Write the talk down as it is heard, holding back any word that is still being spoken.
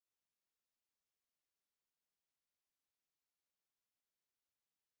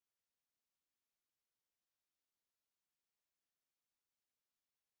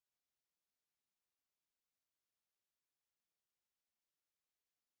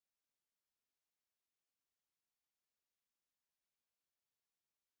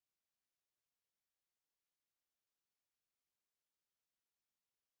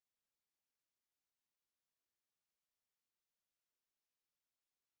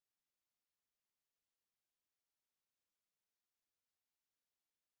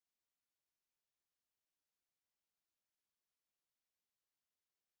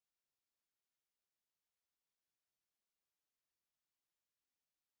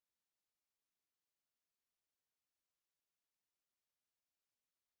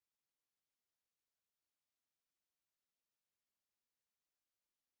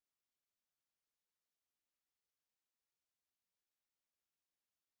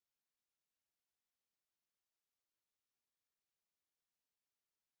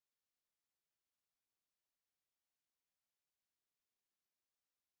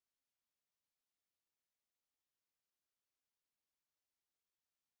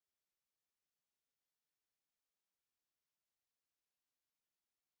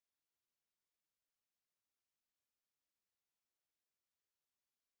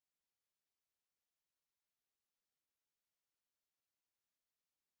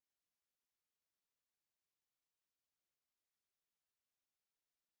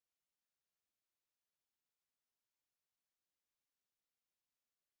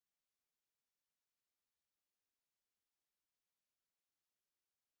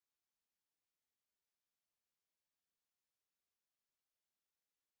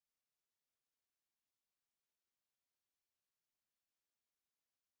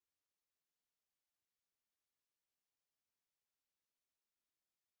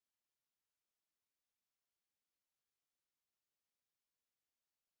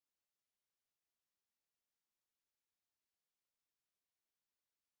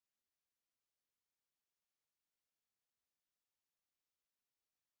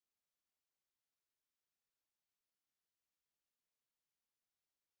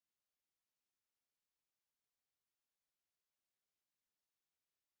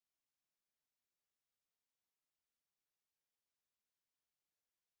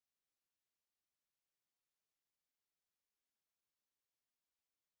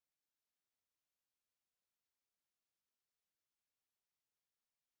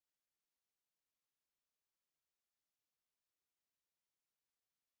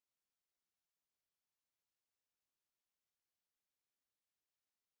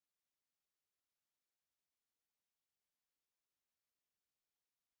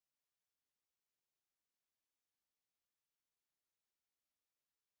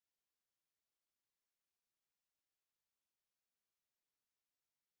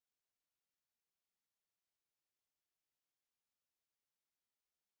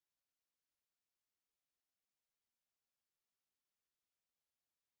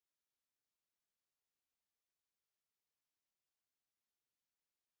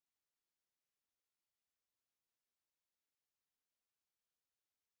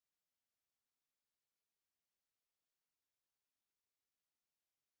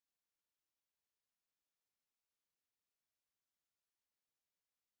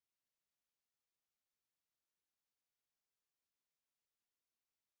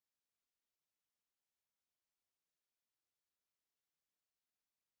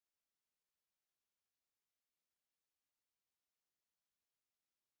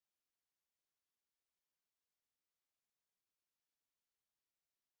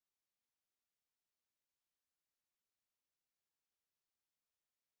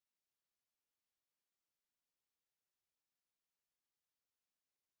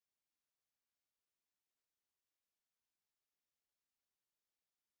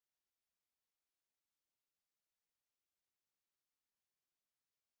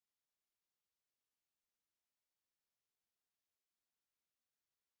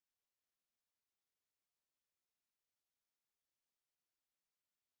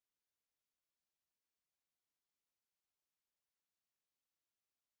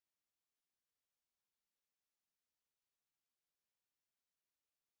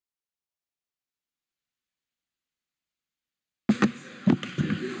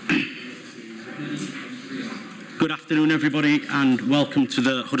Good afternoon, everybody, and welcome to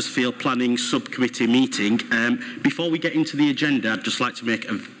the Huddersfield Planning Subcommittee meeting. Before we get into the agenda, I'd just like to make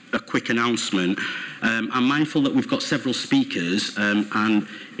a quick announcement. I'm mindful that we've got several speakers, and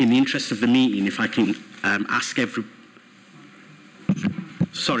in the interest of the meeting, if I can ask in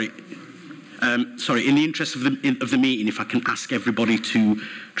the interest of the meeting, if I can ask everybody to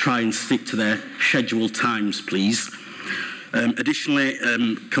try and stick to their scheduled times, please. Additionally,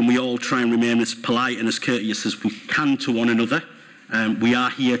 can we all try and remain as polite and as courteous as we can to one another? We are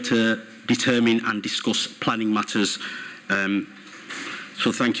here to determine and discuss planning matters.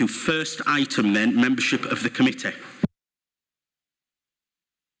 So thank you. First item then, membership of the committee.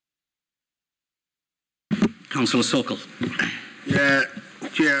 Councillor Sokol. Yeah,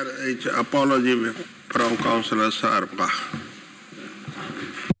 Chair, it's apology from Councillor Sarba.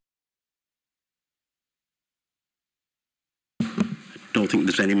 Don't think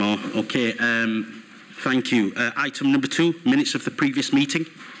there's any more. Okay, thank you. Item number 2, minutes of the previous meeting.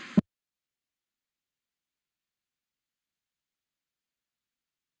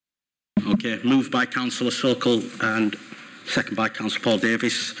 Okay, moved by Councillor Sokol and second by Councillor Paul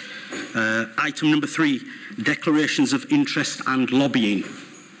Davis. Item number 3, declarations of interest and lobbying.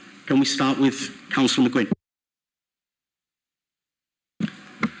 Can we start with Councillor McGuinn?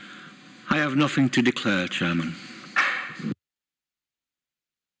 I have nothing to declare, Chairman.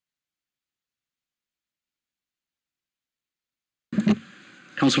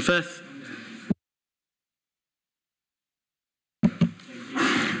 Councillor Firth?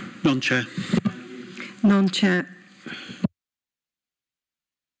 None, Chair. None, Chair.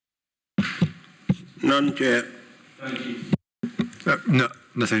 None, Chair. Thank you. No,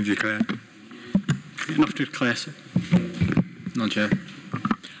 nothing to declare. Nothing to declare, sir. None, Chair.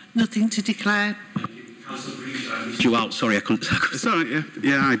 Nothing to declare. You out, sorry, I couldn't. Sorry,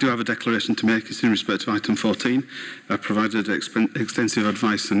 yeah, I do have a declaration to make. It's in respect to item 14. I've provided extensive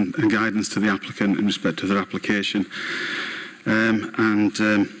advice and guidance to the applicant in respect to their application.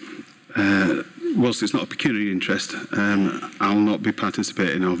 Whilst it's not a pecuniary interest, I'll not be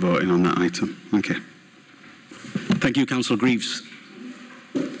participating or voting on that item. Thank you. Thank you, Councillor Greaves.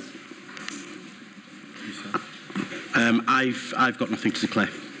 I've got nothing to declare.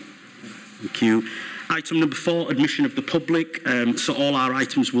 Thank you. Item number 4, admission of the public. So all our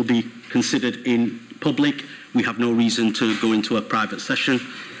items will be considered in public. We have no reason to go into a private session.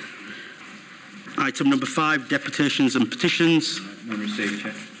 Item number 5, deputations and petitions. None received,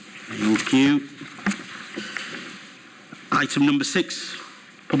 Chair. Thank you. Item number 6,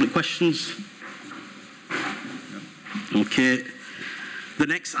 public questions. Okay. The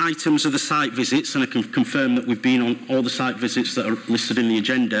next items are the site visits, and I can confirm that we've been on all the site visits that are listed in the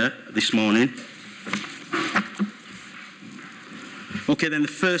agenda this morning. Okay, then the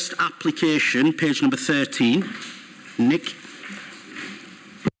first application, page number 13. Nick.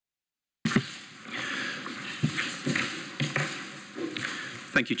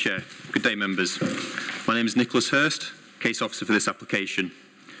 Thank you, Chair. Good day, members. My name is Nicholas Hurst, case officer for this application.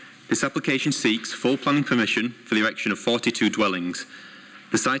 This application seeks full planning permission for the erection of 42 dwellings.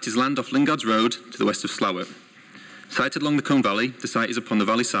 The site is land off Lingard's Road to the west of Slowett. Sited along the Cone Valley, the site is upon the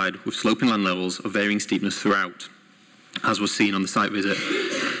valley side with sloping land levels of varying steepness throughout, as was seen on the site visit.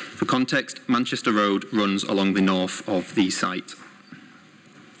 For context, Manchester Road runs along the north of the site.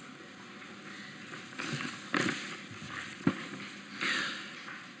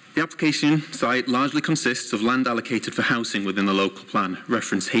 The application site largely consists of land allocated for housing within the local plan,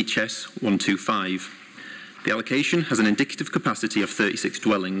 reference HS 125. The allocation has an indicative capacity of 36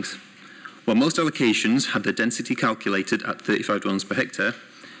 dwellings. While most allocations had their density calculated at 35 dwellings per hectare,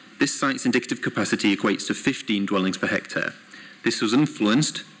 this site's indicative capacity equates to 15 dwellings per hectare. This was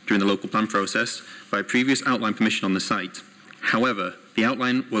influenced during the local plan process by a previous outline permission on the site. However, the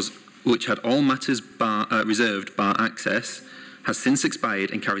outline which had all matters reserved bar access has since expired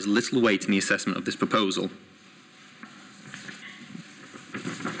and carries little weight in the assessment of this proposal.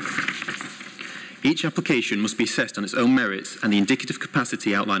 Each application must be assessed on its own merits, and the indicative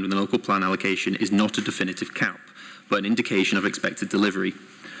capacity outlined in the local plan allocation is not a definitive cap, but an indication of expected delivery.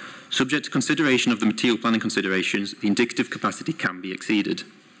 Subject to consideration of the material planning considerations, the indicative capacity can be exceeded.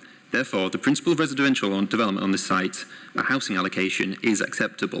 Therefore, the principle of residential development on this site, a housing allocation, is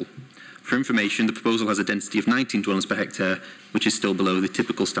acceptable. For information, the proposal has a density of 19 dwellings per hectare, which is still below the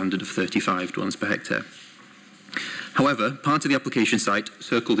typical standard of 35 dwellings per hectare. However, part of the application site,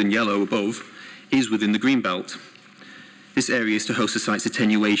 circled in yellow above, is within the green belt. This area is to host the site's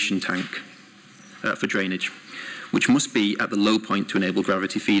attenuation tank for drainage. which must be at the low point to enable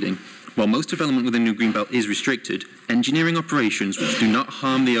gravity feeding. While most development within the Greenbelt is restricted, engineering operations which do not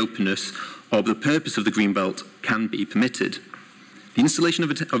harm the openness or the purpose of the Greenbelt can be permitted. The installation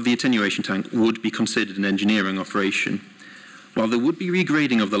of the attenuation tank would be considered an engineering operation. While there would be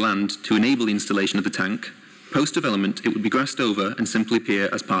regrading of the land to enable the installation of the tank, post-development it would be grassed over and simply appear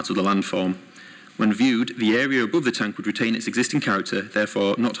as part of the landform. When viewed, the area above the tank would retain its existing character,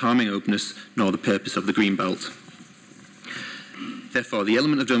 therefore not harming openness nor the purpose of the Greenbelt. Therefore, the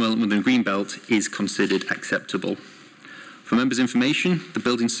element of development within the Greenbelt is considered acceptable. For members' information, the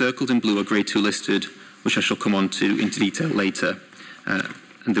buildings circled in blue are Grade 2 listed, which I shall come on to into detail later.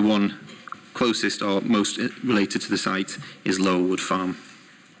 And the one closest or most related to the site is Lowerwood Farm.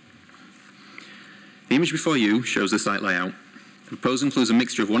 The image before you shows the site layout. The proposal includes a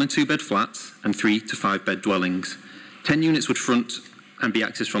mixture of 1 and 2 bed flats and 3 to 5 bed dwellings. 10 units would front and be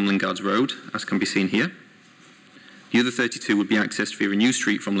accessed from Lingards Road, as can be seen here. The other 32 would be accessed via a new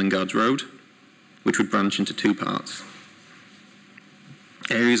street from Lingards Road, which would branch into 2 parts.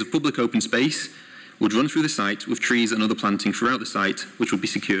 Areas of public open space would run through the site with trees and other planting throughout the site, which would be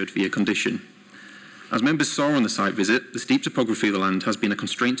secured via condition. As members saw on the site visit, the steep topography of the land has been a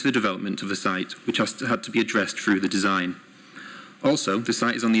constraint to the development of the site, which has had to be addressed through the design. Also, the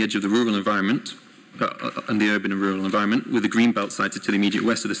site is on the edge of the rural environment, and the urban and rural environment, with the green belt sited to the immediate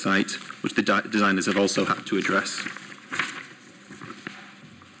west of the site, which the designers have also had to address.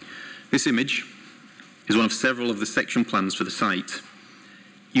 This image is one of several of the section plans for the site.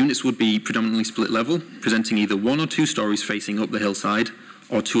 Units would be predominantly split level, presenting either 1 or 2 stories facing up the hillside,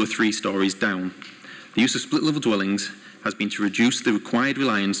 or 2 or 3 stories down. The use of split level dwellings has been to reduce the required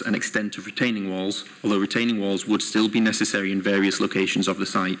reliance and extent of retaining walls, although retaining walls would still be necessary in various locations of the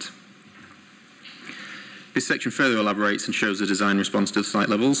site. This section further elaborates and shows the design response to the site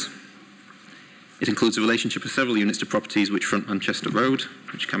levels. It includes a relationship of several units to properties which front Manchester Road,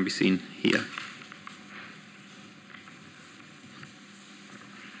 which can be seen here.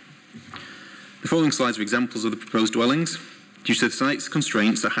 The following slides are examples of the proposed dwellings. Due to the site's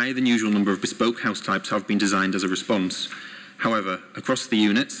constraints, a higher than usual number of bespoke house types have been designed as a response. However, across the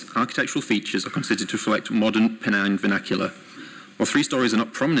units, architectural features are considered to reflect modern Pennine vernacular. While 3 stories are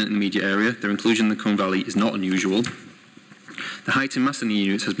not prominent in the immediate area, their inclusion in the Cone Valley is not unusual. The height and mass in the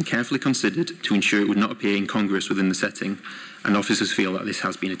units has been carefully considered to ensure it would not appear incongruous within the setting, and officers feel that this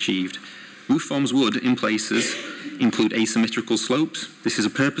has been achieved. Roof forms would, in places, include asymmetrical slopes. This is a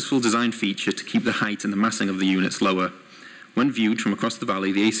purposeful design feature to keep the height and the massing of the units lower. When viewed from across the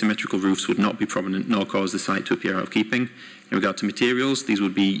valley, the asymmetrical roofs would not be prominent nor cause the site to appear out of keeping. In regard to materials, these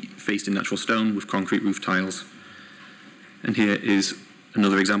would be faced in natural stone with concrete roof tiles. And here is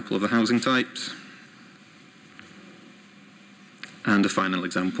another example of the housing types. And a final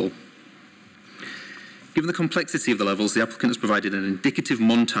example. Given the complexity of the levels, the applicant has provided an indicative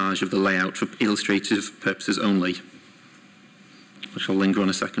montage of the layout for illustrative purposes only, which I'll linger on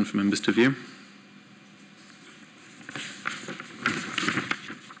a second for members to view.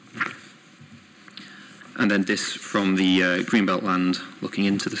 And then this from the Greenbelt land looking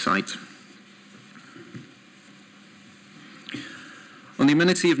into the site. On the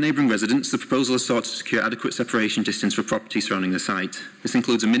amenity of neighbouring residents, the proposal has sought to secure adequate separation distance for property surrounding the site. This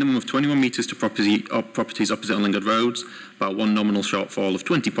includes a minimum of 21 metres to properties opposite on Lingard Roads, about 1 nominal shortfall of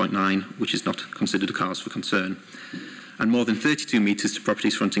 20.9, which is not considered a cause for concern, and more than 32 metres to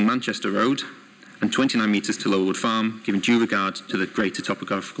properties fronting Manchester Road, and 29 metres to Lowerwood Farm, given due regard to the greater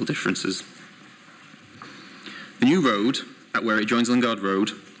topographical differences. The new road, at where it joins Lingard Road,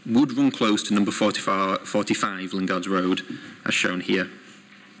 would run close to number 45 Lingards Road, as shown here.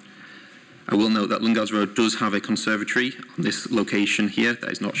 I will note that Lingards Road does have a conservatory on this location here that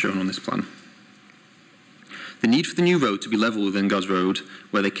is not shown on this plan. The need for the new road to be level with Lingards Road,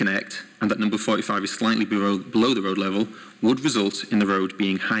 where they connect, and that number 45 is slightly below the road level, would result in the road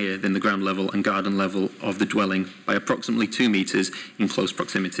being higher than the ground level and garden level of the dwelling by approximately 2 metres in close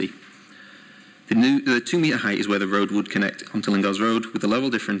proximity. The 2 metre height is where the road would connect onto Lingards Road, with the level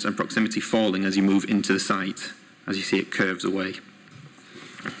difference and proximity falling as you move into the site. As you see, it curves away.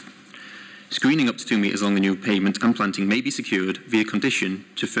 Screening up to 2 metres along the new pavement and planting may be secured via condition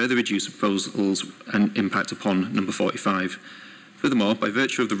to further reduce proposals and impact upon number 45. Furthermore, by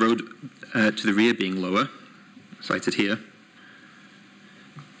virtue of the road to the rear being lower, cited here,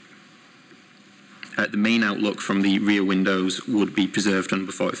 the main outlook from the rear windows would be preserved on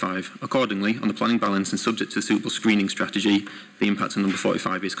number 45. Accordingly, on the planning balance and subject to a suitable screening strategy, the impact on number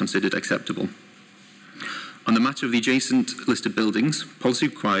 45 is considered acceptable. On the matter of the adjacent listed buildings, policy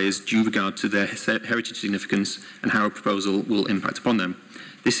requires due regard to their heritage significance and how a proposal will impact upon them.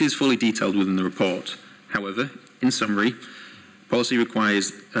 This is fully detailed within the report. However, in summary, policy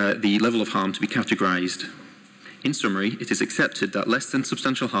requires the level of harm to be categorised. In summary, it is accepted that less than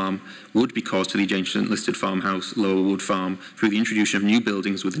substantial harm would be caused to the adjacent listed farmhouse, Lower Wood Farm, through the introduction of new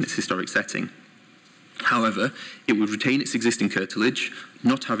buildings within its historic setting. However, it would retain its existing curtilage,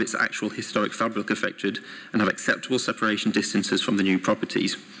 not have its actual historic fabric affected, and have acceptable separation distances from the new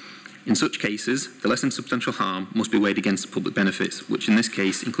properties. In such cases, the less than substantial harm must be weighed against the public benefits, which in this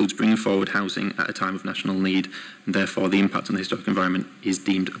case includes bringing forward housing at a time of national need, and therefore the impact on the historic environment is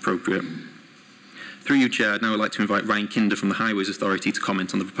deemed appropriate. Through you, Chair, I'd now like to invite Ryan Kinder from the Highways Authority to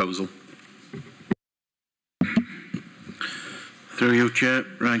comment on the proposal. Through you, Chair,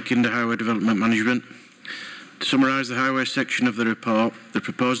 Ryan Kinder, Highway Development Management. To summarise the highway section of the report, the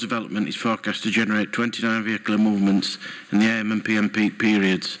proposed development is forecast to generate 29 vehicular movements in the AM and PM peak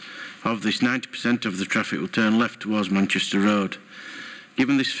periods. Of this, 90% of the traffic will turn left towards Manchester Road.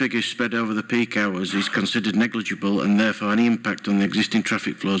 Given this figure spread over the peak hours is considered negligible, and therefore any impact on the existing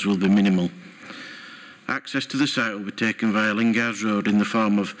traffic flows will be minimal. Access to the site will be taken via Lingard Road in the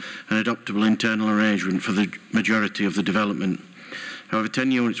form of an adoptable internal arrangement for the majority of the development. However,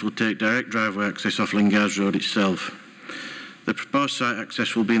 10 units will take direct driveway access off Lingard Road itself. The proposed site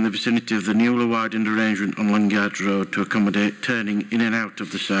access will be in the vicinity of the newly widened arrangement on Lingard Road to accommodate turning in and out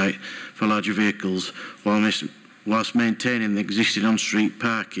of the site for larger vehicles, whilst maintaining the existing on-street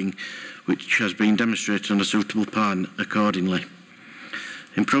parking, which has been demonstrated on a suitable plan accordingly.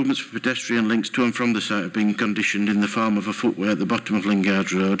 Improvements for pedestrian links to and from the site have been conditioned in the form of a footway at the bottom of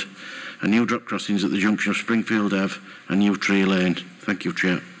Lingard Road and new drop crossings at the junction of Springfield Ave and New Tree Lane. Thank you,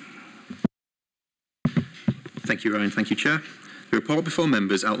 Chair. Thank you, Ryan. Thank you, Chair. The report before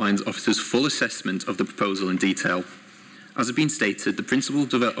members outlines officers' full assessment of the proposal in detail. As has been stated, the principle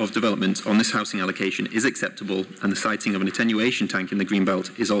of development on this housing allocation is acceptable, and the siting of an attenuation tank in the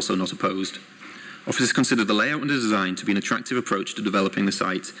Greenbelt is also not opposed. Officers consider the layout and the design to be an attractive approach to developing the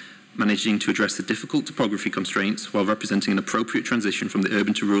site, managing to address the difficult topography constraints while representing an appropriate transition from the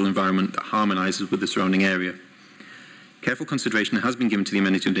urban to rural environment that harmonises with the surrounding area. Careful consideration has been given to the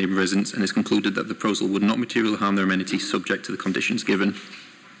amenity of neighbourhood residents, and it's concluded that the proposal would not materially harm their amenities subject to the conditions given.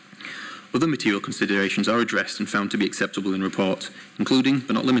 Other material considerations are addressed and found to be acceptable in report, including,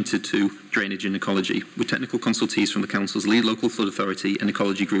 but not limited to, drainage and ecology, with technical consultees from the Council's lead local flood authority and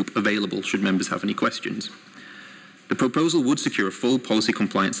ecology group available should members have any questions. The proposal would secure a full policy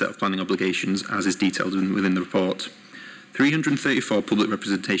compliant set of planning obligations, as is detailed within the report. 334 public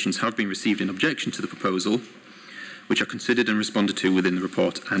representations have been received in objection to the proposal, which are considered and responded to within the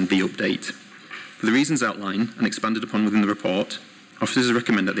report and the update. For the reasons outlined and expanded upon within the report, officers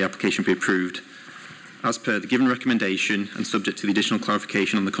recommend that the application be approved. As per the given recommendation and subject to the additional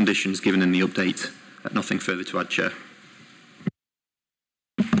clarification on the conditions given in the update, nothing further to add, Chair.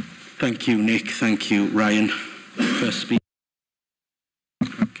 Thank you, Nick. Thank you, Ryan. First speaker.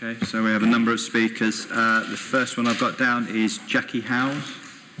 Okay, so we have a number of speakers. The first one I've got down is Jackie Howes.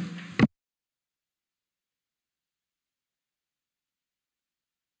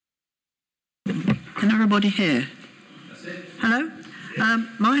 Can everybody hear? Hello?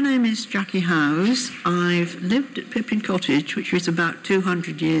 My name is Jackie Howes. I've lived at Pippin Cottage, which is about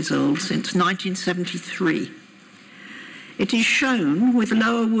 200 years old, since 1973. It is shown with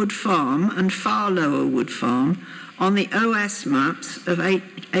Lower Wood Farm and Far Lower Wood Farm on the OS maps of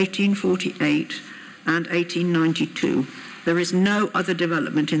 1848 and 1892. There is no other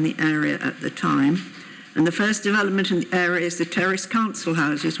development in the area at the time. And the first development in the area is the terrace council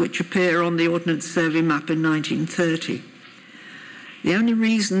houses, which appear on the Ordnance Survey map in 1930. The only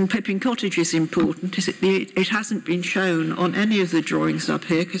reason Pippin Cottage is important is it hasn't been shown on any of the drawings up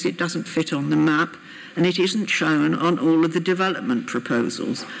here because it doesn't fit on the map, and it isn't shown on all of the development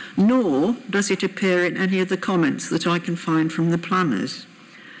proposals, nor does it appear in any of the comments that I can find from the planners.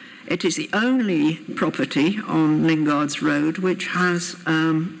 It is the only property on Lingard's Road which has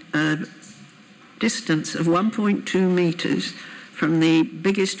a distance of 1.2 metres from the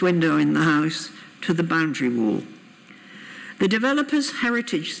biggest window in the house to the boundary wall. The developer's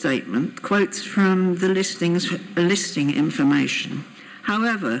heritage statement quotes from the listing information.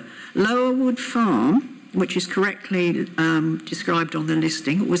 However, Lower Wood Farm, which is correctly described on the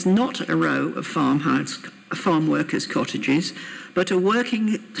listing, was not a row of farm workers' cottages, but a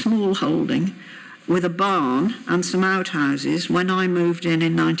working small holding with a barn and some outhouses when I moved in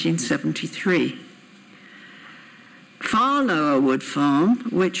 1973. Far Lower Wood Farm,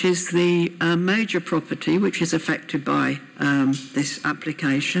 which is the major property which is affected by this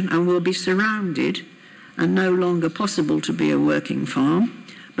application and will be surrounded and no longer possible to be a working farm,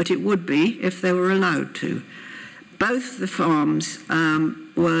 but it would be if they were allowed to. Both the farms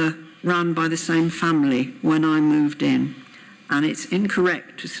were run by the same family when I moved in, and it's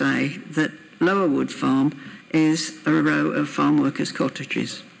incorrect to say that Lower Wood Farm is a row of farm workers'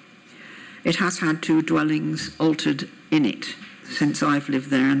 cottages. It has had 2 dwellings altered in it since I've lived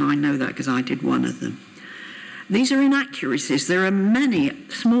there, and I know that because I did one of them. These are inaccuracies. There are many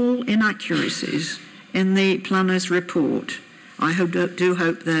small inaccuracies in the planner's report. I do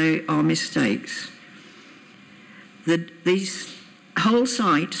hope they are mistakes. This whole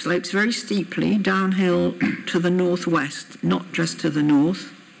site slopes very steeply downhill to the northwest, not just to the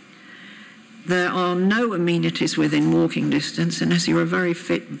north. There are no amenities within walking distance unless you're a very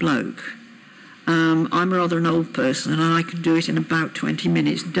fit bloke. I'm rather an old person and I can do it in about 20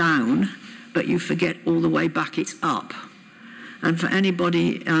 minutes down, but you forget all the way back it's up. And for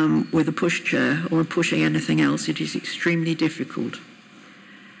anybody with a pushchair or pushing anything else, it is extremely difficult.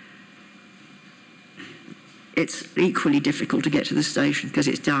 It's equally difficult to get to the station because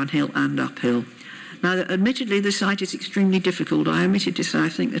it's downhill and uphill. Now, admittedly, the site is extremely difficult. I omitted to say I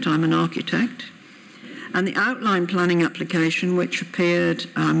think that I'm an architect. And the outline planning application, which appeared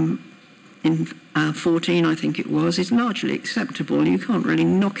in 14, I think it was, is largely acceptable. You can't really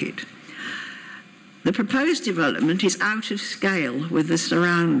knock it. The proposed development is out of scale with the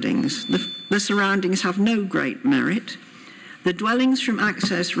surroundings. The surroundings have no great merit. The dwellings from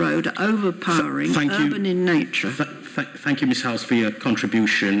Access Road are overpowering, urban in nature. Thank you, Ms House, for your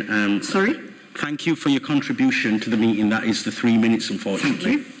contribution. Sorry? Thank you for your contribution to the meeting. That is the 3 minutes,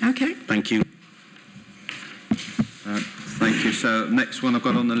 unfortunately. Thank you. Okay. Thank you. Thank you. So, next one I've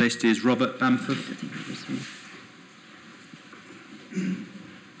got on the list is Robert Bamford.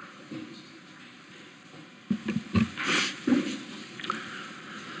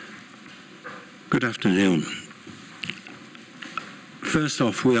 Good afternoon. First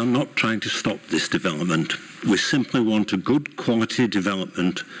off, we are not trying to stop this development. We simply want a good quality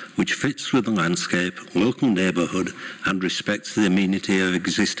development which fits with the landscape, local neighbourhood and respects the amenity of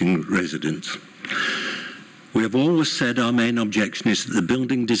existing residents. We have always said our main objection is that the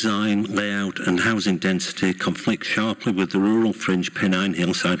building design, layout and housing density conflict sharply with the rural fringe Pennine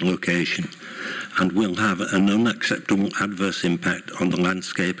Hillside location and will have an unacceptable adverse impact on the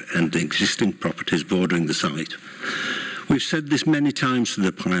landscape and existing properties bordering the site. We've said this many times to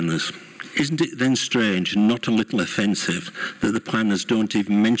the planners. Isn't it then strange and not a little offensive that the planners don't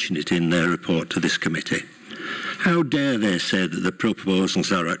even mention it in their report to this committee? How dare they say that the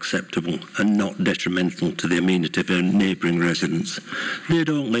proposals are acceptable and not detrimental to the amenity of their neighbouring residents? They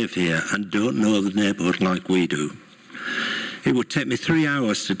don't live here and don't know the neighbourhood like we do. It would take me 3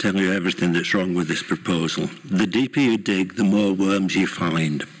 hours to tell you everything that's wrong with this proposal. The deeper you dig, the more worms you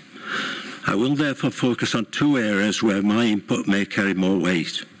find. I will therefore focus on 2 areas where my input may carry more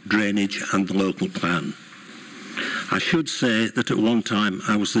weight: drainage and the local plan. I should say that at one time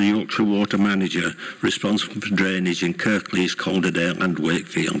I was the Yorkshire Water Manager responsible for drainage in Kirklees, Calderdale and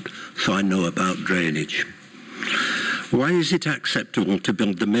Wakefield, so I know about drainage. Why is it acceptable to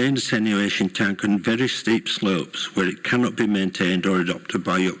build the main attenuation tank on very steep slopes where it cannot be maintained or adopted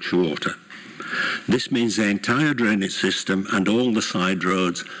by Yorkshire Water? This means the entire drainage system and all the side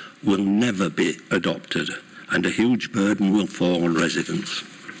roads will never be adopted, and a huge burden will fall on residents.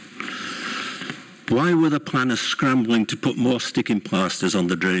 Why were the planners scrambling to put more sticking plasters on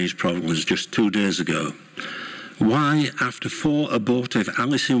the drainage problems just 2 days ago? Why, after 4 abortive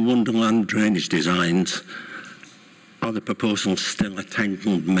Alice in Wonderland drainage designs, are the proposals still a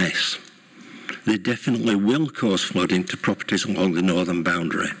tangled mess? They definitely will cause flooding to properties along the northern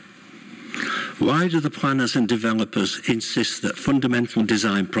boundary. Why do the planners and developers insist that fundamental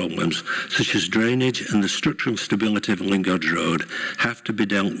design problems such as drainage and the structural stability of Lingard's Road have to be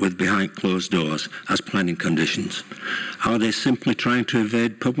dealt with behind closed doors as planning conditions? Are they simply trying to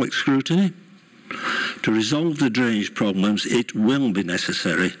evade public scrutiny? To resolve the drainage problems, it will be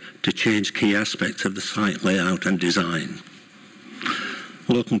necessary to change key aspects of the site layout and design.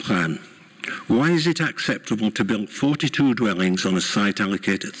 Local plan. Why is it acceptable to build 42 dwellings on a site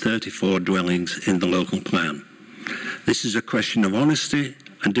allocated 34 dwellings in the local plan? This is a question of honesty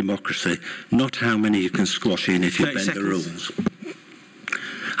and democracy, not how many you can squash in if you bend the rules.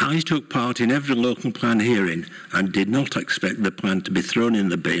 I took part in every local plan hearing and did not expect the plan to be thrown in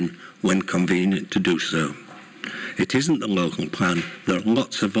the bin when convenient to do so. It isn't the local plan. There are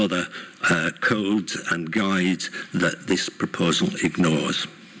lots of other codes and guides that this proposal ignores.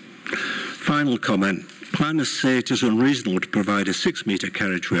 Final comment. Planners say it is unreasonable to provide a 6-metre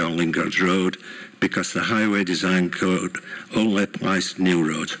carriageway on Lingard's Road because the Highway Design Code only applies to new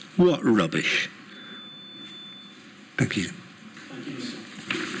roads. What rubbish. Thank you.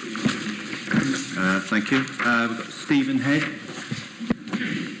 Thank you. We've got Stephen Head.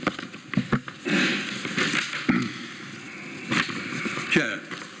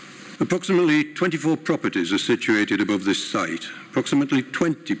 Approximately 24 properties are situated above this site. Approximately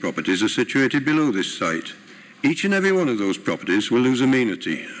 20 properties are situated below this site. Each and every one of those properties will lose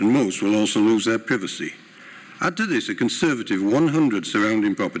amenity, and most will also lose their privacy. Add to this a conservative 100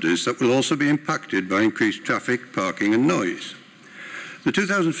 surrounding properties that will also be impacted by increased traffic, parking and noise. The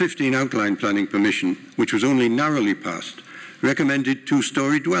 2015 Outline Planning Permission, which was only narrowly passed, recommended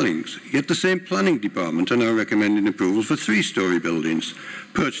two-storey dwellings, yet the same planning department are now recommending approval for three-storey buildings,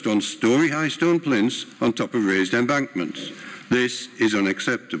 perched on storey-high stone plinths on top of raised embankments. This is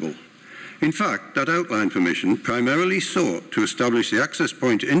unacceptable. In fact, that outline permission, primarily sought to establish the access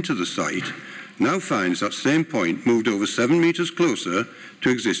point into the site, now finds that same point moved over 7 metres closer to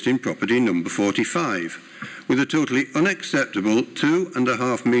existing property number 45, with a totally unacceptable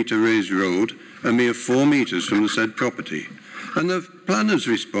 2.5 metre raised road a mere 4 metres from the said property. And the planner's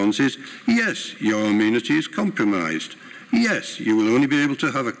response is, yes, your amenity is compromised. Yes, you will only be able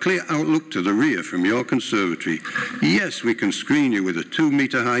to have a clear outlook to the rear from your conservatory. Yes, we can screen you with a 2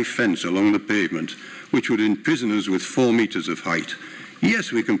 metre high fence along the pavement, which would imprison us with 4 metres of height.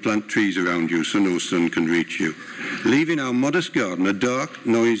 Yes, we can plant trees around you so no sun can reach you, leaving our modest garden a dark,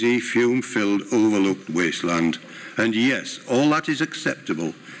 noisy, fume-filled, overlooked wasteland. And yes, all that is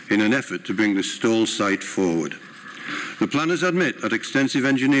acceptable in an effort to bring the stall site forward. The planners admit that extensive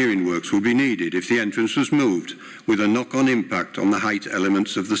engineering works will be needed if the entrance was moved, with a knock-on impact on the height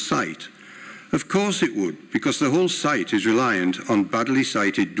elements of the site. Of course it would, because the whole site is reliant on badly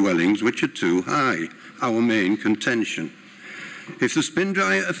sited dwellings which are too high, our main contention. If the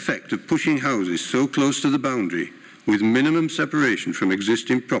spin-dryer effect of pushing houses so close to the boundary, with minimum separation from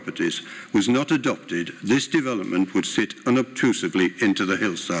existing properties, was not adopted, this development would sit unobtrusively into the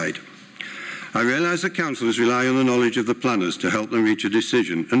hillside. I realise that councillors rely on the knowledge of the planners to help them reach a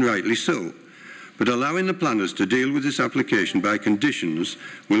decision, and rightly so. But allowing the planners to deal with this application by conditions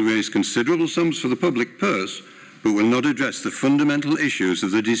will raise considerable sums for the public purse, but will not address the fundamental issues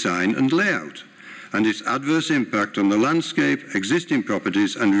of the design and layout, and its adverse impact on the landscape, existing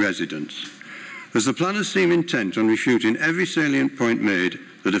properties and residents. As the planners seem intent on refuting every salient point made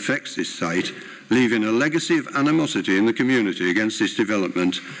that affects this site, leaving a legacy of animosity in the community against this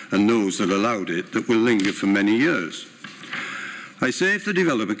development and those that allowed it that will linger for many years. I say if the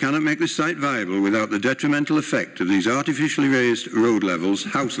developer cannot make this site viable without the detrimental effect of these artificially raised road levels,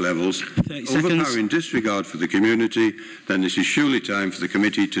 house levels, overpowering disregard for the community, then this is surely time for the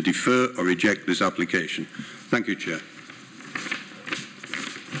committee to defer or reject this application. Thank you, Chair.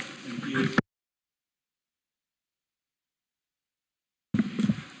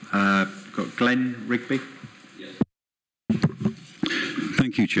 Got Glenn Rigby.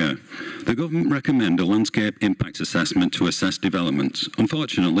 Thank you, Chair. The Government recommend a landscape impact assessment to assess developments.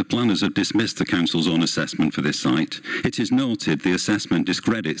 Unfortunately, planners have dismissed the Council's own assessment for this site. It is noted the assessment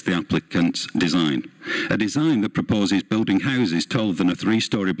discredits the applicant's design. A design that proposes building houses taller than a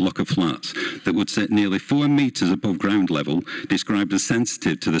 3-storey block of flats that would sit nearly 4 metres above ground level, described as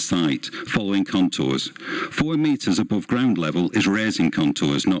sensitive to the site, following contours. 4 metres above ground level is raising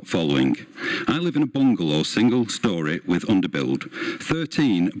contours, not following. I live in a bungalow, single-storey with underbuild.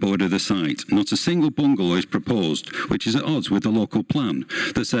 13 border the site. Not a single bungalow is proposed, which is at odds with the local plan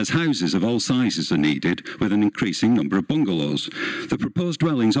that says houses of all sizes are needed with an increasing number of bungalows. The proposed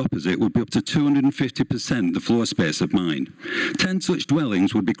dwellings opposite would be up to 250% the floor space of mine. 10 such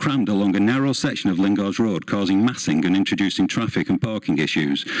dwellings would be crammed along a narrow section of Lingars Road, causing massing and introducing traffic and parking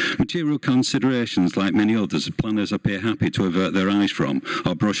issues. Material considerations, like many others, planners appear happy to avert their eyes from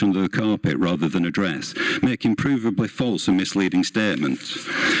or brush under the carpet rather than address, making provably false and misleading statements.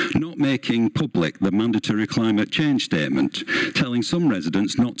 Not making public the mandatory climate change statement, telling some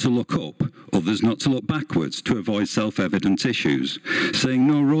residents not to look up, others not to look backwards to avoid self-evident issues, saying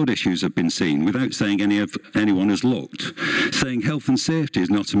no road issues have been seen without saying anyone has looked, saying health and safety is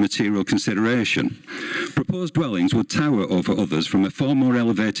not a material consideration. Proposed dwellings would tower over others from a far more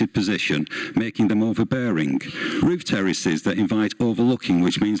elevated position, making them overbearing. Roof terraces that invite overlooking,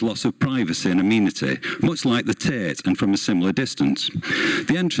 which means loss of privacy and amenity, much like the Tate and from a similar distance.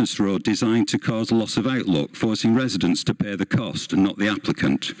 The entrance road designed to cause a loss of outlook, forcing residents to pay the cost and not the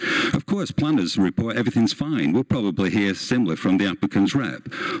applicant. Of course, planners report everything's fine. We'll probably hear similar from the applicant's rep.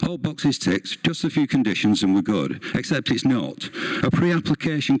 All boxes ticked, just a few conditions and we're good, except it's not. A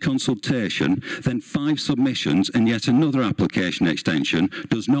pre-application consultation, then 5 submissions and yet another application extension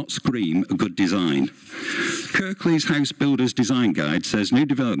does not scream a good design. Kirklees House Builders Design Guide says new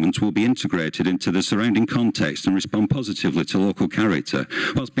developments will be integrated into the surrounding context and respond positively to local character,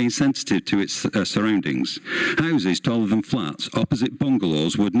 whilst being sensitive to its surroundings. Houses taller than flats opposite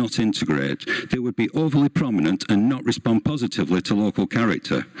bungalows would not integrate. They would be overly prominent and not respond positively to local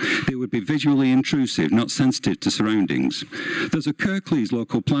character. They would be visually intrusive, not sensitive to surroundings. There's a Kirklees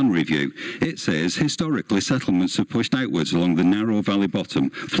local plan review. It says historically settlements have pushed outwards along the narrow valley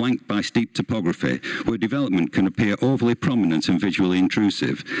bottom, flanked by steep topography, where development can appear overly prominent and visually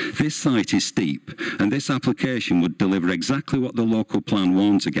intrusive. This site is steep, and this application would deliver exactly what the local plan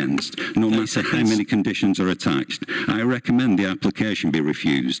warns against, no matter how many conditions are attached. I recommend the application be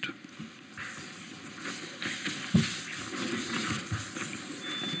refused.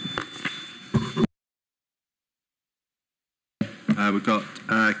 We've got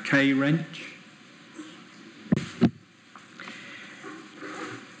Kay Wrench.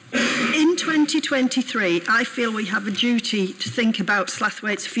 In 2023, I feel we have a duty to think about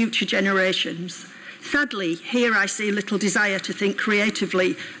Slathwaite's future generations. Sadly, here I see little desire to think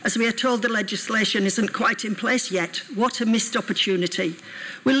creatively, as we are told the legislation isn't quite in place yet. What a missed opportunity.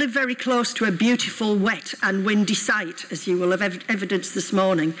 We live very close to a beautiful, wet and windy site, as you will have evidenced this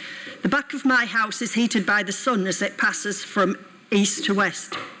morning. The back of my house is heated by the sun as it passes from east to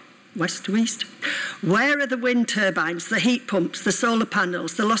west. West to east. Where are the wind turbines, the heat pumps, the solar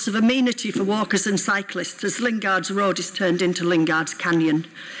panels, the loss of amenity for walkers and cyclists as Lingard's Road is turned into Lingard's Canyon?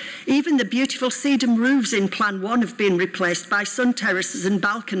 Even the beautiful sedum roofs in Plan 1 have been replaced by sun terraces and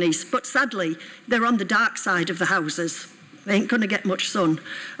balconies, but sadly, they're on the dark side of the houses. They ain't going to get much sun.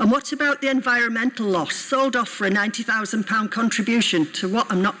 And what about the environmental loss, sold off for a £90,000 contribution to what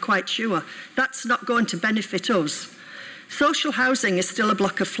I'm not quite sure? That's not going to benefit us. Social housing is still a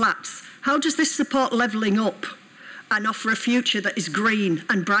block of flats. How does this support levelling up and offer a future that is green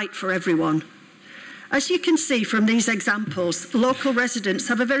and bright for everyone? As you can see from these examples, local residents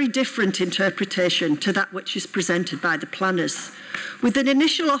have a very different interpretation to that which is presented by the planners. With an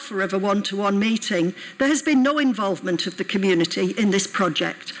initial offer of a one-to-one meeting, there has been no involvement of the community in this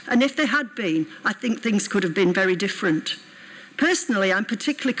project, and if there had been, I think things could have been very different. Personally, I'm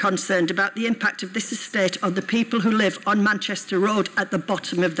particularly concerned about the impact of this estate on the people who live on Manchester Road at the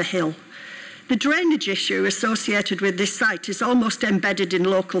bottom of the hill. The drainage issue associated with this site is almost embedded in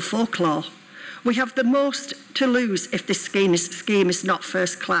local folklore. We have the most to lose if this scheme is not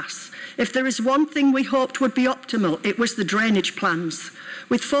first class. If there is one thing we hoped would be optimal, it was the drainage plans.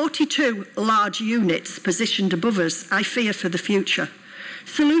 With 42 large units positioned above us, I fear for the future.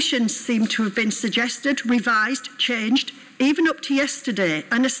 Solutions seem to have been suggested, revised, changed, even up to yesterday,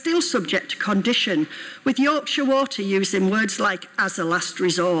 and are still subject to condition, with Yorkshire Water using words like "as a last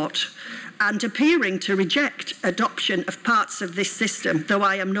resort" and appearing to reject adoption of parts of this system, though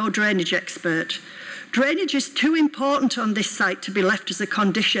I am no drainage expert. Drainage is too important on this site to be left as a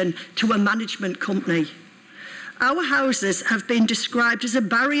condition to a management company. Our houses have been described as a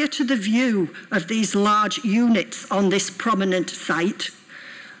barrier to the view of these large units on this prominent site.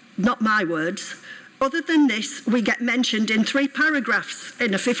 Not my words. Other than this, we get mentioned in 3 paragraphs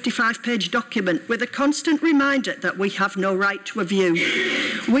in a 55-page document with a constant reminder that we have no right to a view.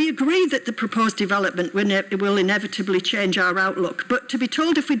 We agree that the proposed development will inevitably change our outlook, but to be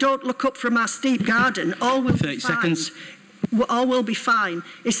told if we don't look up from our steep garden, all will be fine. All will be fine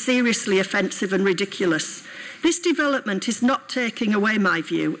is seriously offensive and ridiculous. This development is not taking away my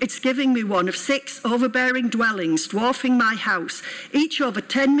view. It's giving me one of 6 overbearing dwellings dwarfing my house, each over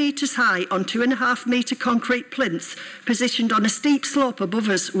 10 metres high on 2.5-metre concrete plinths, positioned on a steep slope above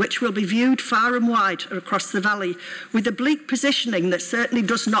us, which will be viewed far and wide across the valley, with a bleak positioning that certainly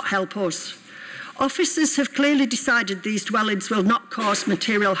does not help us. Officers have clearly decided these dwellings will not cause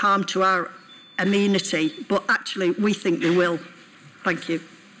material harm to our amenity, but actually we think they will. Thank you.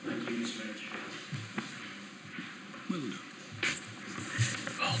 Thank you, Ms. Rich.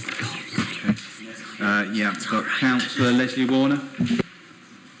 Okay. I've got Councillor Leslie Warner.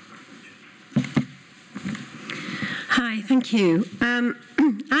 Hi, thank you. I'm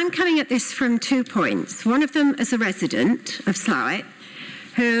coming at this from 2 points. One of them as a resident of Slough,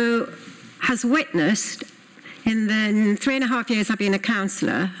 who has witnessed in the 3.5 years I've been a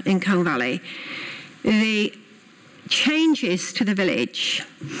councillor in Colne Valley, the changes to the village.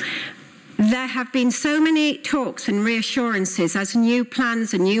 There have been so many talks and reassurances as new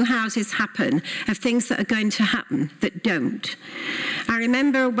plans and new houses happen of things that are going to happen that don't. I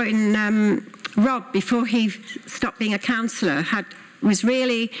remember when Rob, before he stopped being a councillor, was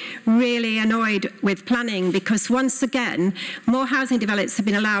really, really annoyed with planning because once again, more housing developments have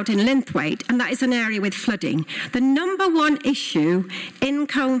been allowed in Linthwaite, and that is an area with flooding. The number one issue in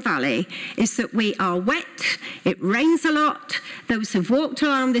Colne Valley is that we are wet, it rains a lot. Those who've walked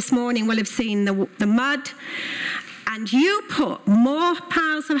around this morning will have seen the mud, and you put more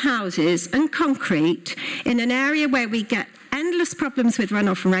piles of houses and concrete in an area where we get endless problems with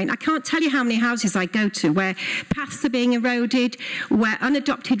runoff and rain. I can't tell you how many houses I go to where paths are being eroded, where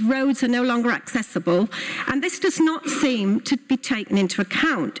unadopted roads are no longer accessible, and this does not seem to be taken into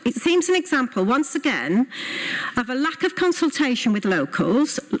account. It seems an example, once again, of a lack of consultation with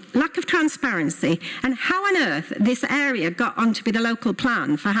locals, lack of transparency, and how on earth this area got on to be the local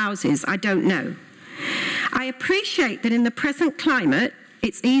plan for houses, I don't know. I appreciate that in the present climate,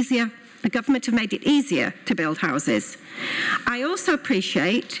 it's easier. The government have made it easier to build houses. I also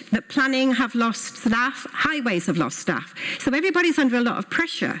appreciate that planning have lost staff, highways have lost staff, so everybody's under a lot of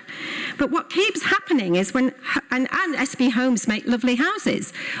pressure. But what keeps happening is and SB Homes make lovely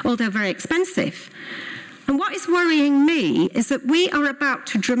houses, although very expensive. And what is worrying me is that we are about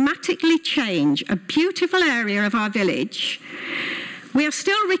to dramatically change a beautiful area of our village. We are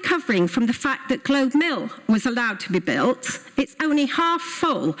still recovering from the fact that Globe Mill was allowed to be built. It's only half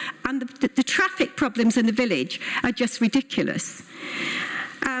full, and the traffic problems in the village are just ridiculous.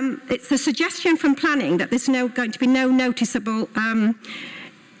 It's a suggestion from planning that there's going to be no noticeable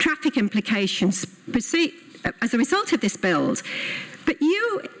traffic implications as a result of this build. But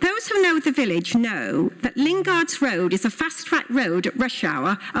those who know the village know that Lingard's Road is a fast-track road at rush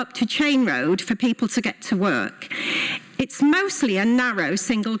hour up to Chain Road for people to get to work. It's mostly a narrow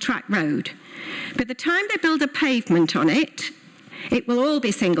single-track road. By the time they build a pavement on it, it will all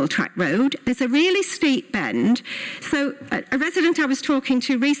be single-track road. There's a really steep bend. So a resident I was talking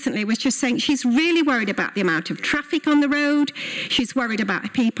to recently was just saying she's really worried about the amount of traffic on the road. She's worried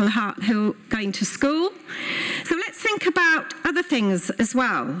about people who are going to school. So let's think about other things as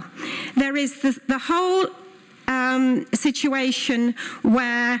well. There is the whole situation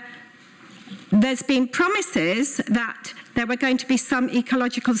where there's been promises that there were going to be some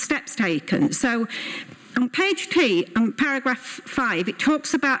ecological steps taken. So on page T, paragraph 5, it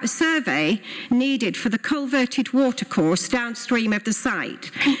talks about a survey needed for the culverted watercourse downstream of the site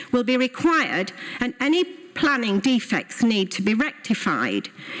will be required, and any planning defects need to be rectified.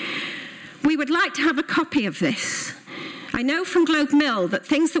 We would like to have a copy of this. I know from Globe Mill that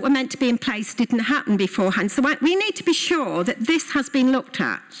things that were meant to be in place didn't happen beforehand, so we need to be sure that this has been looked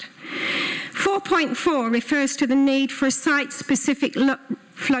at. 4.4 refers to the need for a site-specific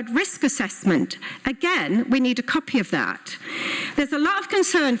flood risk assessment. Again, we need a copy of that. There's a lot of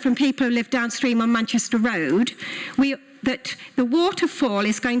concern from people who live downstream on Manchester Road that the waterfall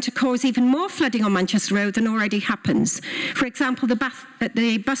is going to cause even more flooding on Manchester Road than already happens. For example, the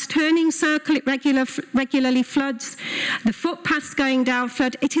bus turning circle, it regularly floods. The footpaths going down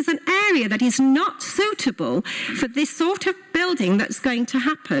flood. It is an area that is not suitable for this sort of building that's going to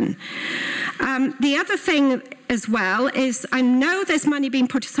happen. The other thing as well is I know there's money being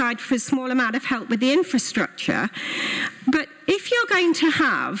put aside for a small amount of help with the infrastructure, but if you're going to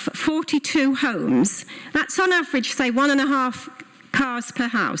have 42 homes, that's on average, say, 1.5 cars per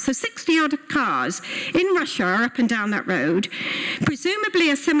house. So 60-odd cars in rush hour up and down that road,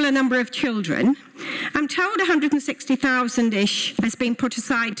 presumably a similar number of children. I'm told 160,000-ish has been put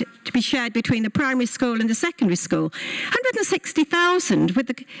aside to be shared between the primary school and the secondary school. 160,000 with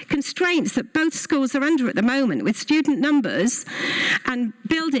the constraints that both schools are under at the moment with student numbers and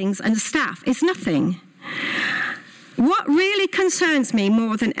buildings and staff is nothing. What really concerns me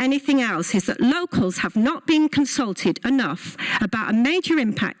more than anything else is that locals have not been consulted enough about a major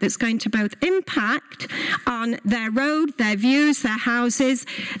impact that's going to both impact on their road, their views, their houses.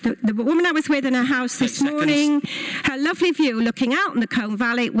 The woman I was with in her house this morning, her lovely view looking out on the Colne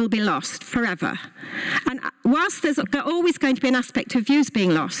Valley will be lost forever. And whilst there's always going to be an aspect of views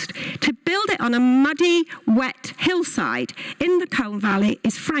being lost, to build it on a muddy, wet hillside in the Colne Valley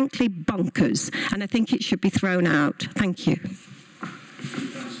is frankly bonkers, and I think it should be thrown out. Thank you.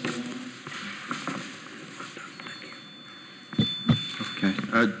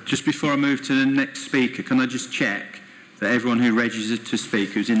 Okay. Just before I move to the next speaker, can I just check that everyone who registered to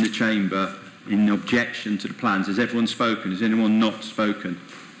speak who's in the chamber in objection to the plans, has everyone spoken? Has anyone not spoken?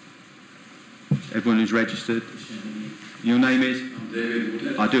 Everyone who's registered? Your name is? I'm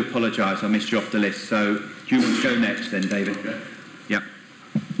David. I do apologise, I missed you off the list. So do you want to go next then, David? Okay. Yeah.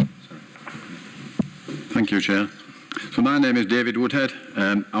 Thank you, Chair. So my name is David Woodhead.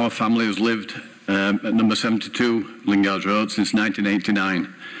 Our family has lived at number 72 Lingard Road since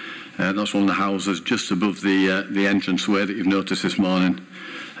 1989. That's one of the houses just above the entranceway that you've noticed this morning.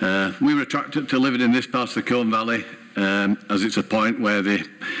 We were attracted to living in this part of the Colne Valley as it's a point where the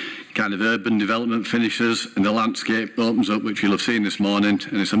kind of urban development finishes and the landscape opens up, which you'll have seen this morning,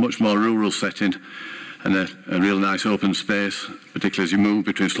 and it's a much more rural setting and a real nice open space, particularly as you move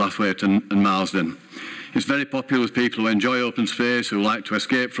between Slathwaite and Marsden. It's very popular with people who enjoy open space, who like to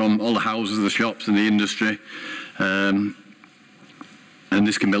escape from all the houses, the shops and the industry. And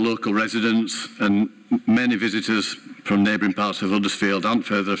this can be local residents and many visitors from neighbouring parts of Huddersfield and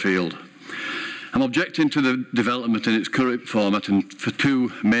further afield. I'm objecting to the development in its current format and for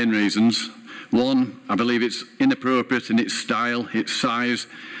two main reasons. One, I believe it's inappropriate in its style, its size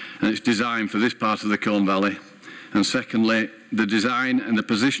and its design for this part of the Colne Valley. And secondly, the design and the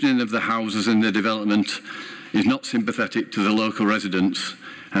positioning of the houses in the development is not sympathetic to the local residents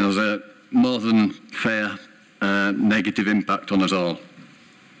and has a more than fair negative impact on us all.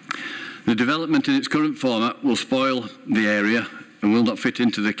 The development in its current format will spoil the area and will not fit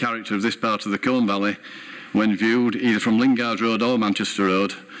into the character of this part of the Colne Valley when viewed either from Lingard Road or Manchester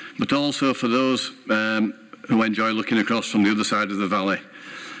Road, but also for those who enjoy looking across from the other side of the valley,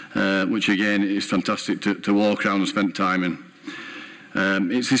 which again is fantastic to walk around and spend time in.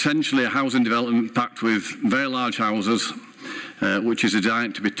 It's essentially a housing development packed with very large houses, which is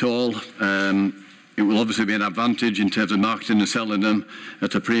designed to be tall. It will obviously be an advantage in terms of marketing and selling them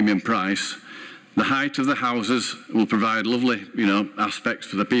at a premium price. The height of the houses will provide lovely, aspects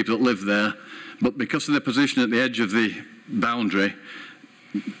for the people that live there, but because of their position at the edge of the boundary,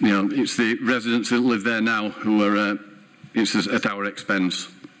 it's the residents that live there now who are, it's at our expense.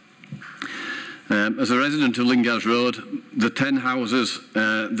 As a resident of Lingard Road, the 10 houses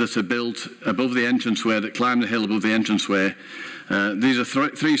that are built above the entranceway, that climb the hill above the entranceway, these are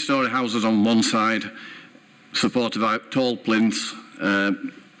three-storey houses on one side, supported by tall plinths,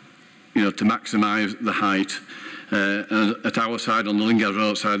 to maximise the height. And at our side, on the Lingard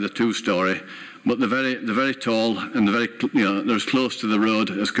Road side, they're two-storey, but they're very tall and they're as close to the road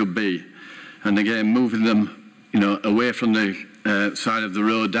as could be. And again, moving them, away from the side of the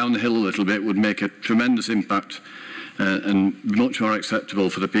road down the hill a little bit would make a tremendous impact and much more acceptable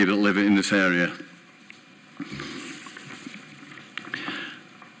for the people that live in this area.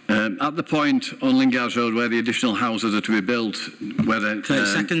 At the point on Lingard Road where the additional houses are to be built, where the 30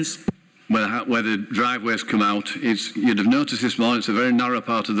 seconds. Where the driveways come out, you'd have noticed this morning, it's a very narrow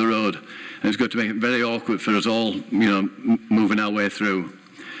part of the road, and it's going to make it very awkward for us all, moving our way through.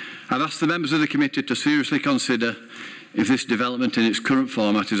 I'd ask the members of the committee to seriously consider if this development in its current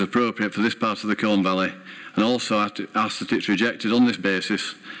format is appropriate for this part of the Colne Valley, and also ask that it's rejected on this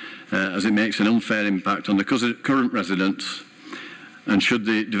basis, as it makes an unfair impact on the current residents. And should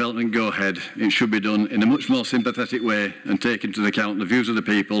the development go ahead, it should be done in a much more sympathetic way and take into account the views of the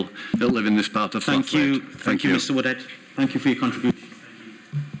people that live in this part of Flatford. Thank you, Mr Woodhead. Thank you for your contribution.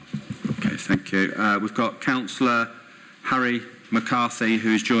 Okay, thank you. We've got Councillor Harry McCarthy,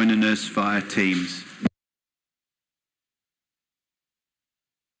 who's joining us via Teams.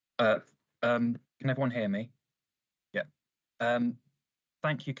 Can everyone hear me? Yeah.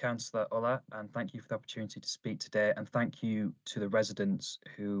 Thank you, Councillor Ulla, and thank you for the opportunity to speak today, and thank you to the residents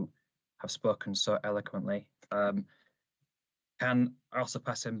who have spoken so eloquently. Can I also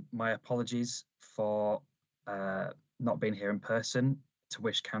pass in my apologies for not being here in person to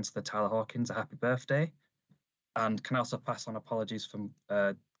wish Councillor Tyler Hawkins a happy birthday, and can I also pass on apologies from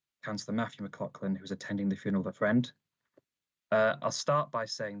Councillor Matthew McLaughlin, who's attending the funeral of a friend. I'll start by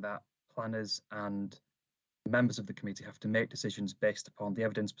saying that planners and members of the committee have to make decisions based upon the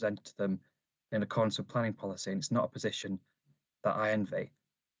evidence presented to them in accordance with planning policy, and it's not a position that I envy.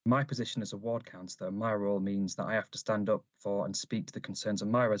 My position as a ward councillor, my role means that I have to stand up for and speak to the concerns of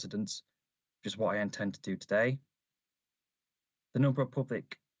my residents, which is what I intend to do today. The number of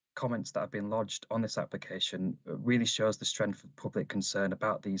public comments that have been lodged on this application really shows the strength of public concern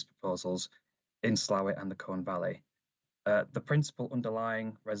about these proposals in Slough and the Colne Valley. The principal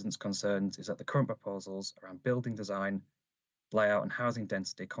underlying residents' concerns is that the current proposals around building design, layout and housing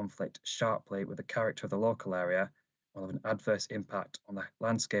density conflict sharply with the character of the local area and will have an adverse impact on the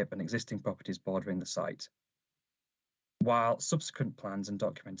landscape and existing properties bordering the site. While subsequent plans and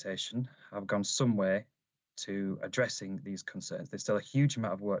documentation have gone some way to addressing these concerns, there's still a huge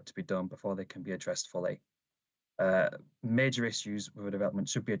amount of work to be done before they can be addressed fully. Major issues with a development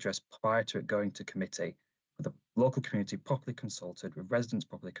should be addressed prior to it going to committee, with the local community properly consulted, with residents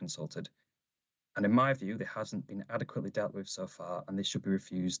properly consulted. And in my view, they hasn't been adequately dealt with so far, and they should be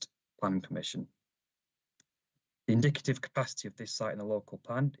refused planning permission. The indicative capacity of this site in the local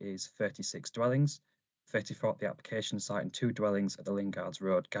plan is 36 dwellings, 34 at the application site and 2 dwellings at the Lingards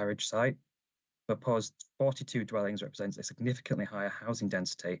Road garage site. The proposed 42 dwellings represents a significantly higher housing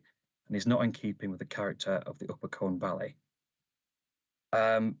density and is not in keeping with the character of the Upper Colne Valley.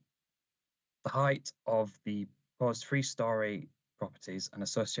 The height of the proposed 3-storey properties and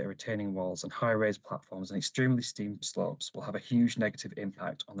associated retaining walls and high raised platforms and extremely steep slopes will have a huge negative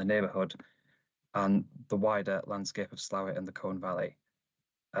impact on the neighbourhood and the wider landscape of Slough and the Colne Valley.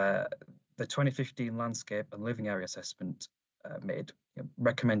 The 2015 Landscape and Living Area Assessment made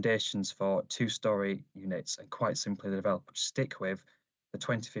recommendations for 2-storey units, and quite simply the developer would stick with the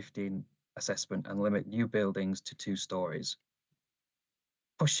 2015 assessment and limit new buildings to 2 storeys.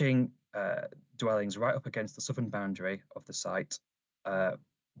 Pushing dwellings right up against the southern boundary of the site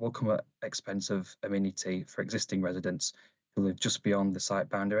will come at expense of amenity for existing residents who live just beyond the site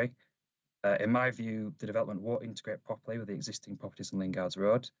boundary. In my view, the development won't integrate properly with the existing properties on Lingards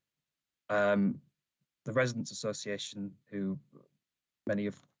Road. The Residents Association, who many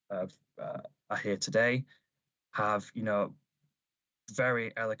of are here today, have,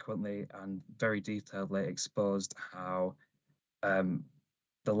 very eloquently and very detailedly exposed how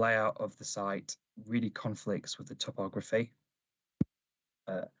the layout of the site really conflicts with the topography.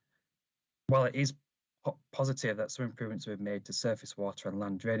 While it is positive that some improvements have been made to surface water and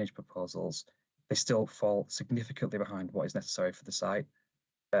land drainage proposals, they still fall significantly behind what is necessary for the site.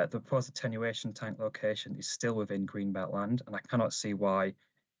 The proposed attenuation tank location is still within greenbelt land, and I cannot see why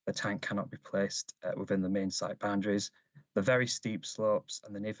the tank cannot be placed within the main site boundaries. The very steep slopes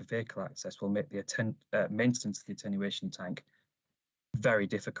and the need for vehicle access will make the maintenance of the attenuation tank very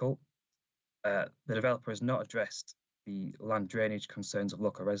difficult. The developer has not addressed the land drainage concerns of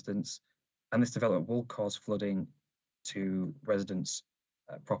local residents, and this development will cause flooding to residents'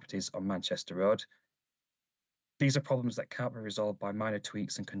 properties on Manchester Road. These are problems that can't be resolved by minor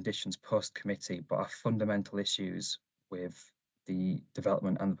tweaks and conditions post-committee, but are fundamental issues with the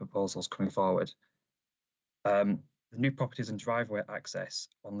development and the proposals coming forward. The new properties and driveway access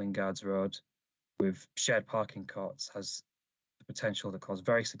on Lingards Road with shared parking courts has the potential to cause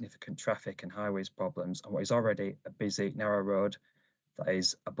very significant traffic and highways problems on what is already a busy, narrow road that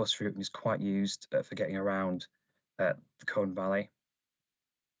is a bus route and is quite used for getting around the Colne Valley.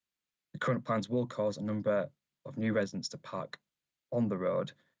 The current plans will cause a number of new residents to park on the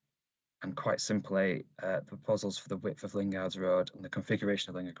road, and quite simply, the proposals for the width of Lingards Road and the configuration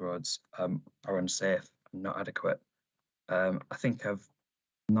of Lingards Roads are unsafe and not adequate. I think I've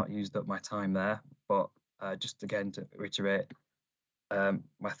not used up my time there, but just again to reiterate,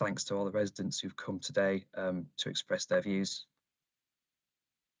 my thanks to all the residents who've come today to express their views.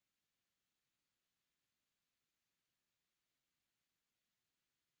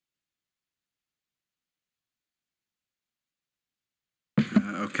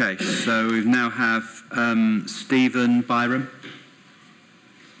 Okay, so we now have Stephen Byram.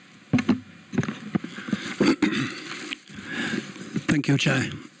 Thank you, Chair.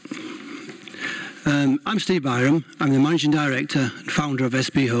 I'm Steve Byram. I'm the Managing Director and founder of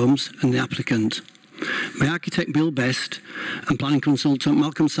SB Homes and the applicant. My architect Bill Best and planning consultant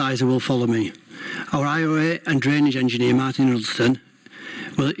Malcolm Sizer will follow me. Our IOA and drainage engineer Martin Huddleston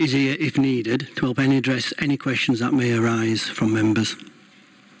is here if needed to help address any questions that may arise from members.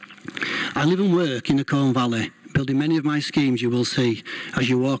 I live and work in the Colne Valley, building many of my schemes you will see as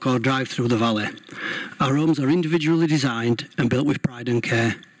you walk or drive through the valley. Our homes are individually designed and built with pride and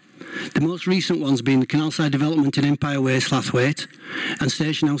care. The most recent ones being the Canalside development in Empire Way, Slathwaite, and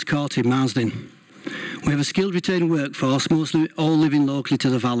Station House Court in Marsden. We have a skilled retained workforce, mostly all living locally to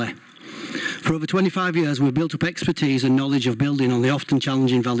the valley. For over 25 years, we've built up expertise and knowledge of building on the often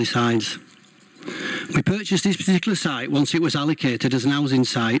challenging valley sides. We purchased this particular site once it was allocated as an housing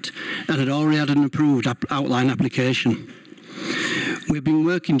site and had already had an approved outline application. We've been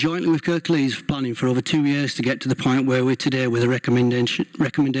working jointly with Kirklees planning for over 2 years to get to the point where we're today with a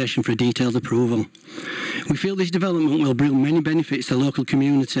recommendation for a detailed approval. We feel this development will bring many benefits to the local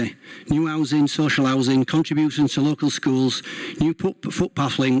community: new housing, social housing, contributions to local schools, new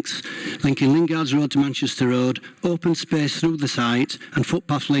footpath links linking Lingards Road to Manchester Road, open space through the site and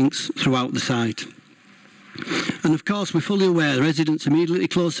footpath links throughout the site. And of course, we're fully aware the residents immediately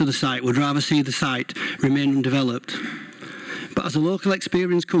close to the site would rather see the site remain undeveloped. But as a local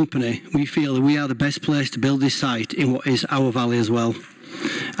experienced company, we feel that we are the best place to build this site in what is our valley as well.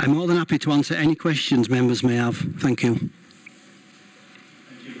 I'm more than happy to answer any questions members may have. Thank you.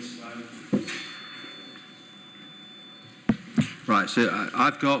 Right, so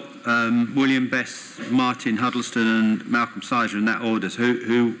I've got William Best, Martin Huddleston and Malcolm Sizer in that order. So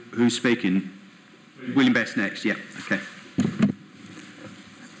who's speaking? William Best next, yeah, okay.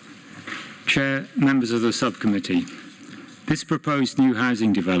 Chair, members of the subcommittee. This proposed new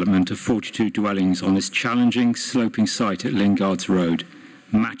housing development of 42 dwellings on this challenging sloping site at Lingards Road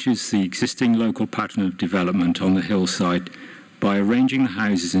matches the existing local pattern of development on the hillside by arranging the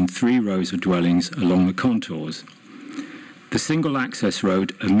houses in 3 rows of dwellings along the contours. The single access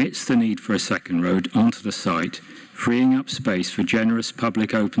road omits the need for a second road onto the site, freeing up space for generous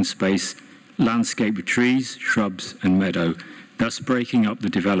public open space, landscape with trees, shrubs and meadow, thus breaking up the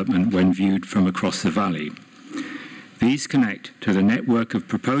development when viewed from across the valley. These connect to the network of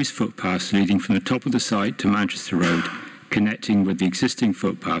proposed footpaths leading from the top of the site to Manchester Road, connecting with the existing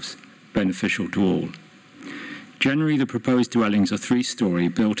footpaths, beneficial to all. Generally, the proposed dwellings are 3-storey,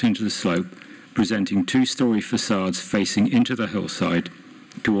 built into the slope, presenting 2-storey facades facing into the hillside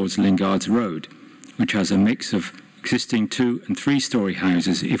towards Lingard's Road, which has a mix of existing 2- and 3-storey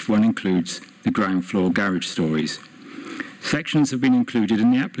houses if one includes the ground floor garage stories. Sections have been included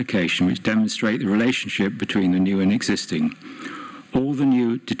in the application which demonstrate the relationship between the new and existing. All the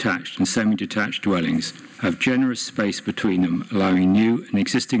new detached and semi-detached dwellings have generous space between them, allowing new and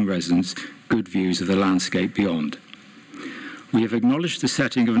existing residents good views of the landscape beyond. We have acknowledged the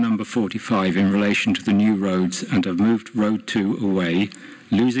setting of number 45 in relation to the new roads and have moved Road 2 away,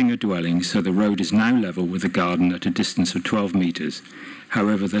 losing a dwelling, so the road is now level with the garden at a distance of 12 metres.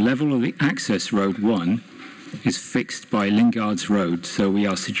 However, the level of the access Road 1 is fixed by Lingard's Road, so we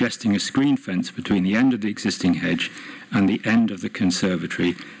are suggesting a screen fence between the end of the existing hedge and the end of the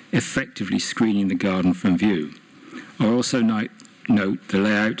conservatory, effectively screening the garden from view. I also note the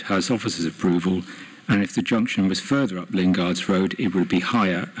layout has officers' approval, and if the junction was further up Lingard's Road, it would be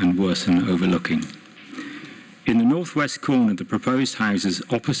higher and worse than overlooking. In the northwest corner, the proposed houses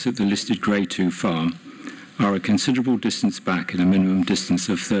opposite the listed Grade 2 farm are a considerable distance back at a minimum distance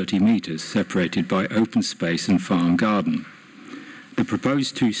of 30 metres, separated by open space and farm garden. The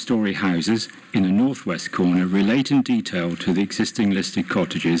proposed 2-storey houses in the northwest corner relate in detail to the existing listed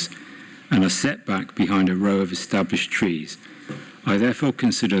cottages and are set back behind a row of established trees. I therefore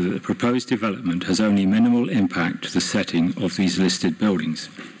consider that the proposed development has only minimal impact to the setting of these listed buildings.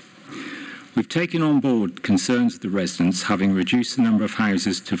 We've taken on board concerns of the residents, having reduced the number of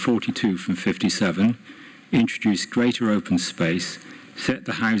houses to 42 from 57, introduced greater open space, set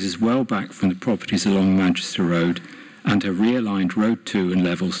the houses well back from the properties along Manchester Road, and have realigned Road 2 and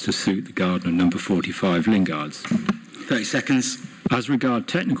levels to suit the garden of number 45 Lingard's. 30 seconds. As regard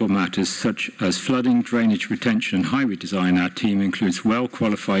technical matters such as flooding, drainage, retention and highway design, our team includes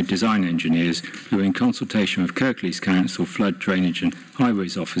well-qualified design engineers who, in consultation with Kirklees Council, flood, drainage and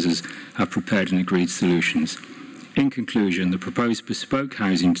highways officers, have prepared and agreed solutions. In conclusion, the proposed bespoke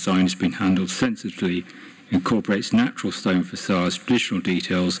housing design has been handled sensitively, incorporates natural stone facades, traditional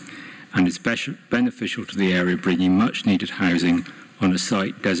details, and is beneficial to the area, bringing much-needed housing on a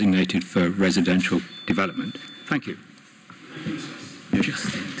site designated for residential development. Thank you.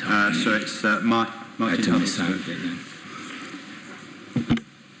 Just in time. So it's Martin Huddersfield.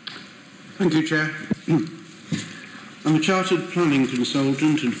 Thank you, Chair. I'm a chartered planning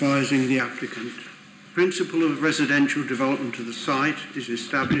consultant advising the applicant. The principle of residential development of the site is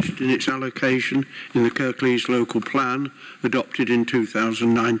established in its allocation in the Kirklees local plan adopted in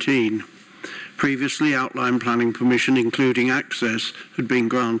 2019. Previously, outline planning permission, including access, had been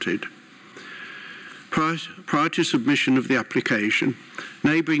granted. Prior to submission of the application,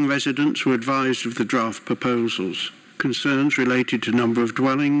 neighbouring residents were advised of the draft proposals. Concerns related to number of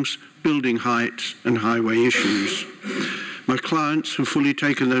dwellings, building heights and highway issues. My clients have fully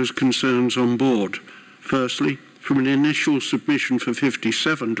taken those concerns on board. Firstly, from an initial submission for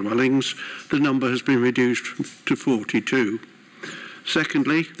 57 dwellings, the number has been reduced to 42.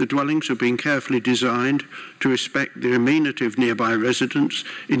 Secondly, the dwellings have been carefully designed to respect the amenity of nearby residents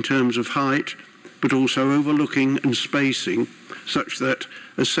in terms of height, but also overlooking and spacing, such that,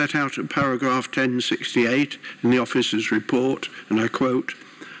 as set out at paragraph 1068 in the officer's report, and I quote,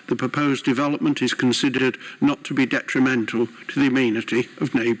 the proposed development is considered not to be detrimental to the amenity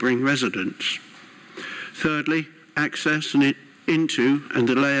of neighbouring residents. Thirdly, access into and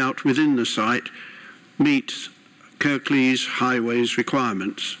the layout within the site meets Kirklees highways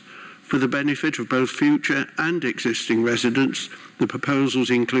requirements. For the benefit of both future and existing residents, the proposals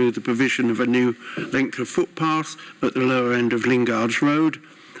include the provision of a new length of footpath at the lower end of Lingard's Road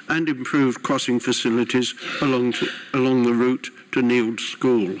and improved crossing facilities along the route to Neild's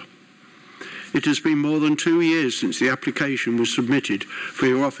School. It has been more than 2 years since the application was submitted for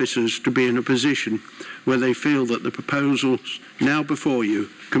your officers to be in a position where they feel that the proposals now before you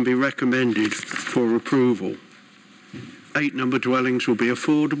can be recommended for approval. 8 number dwellings will be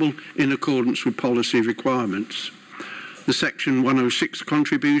affordable in accordance with policy requirements. The Section 106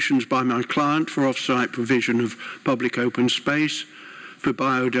 contributions by my client for off-site provision of public open space, for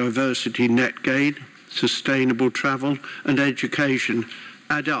biodiversity net gain, sustainable travel and education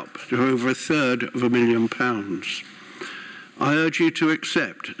add up to over £250,000. I urge you to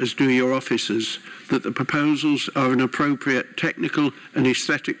accept, as do your officers, that the proposals are an appropriate technical and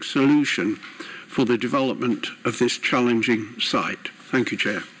aesthetic solution for the development of this challenging site. Thank you,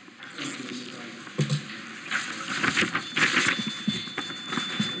 Chair.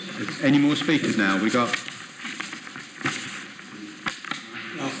 Any more speakers now? We got...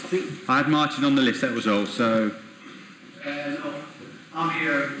 I had Martin on the list, that was all, so... No, I'm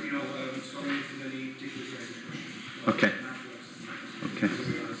here, sorry for any different. Okay. Okay.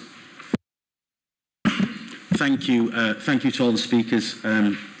 Thank you to all the speakers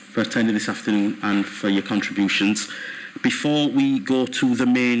for attending this afternoon and for your contributions. Before we go to the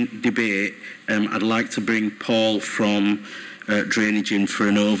main debate, I'd like to bring Paul from Drainage in for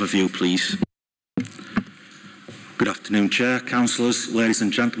an overview, please. Good afternoon, Chair, Councillors, ladies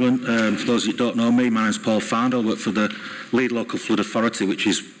and gentlemen. For those who don't know me, my name is Paul Founder. I work for the Lead Local Flood Authority, which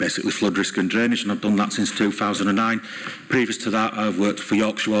is basically flood risk and drainage, and I've done that since 2009. Previous to that, I've worked for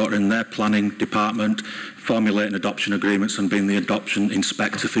Yorkshire Water in their planning department, formulating adoption agreements and being the adoption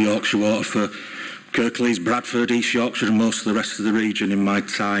inspector for Yorkshire Water for Kirklees, Bradford, East Yorkshire and most of the rest of the region in my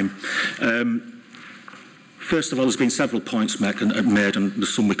time. First of all, there's been several points made and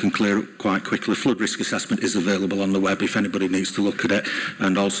there's some we can clear up quite quickly. Flood risk assessment is available on the web if anybody needs to look at it,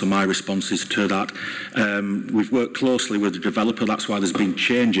 and also my responses to that. We've worked closely with the developer, that's why there's been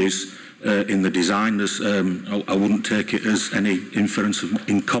changes in the design. I wouldn't take it as any inference of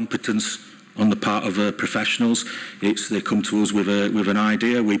incompetence on the part of professionals. They come to us with an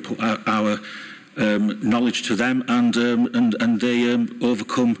idea, we put our knowledge to them, and they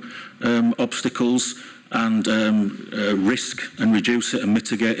overcome obstacles and risk and reduce it and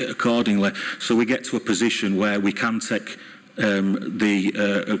mitigate it accordingly. So we get to a position where we can take we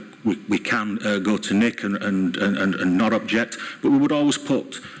can go to Nick and not object, but we would always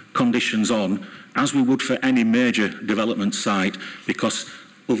put conditions on, as we would for any major development site, because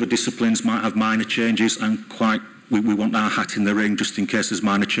other disciplines might have minor changes, and we want our hat in the ring just in case there's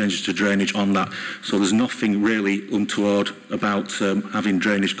minor changes to drainage on that. So there's nothing really untoward about having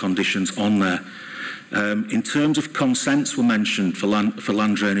drainage conditions on there. In terms of consents were mentioned for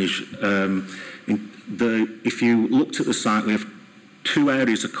land drainage, if you looked at the site, we have two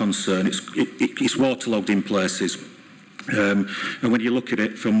areas of concern. It's waterlogged in places, and when you look at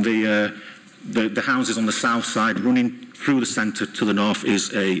it from the houses on the south side, running through the centre to the north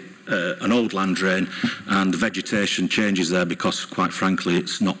is an old land drain, and the vegetation changes there because, quite frankly,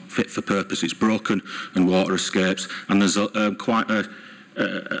 it's not fit for purpose. It's broken and water escapes, and there's quite a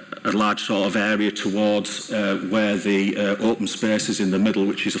large sort of area towards where the open space is in the middle,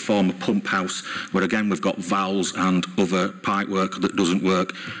 which is a former pump house, where again we've got valves and other pipe work that doesn't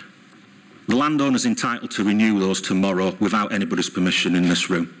work. The landowner's entitled to renew those tomorrow without anybody's permission in this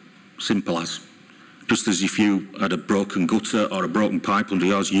room. Simple as. Just as if you had a broken gutter or a broken pipe under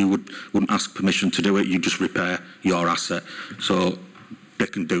yours, you wouldn't ask permission to do it, you just repair your asset. So they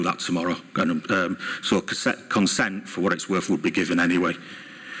can do that tomorrow. So consent, for what it's worth, would be given anyway.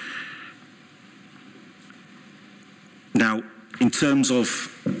 Now, in terms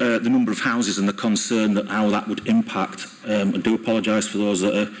of the number of houses and the concern that how that would impact, I do apologise for those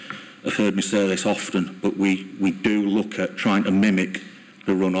that have heard me say this often, but we do look at trying to mimic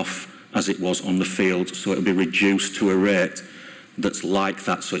the runoff as it was on the field, so it'll be reduced to a rate that's like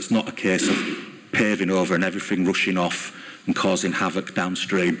that. So it's not a case of paving over and everything rushing off and causing havoc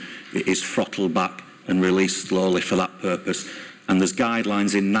downstream. It is throttled back and released slowly for that purpose. And there's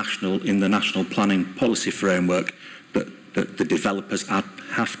guidelines in the national planning policy framework that the developers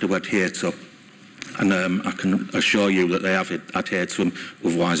have to adhere to. And I can assure you that they have adhered to them,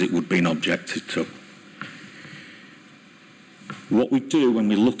 otherwise it would be objected to. What we do when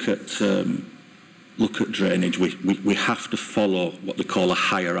we look at drainage, we have to follow what they call a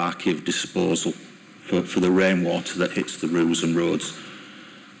hierarchy of disposal for the rainwater that hits the roofs and roads.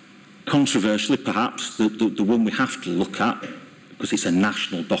 Controversially, perhaps, the one we have to look at, because it's a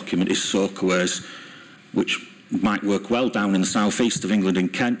national document, is soakaways, which might work well down in the southeast of England in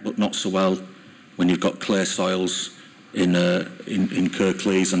Kent, but not so well when you've got clay soils in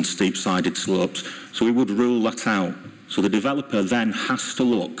Kirklees and steep-sided slopes. So we would rule that out. So the developer then has to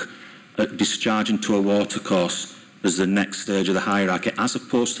look at discharging to a watercourse as the next stage of the hierarchy, as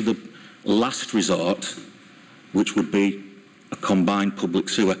opposed to the last resort, which would be a combined public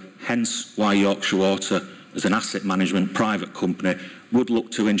sewer. Hence why Yorkshire Water, as an asset management private company, would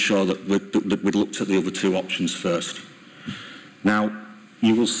look to ensure that we'd looked at the other two options first. Now,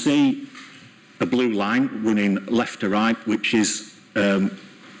 you will see a blue line running left to right, which is a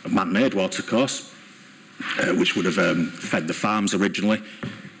man-made watercourse, which would have fed the farms originally.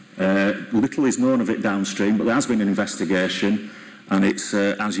 Little is known of it downstream, but there has been an investigation, and it's,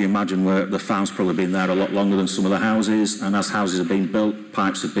 as you imagine, where the farm's probably been there a lot longer than some of the houses, and as houses have been built,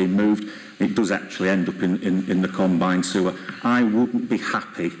 pipes have been moved, it does actually end up in the combined sewer. I wouldn't be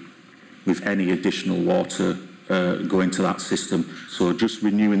happy with any additional water go into that system. So just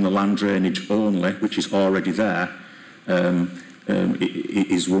renewing the land drainage only, which is already there,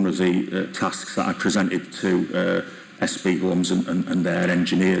 is one of the tasks that I presented to SB Homes and their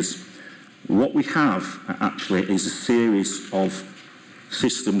engineers. What we have actually is a series of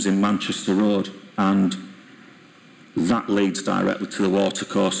systems in Manchester Road, and that leads directly to the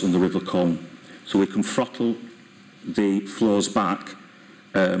watercourse and the River Colne. So we can throttle the flows back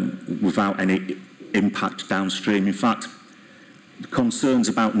without any impact downstream. In fact, the concerns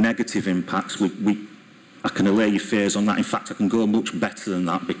about negative impacts, I can allay your fears on that. In fact, I can go much better than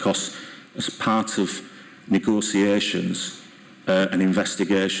that, because as part of negotiations and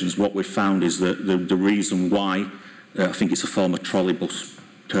investigations, what we've found is that the reason why, I think it's a former trolley bus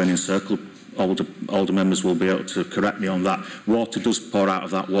turning circle, older members will be able to correct me on that, water does pour out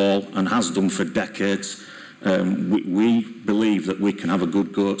of that wall and has done for decades. We believe that we can have a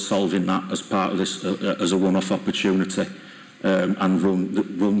good go at solving that as part of this, as a one-off opportunity, and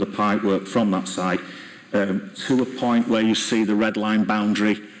run the pipe work from that side to a point where you see the red line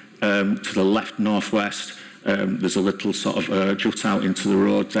boundary to the left northwest. There's a little sort of jut out into the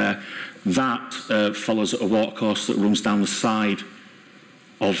road there. That follows a watercourse that runs down the side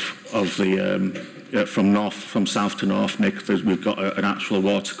of the from south to north, Nick. We've got an actual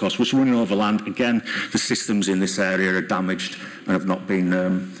watercourse which is running over land. Again, the systems in this area are damaged and have not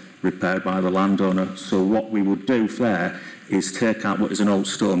been repaired by the landowner. So what we would do there is take out what is an old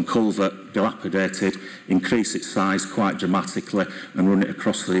stone culvert, dilapidated, increase its size quite dramatically, and run it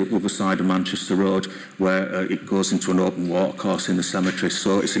across the other side of Manchester Road, where it goes into an open watercourse in the cemetery.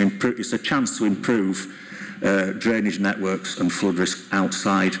 So it's a chance to improve drainage networks and flood risk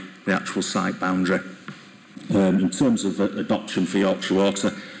outside the actual site boundary. In terms of adoption for Yorkshire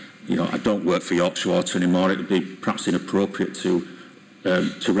Water, I don't work for Yorkshire Water anymore. It would be perhaps inappropriate to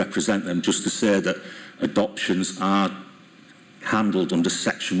represent them. Just to say that adoptions are handled under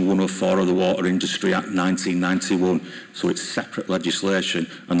Section 104 of the Water Industry Act 1991, so it's separate legislation,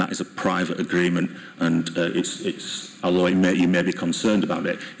 and that is a private agreement, and although you may be concerned about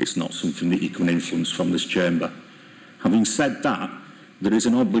it, it's not something that you can influence from this chamber. Having said that, there is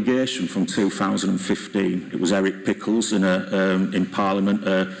an obligation from 2015. It was Eric Pickles in Parliament,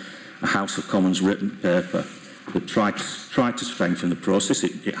 a House of Commons written paper that tried to strengthen the process.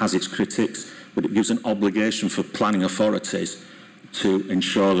 It has its critics, but it gives an obligation for planning authorities to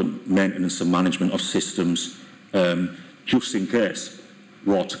ensure the maintenance and management of systems, just in case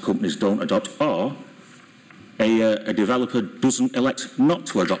water companies don't adopt, or a developer doesn't elect not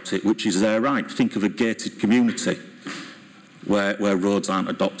to adopt it, which is their right. Think of a gated community where roads aren't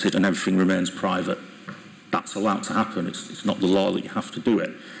adopted and everything remains private. That's allowed to happen. It's not the law that you have to do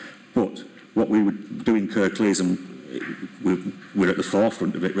it. But what we would do in Kirklees, and we're at the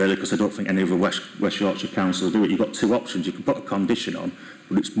forefront of it really, because I don't think any of the West Yorkshire councils do it. You've got two options. You can put a condition on,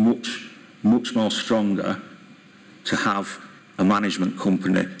 but it's much more stronger to have a management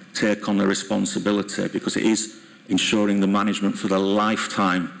company take on the responsibility, because it is ensuring the management for the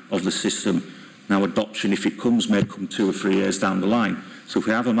lifetime of the system. Now, adoption, if it comes, may come 2 or 3 years down the line. So if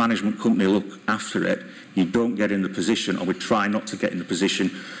we have a management company look after it, you don't get in the position, or we try not to get in the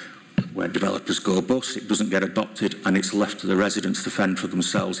position, where developers go bust, it doesn't get adopted, and it's left to the residents to fend for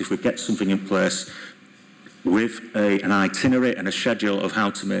themselves. If we get something in place with an itinerary and a schedule of how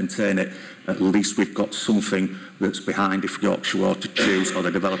to maintain it, at least we've got something that's behind if Yorkshire Water choose, or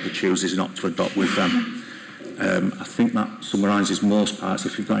the developer chooses not to adopt with them. I think that summarises most parts.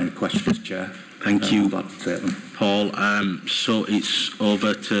 If you've got any questions, Chair. Thank you, I'd like to take them. Paul. So it's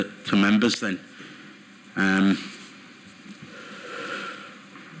over to members then.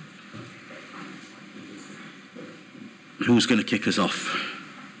 Who's going to kick us off?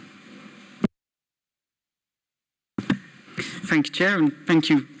 Thank you, Chair, and thank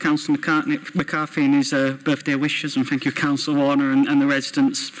you, Councillor McCarthy and his birthday wishes, and thank you, Councillor Warner and the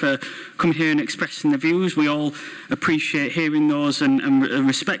residents for coming here and expressing their views. We all appreciate hearing those and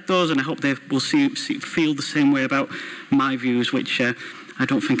respect those, and I hope they will feel the same way about my views, which I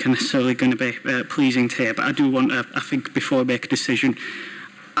don't think are necessarily going to be pleasing to hear. But I do want to, I think, before I make a decision,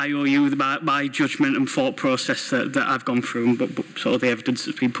 I owe you my judgment and thought process that I've gone through, but sort of the evidence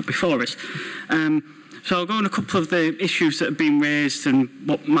that's been put before us. So I'll go on a couple of the issues that have been raised and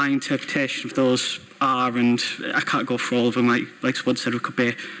what my interpretation of those are, and I can't go through all of them. Like Spud said, we could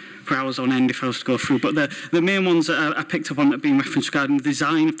be for hours on end if I was to go through. But the main ones that I picked up on that have been referenced regarding the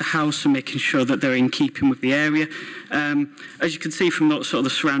design of the house and making sure that they're in keeping with the area. As you can see from sort of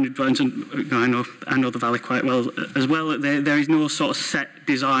the surrounding dwellings, and I know the valley quite well as well, there is no sort of set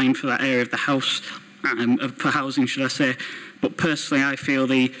design for that area of the house, for housing, should I say. But personally, I feel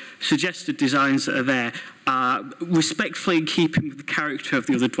the suggested designs that are there are respectfully in keeping with the character of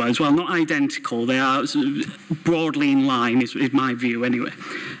the other dwellings. Well, not identical, they are broadly in line, is my view anyway.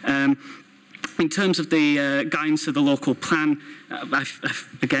 In terms of the guidance of the local plan,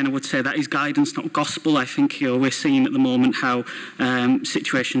 again, I would say that is guidance, not gospel. I think we're seeing at the moment how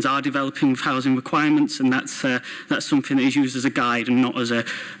situations are developing with housing requirements, and that's something that is used as a guide and not as a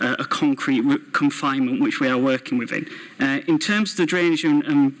concrete confinement which we are working within. In terms of the drainage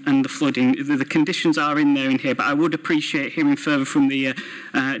and the flooding, the conditions are in here, but I would appreciate hearing further from the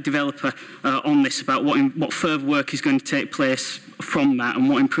developer on this about what further work is going to take place from that and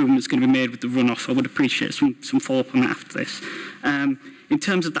what improvements are going to be made with the runoff. I would appreciate some follow-up on that after this. In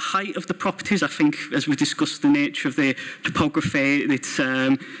terms of the height of the properties, I think, as we discussed the nature of the topography, it's,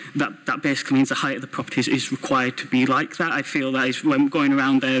 that basically means the height of the properties is required to be like that. I feel that is, when going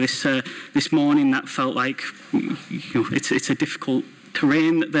around there this morning, that felt like it's a difficult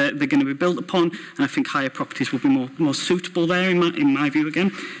terrain that they're going to be built upon, and I think higher properties will be more suitable there, in my view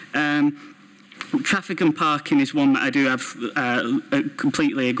again. Traffic and parking is one that I do have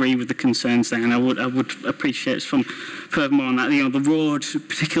completely agree with the concerns there, and I would appreciate some furthermore on that. The road,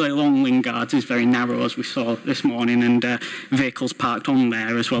 particularly along Lingards, is very narrow, as we saw this morning, and vehicles parked on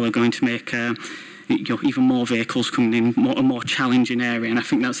there as well are going to make even more vehicles coming in, a more challenging area, and I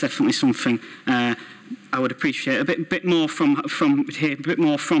think that's definitely something I would appreciate a bit more from here, a bit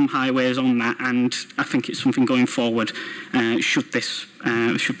more from highways on that, and I think it's something going forward. Should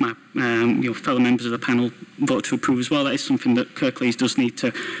my fellow members of the panel vote to approve as well, that is something that Kirklees does need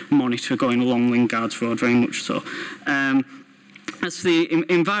to monitor going along Lingards Road, very much so. As the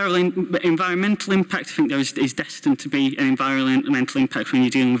environmental impact, I think there is destined to be an environmental impact when you're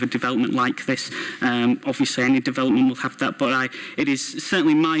dealing with a development like this. Obviously, any development will have that, but it is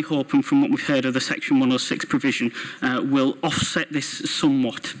certainly my hope, and from what we've heard of the Section 106 provision, will offset this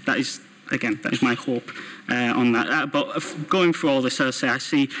somewhat. That is my hope on that. But going through all this, as I say, I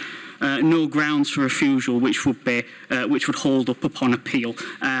see no grounds for refusal which would hold up upon appeal,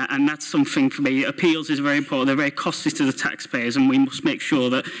 and that's something for me. Appeals is very important. They're very costly to the taxpayers, and we must make sure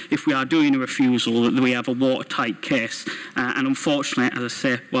that if we are doing a refusal, that we have a watertight case. And unfortunately, as I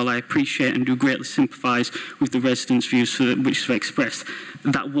say, while I appreciate and do greatly sympathise with the residents' views which have expressed,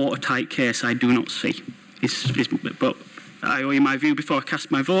 that watertight case I do not see. But I owe you my view before I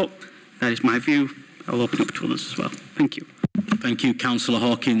cast my vote. That is my view. I'll open up to others as well. Thank you. Thank you, Councillor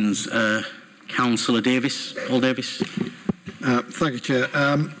Hawkins. Councillor Davis, Paul Davis. Thank you, Chair.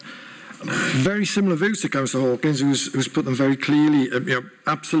 Very similar views to Councillor Hawkins, who's put them very clearly.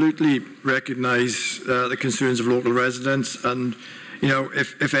 Absolutely recognise the concerns of local residents, and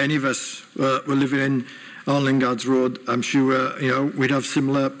if any of us were living on Lingards Road, I'm sure we'd have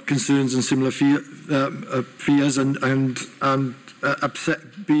similar concerns and similar fears, and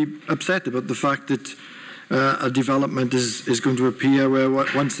be upset about the fact that a development is going to appear where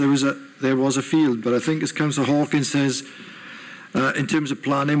once there was a field. But I think, as Councillor Hawkins says, in terms of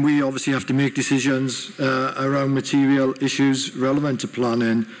planning, we obviously have to make decisions around material issues relevant to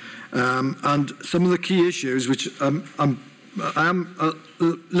planning, and some of the key issues which I am a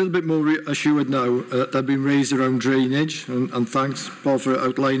little bit more assured now that have been raised around drainage, and thanks, Paul, for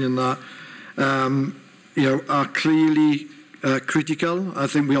outlining that, are clearly critical. I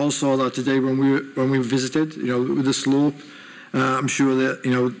think we all saw that today when we visited, with the slope. I'm sure that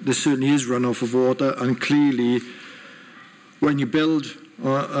there certainly is runoff of water, and clearly, when you build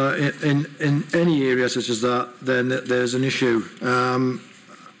in any area such as that, then there's an issue.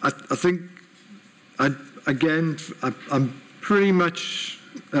 I think I'm pretty much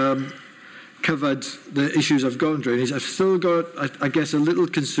covered the issues I've got in drainage. I've still got, I guess, a little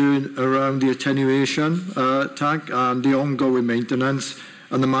concern around the attenuation tank and the ongoing maintenance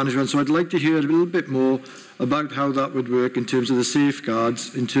and the management. So I'd like to hear a little bit more about how that would work in terms of the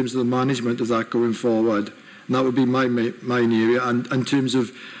safeguards, in terms of the management of that going forward. And that would be my main area. And in terms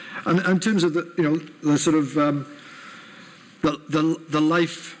of the the sort of the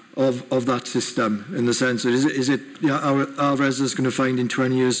life of that system, in the sense that is it our residents going to find in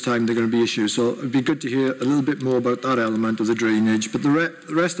 20 years' time they're going to be issues. So it'd be good to hear a little bit more about that element of the drainage. But the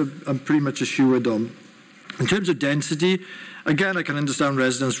rest I'm pretty much assured on. In terms of density, again, I can understand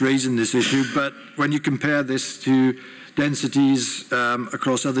residents raising this issue, but when you compare this to densities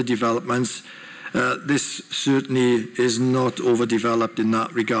across other developments, this certainly is not overdeveloped in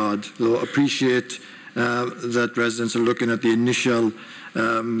that regard. So I appreciate that residents are looking at the initial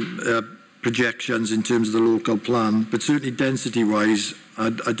projections in terms of the local plan, but certainly density-wise,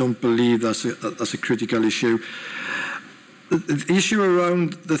 I don't believe that's a critical issue. The issue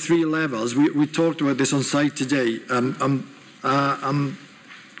around the 3 levels, we talked about this on site today. I'm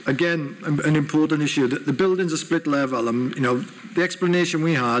again, an important issue. The buildings are split level, and the explanation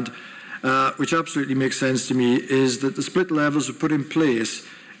we had, which absolutely makes sense to me, is that the split levels were put in place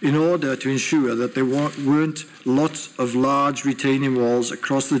in order to ensure that there weren't lots of large retaining walls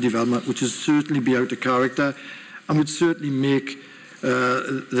across the development, which would certainly be out of character and would certainly make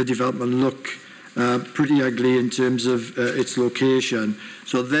the development look pretty ugly in terms of its location.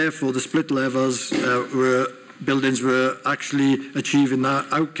 So therefore, the split levels buildings were actually achieving that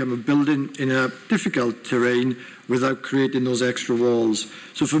outcome of building in a difficult terrain without creating those extra walls.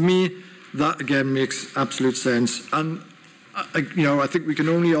 So for me, that again makes absolute sense. And I think we can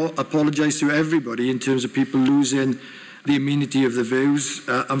only apologise to everybody in terms of people losing the amenity of the views.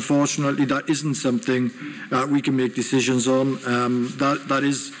 Unfortunately, that isn't something we can make decisions on. That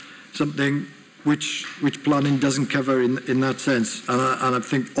is something which planning doesn't cover in that sense. And I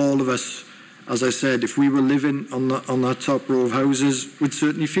think all of us, as I said, if we were living on that top row of houses, would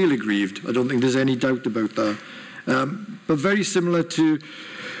certainly feel aggrieved. I don't think there's any doubt about that. But very similar to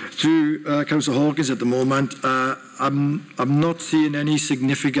Councillor Hawkins at the moment, I'm not seeing any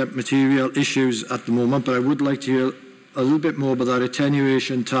significant material issues at the moment, but I would like to hear a little bit more about that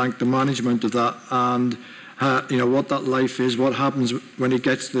attenuation tank, the management of that, and what that life is, what happens when it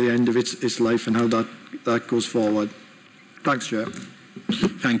gets to the end of its life, and how that goes forward. Thanks, Chair.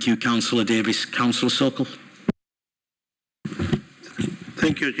 Thank you, Councillor Davis. Councillor Sokol.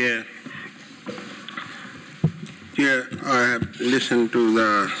 Thank you, Chair. Chair, I have listened to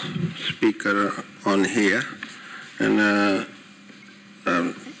the speaker on here and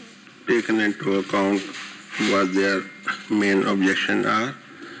taken into account what their main objections are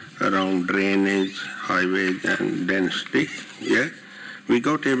around drainage, highways and density. Yeah, we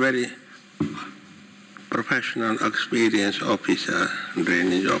got a very professional, experienced officer,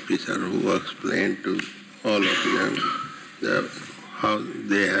 drainage officer, who explained to all of them how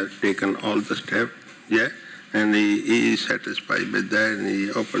they have taken all the steps. Yeah, and he is satisfied with that, and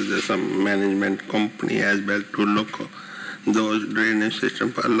he offers some management company as well to look those drainage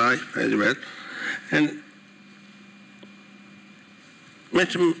systems for life as well. And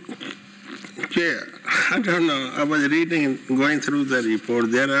Mr. Chair, I don't know, I was reading, going through the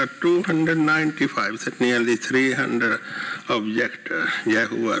report, there are 295, nearly 300 objectors,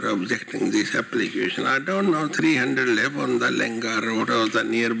 who are objecting this application. I don't know 300 live on the Lengar Road or the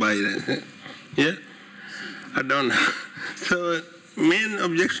nearby, yeah? I don't know. So main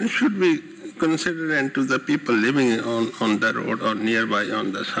objection should be considered into the people living on the road or nearby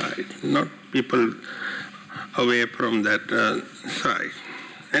on the side, not people away from that side.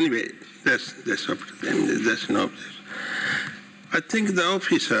 Anyway, that's up to them. That's no objection. I think the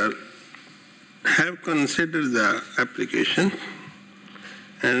officer have considered the application,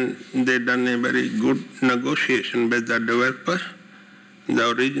 and they done a very good negotiation with the developer.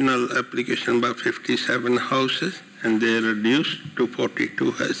 The original application about 57 houses, and they reduced to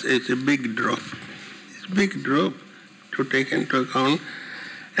 42 houses. It's a big drop. It's a big drop to take into account.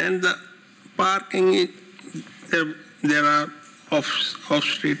 And the parking, there are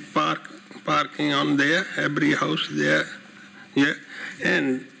off-street parking on there, every house there. Yeah,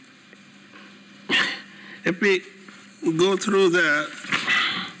 and if we go through the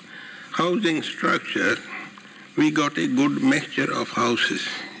housing structure, we got a good mixture of houses.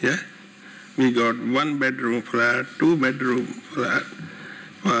 Yeah, we got 1-bedroom flat, 2-bedroom flat,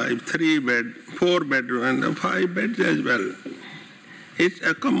 3-bed, 4-bedroom, and 5 beds as well. It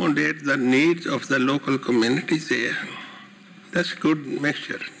accommodates the needs of the local communities there. That's good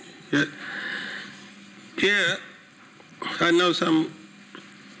mixture. Yeah. Here, I know some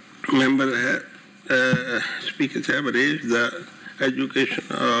speakers have raised the education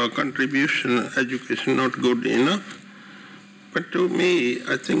contribution, education not good enough. But to me,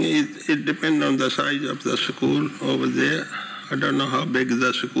 I think it depends on the size of the school over there. I don't know how big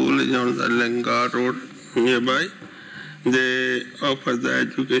the school is on the Lengar Road nearby. They offer the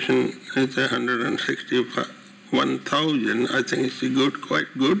education, it's 161,000. I think it's good,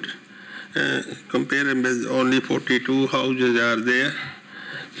 quite good. Comparing with only 42 houses are there.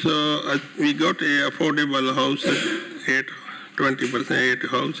 So we got a affordable houses, 20%, 8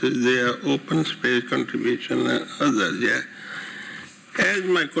 houses there, open space contribution and others, yeah. As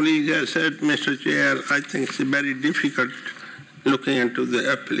my colleague has said, Mr. Chair, I think it's very difficult looking into the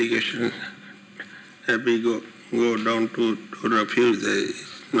application. We go down to refuse it.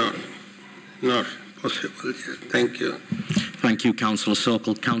 It's not possible yet. Thank you. Thank you, Councillor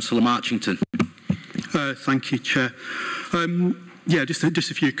Sokol. Councillor Marchington. Thank you, Chair. Yeah, just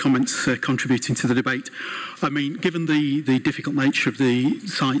a few comments contributing to the debate. I mean, given the difficult nature of the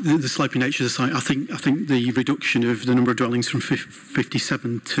site, the sloping nature of the site, I think the reduction of the number of dwellings from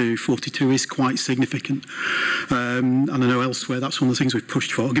 57 to 42 is quite significant. And I know elsewhere that's one of the things we've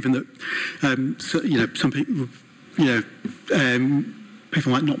pushed for, given that some people,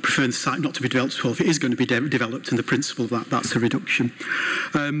 people might not prefer the site not to be developed at all. If it is going to be developed, and the principle of that's a reduction.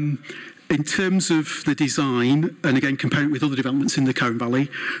 In terms of the design, and again comparing it with other developments in the Colne Valley,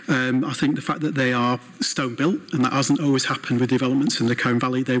 I think the fact that they are stone built, and that hasn't always happened with developments in the Colne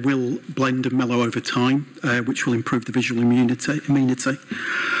Valley, they will blend and mellow over time, which will improve the visual amenity.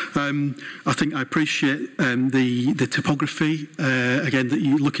 I think I appreciate the topography. Again, that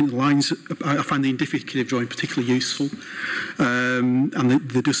you looking at the lines, I find the indicative drawing particularly useful, and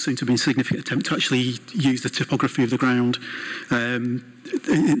there does seem to be a significant attempt to actually use the topography of the ground.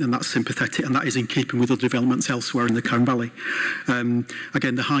 And that's sympathetic, and that is in keeping with other developments elsewhere in the Colne Valley.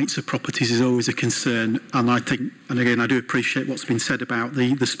 Again, the heights of properties is always a concern, and I think, and again, I do appreciate what's been said about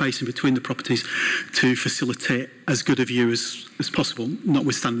the spacing between the properties to facilitate as good a view as possible,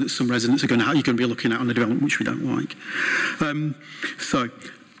 notwithstanding that some residents are you're going to be looking at on a development which we don't like. So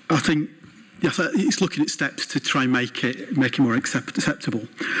I think, yes, it's looking at steps to try and make it more acceptable.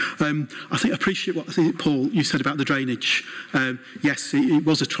 I think I appreciate what Paul, you said about the drainage. Yes, it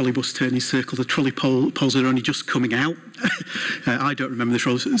was a trolley bus turning circle. The trolley poles are only just coming out. I don't remember the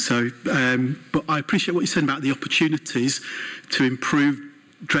trolleys, but I appreciate what you said about the opportunities to improve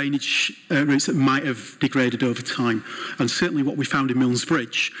drainage routes that might have degraded over time. And certainly what we found in Milnes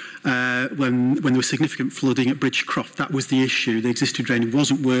Bridge, when there was significant flooding at Bridgecroft, that was the issue. The existing drainage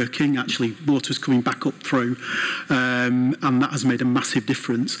wasn't working. Actually, water was coming back up through, and that has made a massive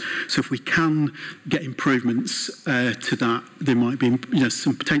difference. So if we can get improvements to that, there might be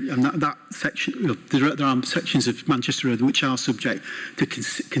some potential. And that section, there are sections of Manchester Road which are subject to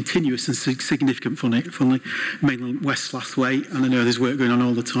continuous and significant funding, mainly West Slathway, and I know there's work going on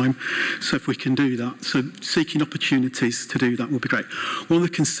all the time. So if we can do that, so seeking opportunities to do that would be great. One of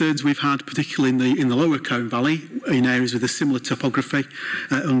the concerns we've had, particularly in the lower Colne Valley, in areas with a similar topography,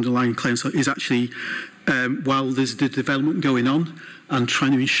 underlying claims, is actually while there's the development going on, and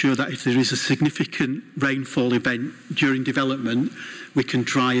trying to ensure that if there is a significant rainfall event during development, we can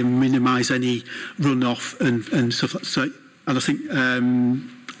try and minimise any runoff and stuff. So, and I think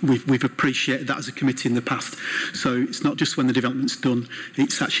we've appreciated that as a committee in the past. So it's not just when the development's done,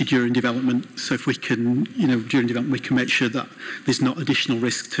 it's actually during development. So if we can, during development, we can make sure that there's not additional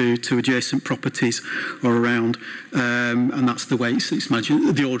risk to adjacent properties or around. And that's the way it's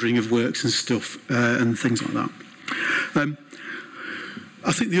managed, the ordering of works and stuff and things like that.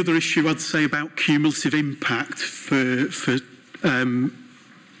 I think the other issue I'd say about cumulative impact for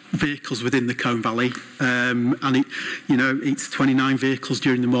vehicles within the Colne Valley, and it's 29 vehicles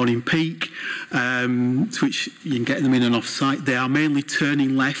during the morning peak, which you can get them in and off site. They are mainly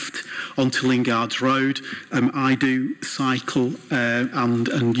turning left onto Lingard's Road. I do cycle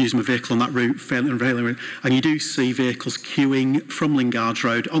and use my vehicle on that route fairly regularly, and you do see vehicles queuing from Lingard's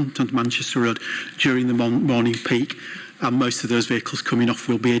Road onto Manchester Road during the morning peak, and most of those vehicles coming off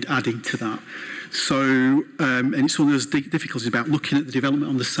will be adding to that. So, and it's one of those difficulties about looking at the development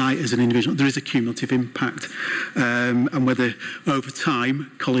on the site as an individual. There is a cumulative impact, and whether over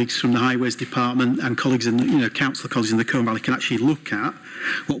time colleagues from the Highways Department and colleagues in the, council colleagues in the Colne Valley can actually look at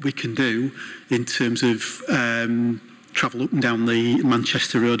what we can do in terms of travel up and down the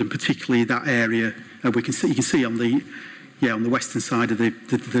Manchester Road, and particularly that area. You can see on the western side of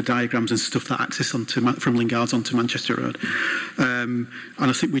the diagrams and stuff, that access from Lingard's onto Manchester Road. And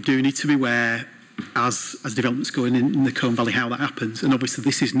I think we do need to be aware as developments going in the Colne Valley how that happens. And obviously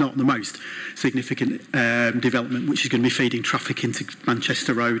this is not the most significant development which is going to be feeding traffic into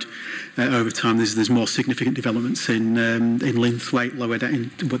Manchester Road over time. There's more significant developments in Linthwaite, lower down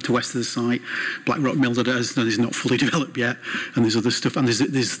to west of the site. Blackrock Mills is not fully developed yet, and there's other stuff. And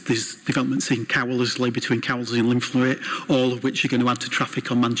there's developments in Cowlersley, between Cowlersley and Linthwaite, all of which are going to add to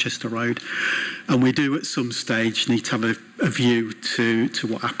traffic on Manchester Road. And we do at some stage need to have a view to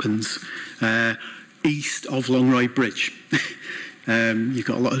what happens east of Longroyd Bridge. You've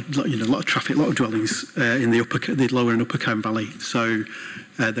got a lot of traffic, a lot of dwellings in the lower and upper Colne Valley. So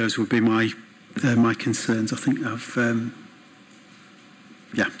those would be my concerns. I think I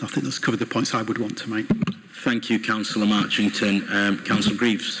think that's covered the points I would want to make. Thank you, Councillor Marchington. Councillor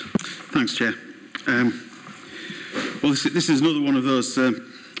Greaves. Thanks, Chair. Well, this is another one of those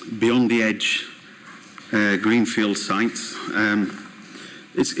beyond the edge greenfield sites.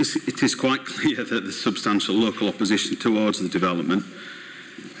 It is quite clear that there's substantial local opposition towards the development.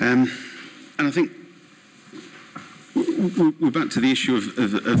 And I think we're back to the issue of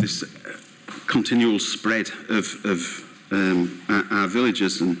this continual spread of our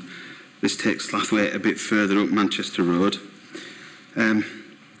villages, and this takes Slathwaite a bit further up Manchester Road.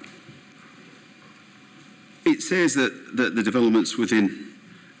 It says that the development's within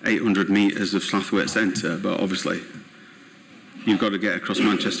 800 metres of Slathwaite Centre, but obviously you've got to get across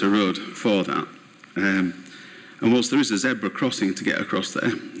Manchester Road for that. And whilst there is a zebra crossing to get across there,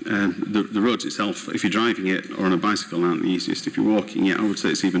 the roads itself, if you're driving it or on a bicycle, aren't the easiest. If you're walking it, I would say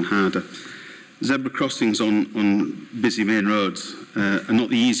it's even harder. Zebra crossings on busy main roads are not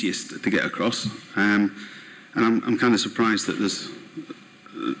the easiest to get across, and I'm kind of surprised that there's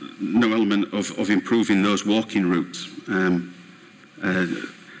no element of improving those walking routes.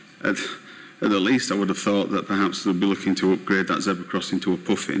 At the least, I would have thought that perhaps they'd be looking to upgrade that zebra crossing to a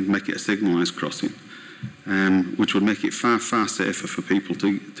puffin, make it a signalised crossing, which would make it far, far safer for people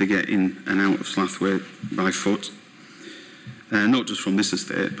to get in and out of Slathwaite by foot, not just from this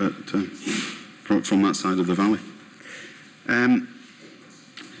estate, but from that side of the valley.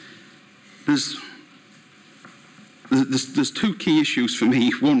 There's two key issues for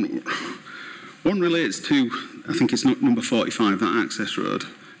me. One relates to, I think it's number 45, that access road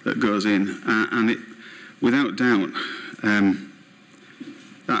that goes in, and it, without doubt,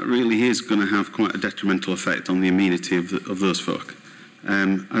 that really is going to have quite a detrimental effect on the amenity of those folk.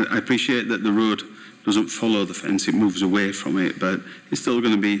 I appreciate that the road doesn't follow the fence, it moves away from it, but it's still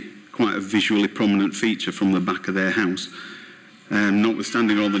going to be quite a visually prominent feature from the back of their house,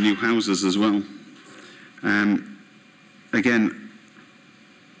 notwithstanding all the new houses as well. Again,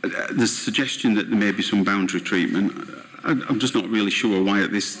 the suggestion that there may be some boundary treatment, I'm just not really sure why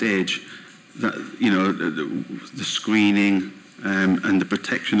at this stage that, you know, the screening and the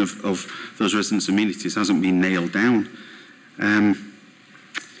protection of those residents' amenities hasn't been nailed down.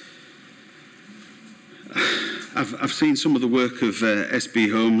 I've seen some of the work of SB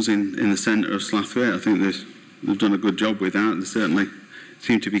Homes in the centre of Slathwaite. I think they've done a good job with that. They certainly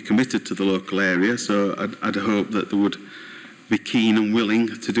seem to be committed to the local area, so I'd hope that they would be keen and willing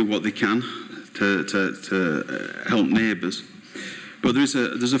to do what they can to help neighbours. But there's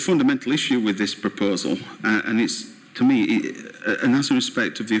a fundamental issue with this proposal, and it's, to me, and that's in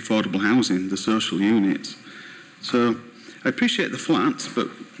respect of the affordable housing, the social units. So I appreciate the flats,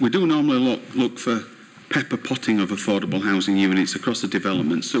 but we do normally look for pepper potting of affordable housing units across the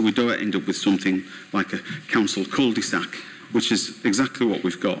development, so we don't end up with something like a council cul-de-sac, which is exactly what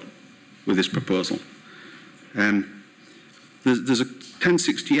we've got with this proposal. There's a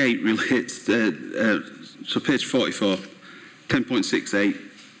 1068 relates, so page 44, 10.68,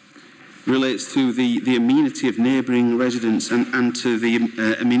 relates to the amenity of neighbouring residents and to the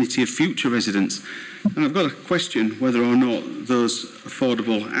amenity of future residents. And I've got a question whether or not those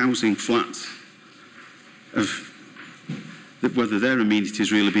affordable housing flats, whether their amenity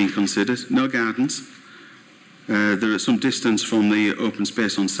is really being considered. No gardens. They're at some distance from the open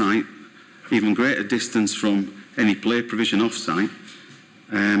space on site, even greater distance from any play provision off site.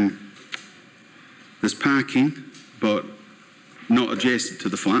 There's parking, but not adjacent to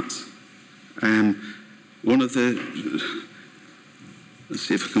the flats. One of the, let's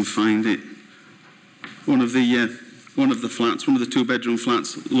see if I can find it. One of the flats, one of the two-bedroom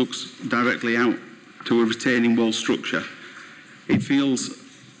flats, looks directly out to a retaining wall structure. It feels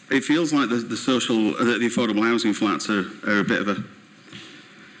like the affordable housing flats are a bit of a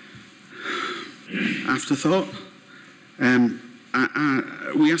afterthought.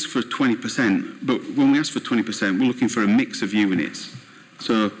 We ask for 20%, but when we ask for 20%, we're looking for a mix of units.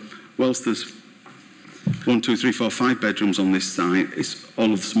 So whilst there's 1, 2, 3, 4, 5 bedrooms on this site, it's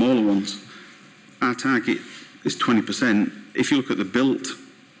all of the smaller ones. Our target is 20%. If you look at the built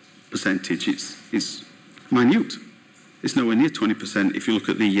percentage, it's minute. It's nowhere near 20% if you look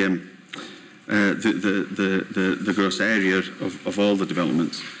at the gross area of all the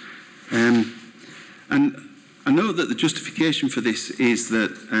developments. And I know that the justification for this is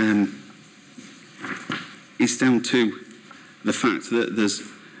that it's down to the fact that there's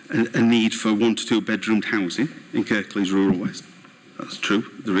a need for 1 to 2 bedroomed housing in Kirklees Rural West. That's true,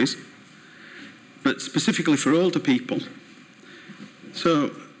 there is. But specifically for older people.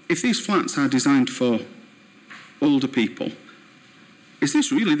 So if these flats are designed for older people, is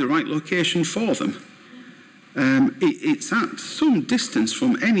this really the right location for them? It's at some distance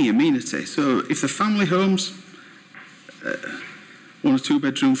from any amenity. So if the family homes, 1 or 2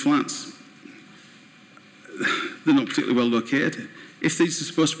 bedroom flats, they're not particularly well located. If these are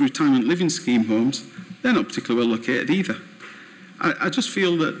supposed to be retirement living scheme homes, they're not particularly well located either. I just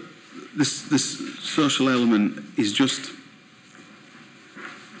feel that this social element is just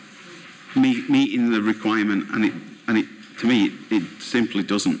meeting the requirement, and and to me, it simply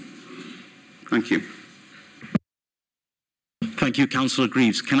doesn't. Thank you. Thank you, Councillor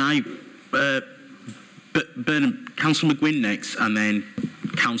Greaves. Can I burn Councillor McGuinn next, and then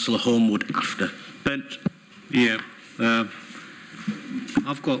Councillor Homewood after? Yeah,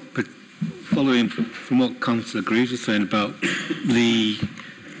 I've got, following from what Councillor Greaves was saying about the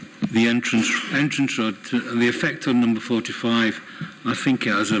entrance road, the effect on number 45, I think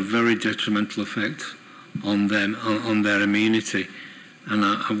it has a very detrimental effect on them, on their amenity, and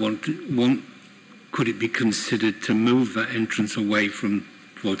I want, could it be considered to move that entrance away from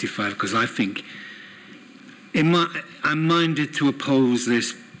 45? Because I think I'm minded to oppose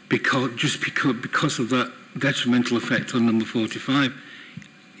this because of that detrimental effect on number 45.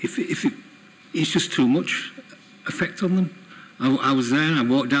 It's just too much effect on them. I was there, I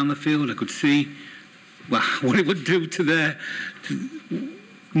walked down the field, I could see what it would do to their,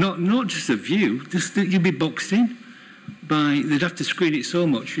 not just a view, just that you'd be boxed in by, they'd have to screen it so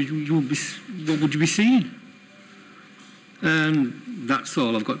much, you would be, what would you be seeing? And that's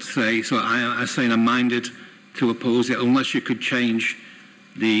all I've got to say. So I'm saying I'm minded to oppose it unless you could change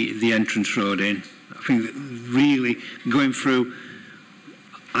the entrance road in. I think that really going through,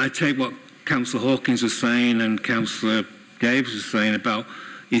 I take what Councillor Hawkins was saying and Councillor Gables was saying about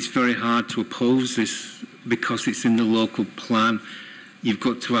it's very hard to oppose this because it's in the local plan. You've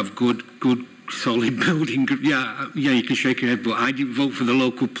got to have good solid building. Yeah, you can shake your head, but I didn't vote for the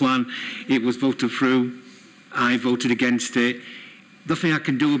local plan. It was voted through. I voted against it. Nothing I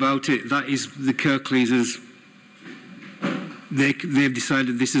can do about it. That is the Kirklees. They've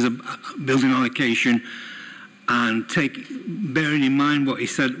decided this is a building allocation, and bearing in mind what he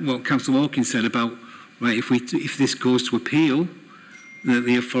said, what Councillor Hawkins said about, right, if this goes to appeal, that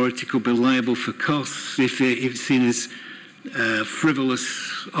the authority could be liable for costs if it's seen as a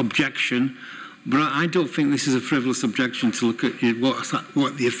frivolous objection. But I don't think this is a frivolous objection to look at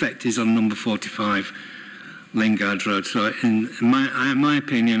what the effect is on number 45 Lingard Road. So in my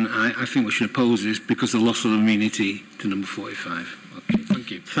opinion, I think we should oppose this because of the loss of amenity to number 45. Okay,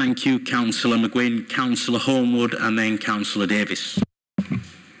 thank you. Thank you, Councillor McGuinn, Councillor Homewood, and then Councillor Davis.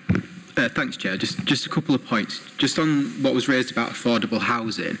 Thanks, Chair. Just a couple of points. Just on what was raised about affordable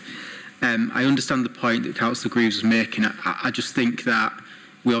housing, I understand the point that Councillor Greaves was making. I just think that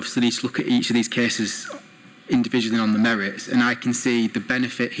we obviously need to look at each of these cases individually on the merits, and I can see the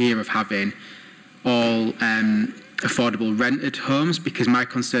benefit here of having all affordable rented homes, because my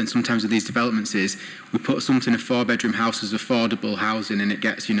concern sometimes with these developments is we put something, a 4-bedroom house as affordable housing, and it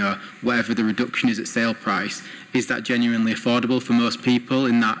gets, whatever the reduction is at sale price. Is that genuinely affordable for most people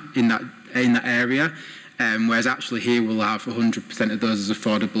in that area? Whereas actually here we'll have 100% of those as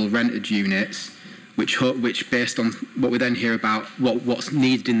affordable rented units, which based on what we then hear about what's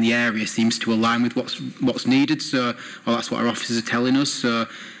needed in the area seems to align with what's needed. So, well, that's what our officers are telling us. So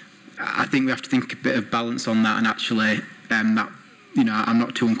I think we have to think a bit of balance on that, and actually I'm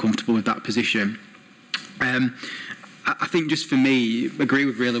not too uncomfortable with that position. I think just for me, agree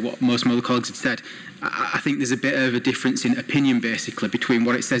with really what most of my other colleagues had said. I think there's a bit of a difference in opinion basically between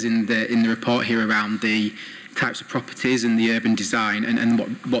what it says in the report here around the types of properties and the urban design and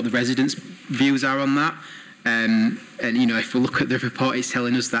what the residents' views are on that. And if we look at the report, it's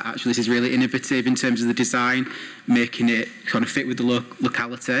telling us that actually this is really innovative in terms of the design, making it kind of fit with the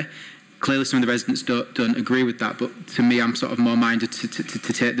locality. Clearly some of the residents don't agree with that, but to me I'm sort of more minded to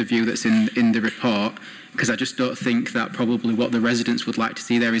take the view that's in the report, because I just don't think that probably what the residents would like to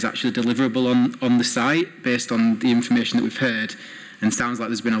see there is actually deliverable on the site based on the information that we've heard. And sounds like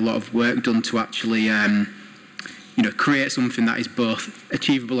there's been a lot of work done to actually create something that is both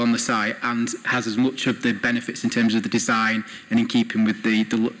achievable on the site and has as much of the benefits in terms of the design and in keeping with the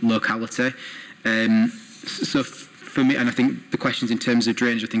locality. So for me, and I think the questions in terms of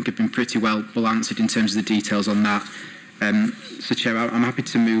drainage, I think have been pretty well answered in terms of the details on that. So Chair, I'm happy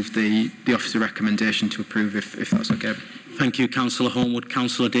to move the officer recommendation to approve if that's okay. Thank you, Councillor Homewood.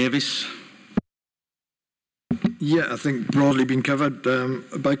 Councillor Davis. Yeah, I think broadly been covered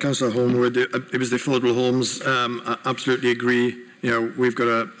by Councillor Homewood. It was the affordable homes. I absolutely agree. We've got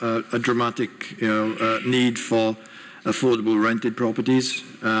a dramatic need for affordable rented properties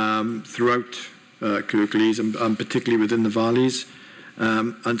throughout Kirklees and particularly within the valleys.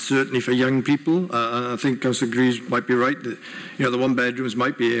 And certainly for young people, I think Councillor Greaves might be right that the 1-bedrooms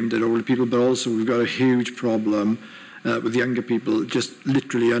might be aimed at older people, but also we've got a huge problem with younger people just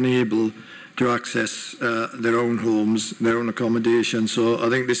literally unable to access their own homes, their own accommodation. So I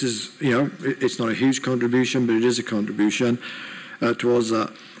think this is, it's not a huge contribution, but it is a contribution towards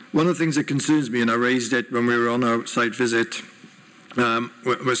that. One of the things that concerns me, and I raised it when we were on our site visit,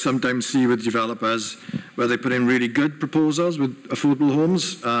 we sometimes see with developers where they put in really good proposals with affordable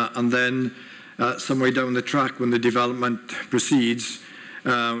homes, and then some way down the track when the development proceeds,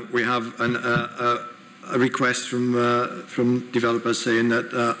 we have a request from developers saying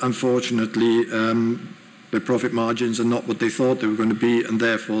that unfortunately their profit margins are not what they thought they were going to be, and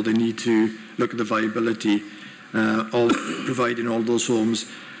therefore they need to look at the viability of providing all those homes.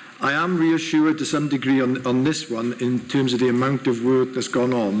 I am reassured to some degree on this one in terms of the amount of work that's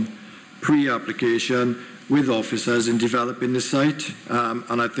gone on pre-application with officers in developing the site,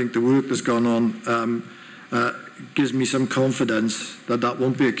 and I think the work that's gone on gives me some confidence that that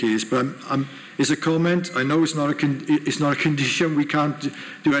won't be a case. But it's a comment. I know it's not a condition. We can't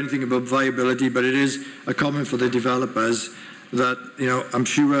do anything about viability, but it is a comment for the developers that, you know, I'm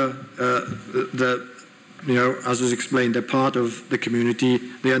sure that, you know, as was explained, they're part of the community.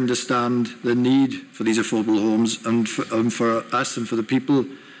 They understand the need for these affordable homes, and for us and for the people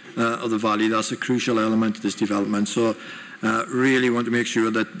of the valley, that's a crucial element of this development. So really want to make sure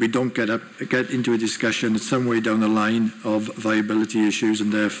that we don't get into a discussion some way down the line of viability issues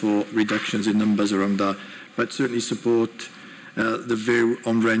and therefore reductions in numbers around that. But certainly support the view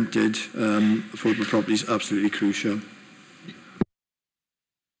on rented affordable properties, absolutely crucial.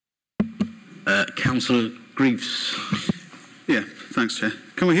 Councillor Greaves. Yeah, thanks, Chair.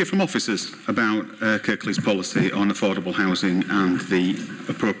 Can we hear from officers about Kirklees' policy on affordable housing and the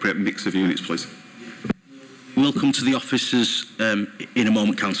appropriate mix of units, please? We'll come to the officers in a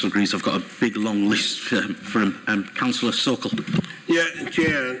moment, Councillor Greaves. I've got a big long list from Councillor Sokol. Yeah,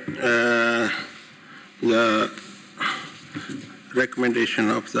 Chair, the recommendation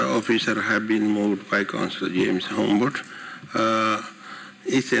of the officer have been moved by Councillor James Homewood.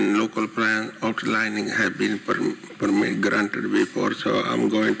 It's in local plan outlining have been permit granted before, so I'm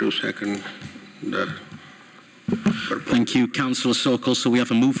going to second that. Thank you, Councillor Sokol. So we have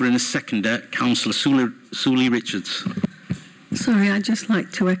a mover and a seconder, Councillor Sully Richards. Sorry, I'd just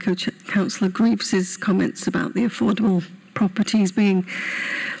like to echo Councillor Greaves's comments about the affordable properties being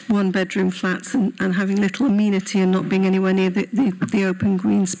one-bedroom flats and having little amenity and not being anywhere near the open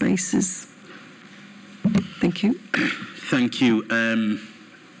green spaces. Thank you. Thank you.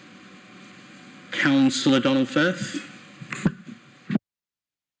 Councillor Donald Firth.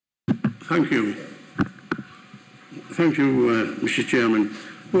 Thank you. Thank you, Mr. Chairman.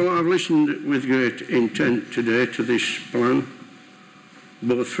 Well, I've listened with great intent today to this plan,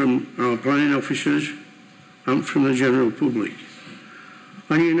 both from our planning officers and from the general public.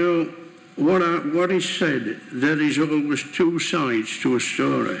 And you know, what is said, there is always two sides to a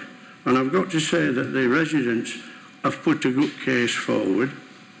story. And I've got to say that the residents have put a good case forward.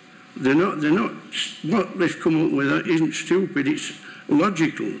 They're not, what they've come up with isn't stupid, it's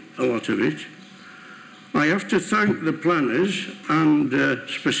logical, a lot of it. I have to thank the planners and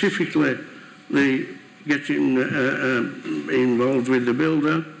specifically the getting involved with the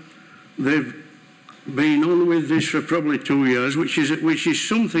builder. They've been on with this for probably 2 years, which is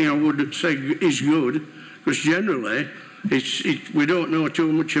something I would say is good, because generally we don't know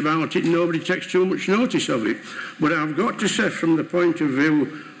too much about it, nobody takes too much notice of it. But I've got to say, from the point of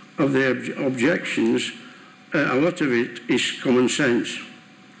view of the objections, a lot of it is common sense.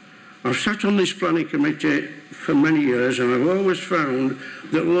 I've sat on this planning committee for many years, and I've always found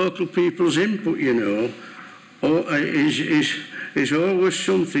that local people's input, you know, is always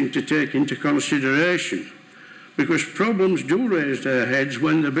something to take into consideration, because problems do raise their heads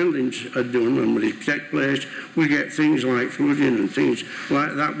when the buildings are done and when they take place. We get things like flooding and things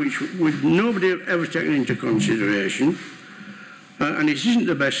like that, which nobody have ever taken into consideration. And it isn't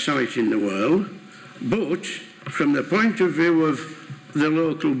the best site in the world, but from the point of view of the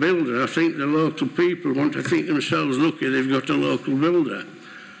local builder, I think the local people want to think themselves lucky they've got a local builder.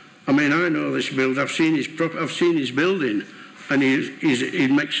 I mean, I know this builder, I've seen his building, and he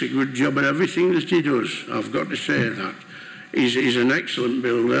makes a good job at everything that he does. I've got to say that. He's an excellent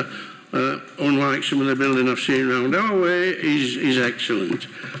builder. Unlike some of the building I've seen around our way, he's excellent.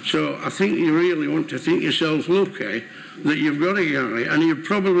 So I think you really want to think yourself lucky that you've got a guy, and he'll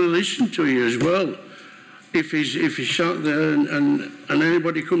probably listen to you as well. If he's sat there and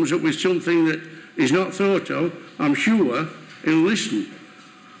anybody comes up with something that is not thought of, I'm sure he'll listen.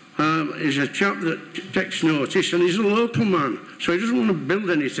 He's a chap that takes notice, and he's a local man, so he doesn't want to build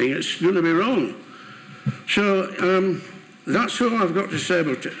anything that's going to be wrong. So that's all I've got to say.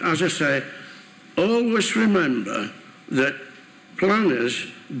 But as I say, always remember that planners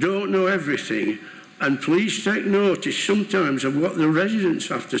don't know everything, and please take notice sometimes of what the residents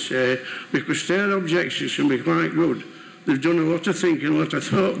have to say, because their objections can be quite good. they've done a lot of thinking, a lot of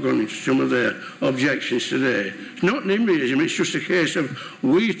thought gone into some of their objections today. It's not NIMBYism, it's just a case of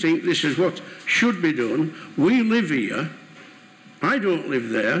we think this is what should be done. We live here. I don't live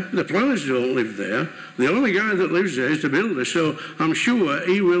there. The planners don't live there. The only guy that lives there is the builder, so I'm sure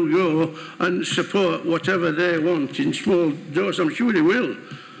he will go and support whatever they want in small doses. I'm sure he will.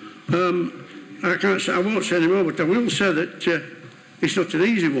 I won't say anymore, but I will say that it's not an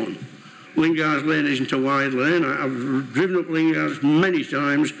easy one. Lingard's Lane isn't a wide lane. I've driven up Lingard's many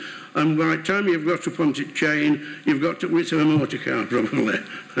times, and by the time you've got up onto chain, you've got the width of a motor car probably,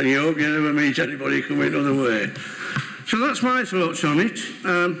 and you hope you never meet anybody coming the other way. So that's my thoughts on it.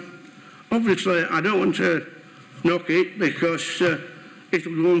 Obviously, I don't want to knock it because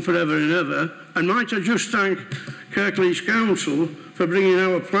it'll go on forever and ever. And might I just thank Kirklees Council for bringing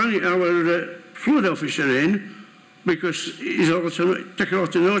our flood officer in, because he's taken a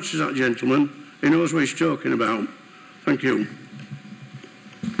lot of notice of that gentleman. He knows what he's talking about. Thank you.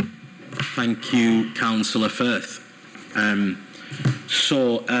 Thank you, Councillor Firth.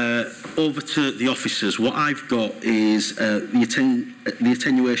 Over to the officers. What I've got is the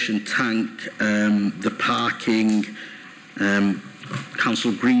attenuation tank, the parking.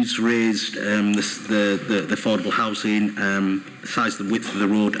 Councillor Greaves raised the affordable housing, the size, the width of the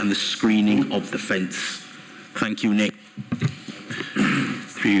road, and the screening of the fence. Thank you, Nick.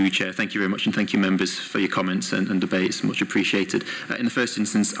 Through you, Chair. Thank you very much, and thank you, members, for your comments and debates. Much appreciated. In the first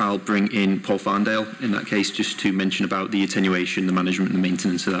instance, I'll bring in Paul Farndale, in that case, just to mention about the attenuation, the management and the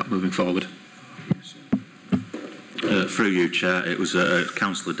maintenance of that moving forward. Through you, Chair. It was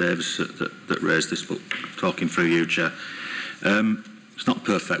Councillor Davis that raised this, but talking through you, Chair. It's not a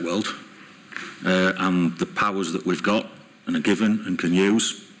perfect world, and the powers that we've got and are given and can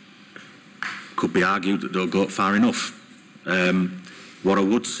use could be argued that don't go far enough. What I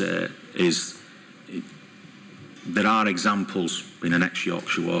would say is there are examples in an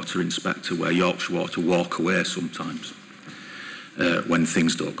ex-Yorkshire Water inspector where Yorkshire Water walk away sometimes when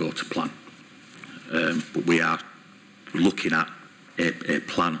things don't go to plan. But we are looking at a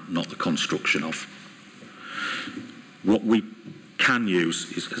plan, not the construction of. What we can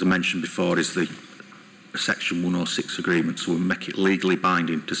use, is, as I mentioned before, is the Section 106 agreement, so we make it legally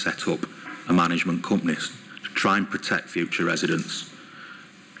binding to set up a management company to try and protect future residents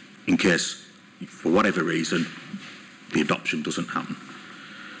in case, for whatever reason, the adoption doesn't happen.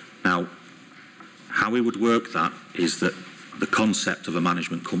 Now, how we would work that is that the concept of a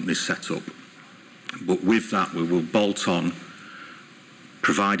management company is set up, but with that we will bolt on,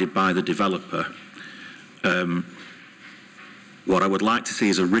 provided by the developer, what I would like to see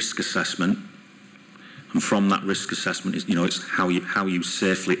is a risk assessment, and from that risk assessment is, it's how you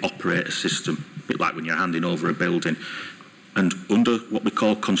safely operate a system, a bit like when you're handing over a building. And under what we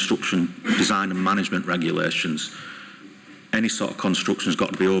call construction design and management regulations, any sort of construction has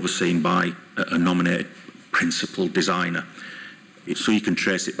got to be overseen by a nominated principal designer, so you can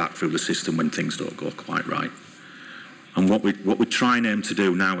trace it back through the system when things don't go quite right. And what we try and aim to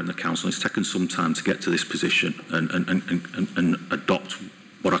do now in the council, it's taken some time to get to this position and adopt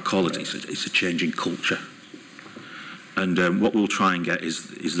what I call it's a changing culture. And what we'll try and get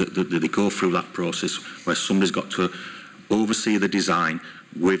is that they go through that process where somebody's got to oversee the design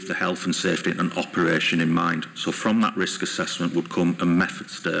with the health and safety and operation in mind. So from that risk assessment would come a method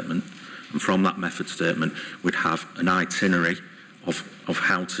statement, and from that method statement we'd have an itinerary of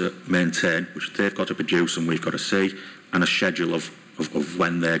how to maintain, which they've got to produce and we've got to see, and a schedule of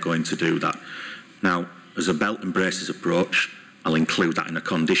when they're going to do that. Now, as a belt and braces approach, I'll include that in a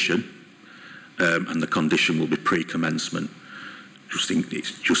condition, and the condition will be pre-commencement.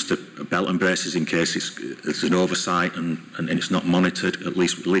 It's just a belt and braces in case it's an oversight and it's not monitored. At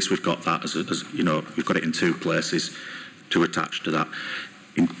least we've got that as we've got it in two places to attach to that.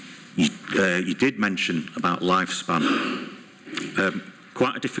 You did mention about lifespan.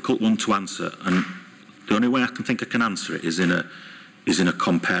 Quite a difficult one to answer, and the only way I can think I can answer it is in a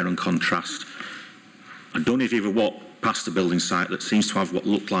compare and contrast. I don't know if you've ever walked past a building site that seems to have what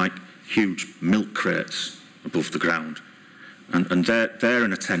look like huge milk crates above the ground. And they're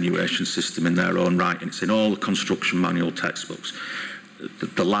an attenuation system in their own right, and it's in all the construction manual textbooks.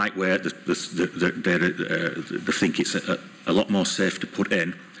 The lightweight, they think it's a lot more safe to put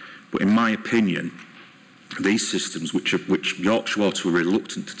in. But in my opinion, these systems, which Yorkshire Water were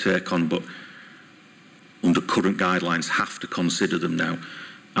reluctant to take on, but under current guidelines have to consider them now.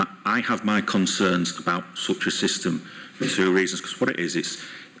 I have my concerns about such a system for two reasons, because what it is,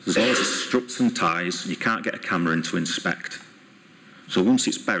 there's loads of struts and ties, you can't get a camera in to inspect. So once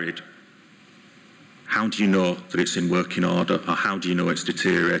it's buried, how do you know that it's in working order, or how do you know it's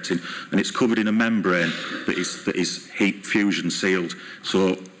deteriorating? And it's covered in a membrane that is heat fusion sealed.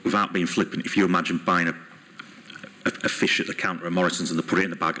 So without being flippant, if you imagine buying a fish at the counter at Morrison's and they put it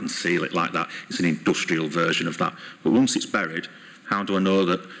in a bag and seal it like that, it's an industrial version of that. But once it's buried, how do I know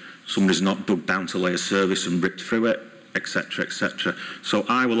that somebody's not dug down to lay a service and ripped through it, etc., etc.? So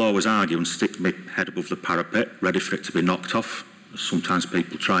I will always argue and stick my head above the parapet, ready for it to be knocked off, as sometimes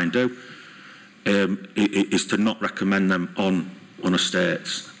people try and do, is to not recommend them on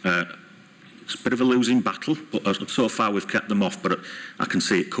estates. It's a bit of a losing battle, but so far we've kept them off, but I can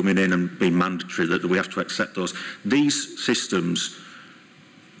see it coming in and being mandatory that we have to accept those. These systems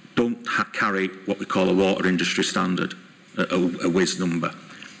don't carry what we call a water industry standard, a WIS number.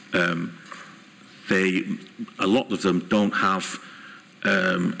 A lot of them don't have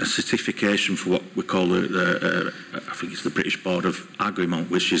a certification for what we call I think it's the British Board of Agreement,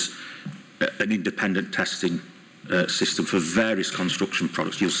 which is an independent testing system for various construction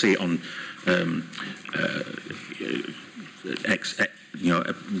products. You'll see it on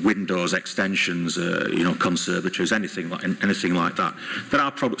windows, extensions, conservatories, anything like that. There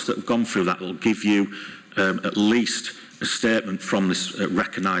are products that have gone through that will give you at least a statement from this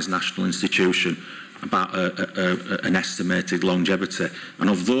recognised national institution about an estimated longevity. And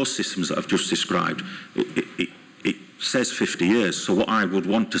of those systems that I've just described, it says 50 years. So what I would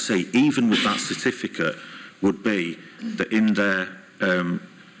want to see, even with that certificate, would be that in their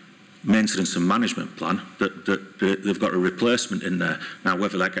maintenance and management plan that they've got a replacement in there. Now,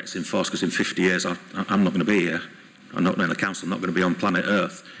 whether that gets enforced, because in 50 years I'm not going to be here, I'm not in the council, I'm not going to be on planet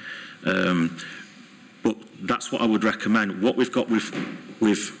Earth. But that's what I would recommend. What we've got with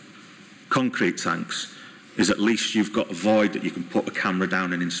concrete tanks is at least you've got a void that you can put a camera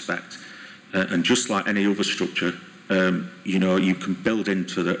down and inspect. And just like any other structure, you can build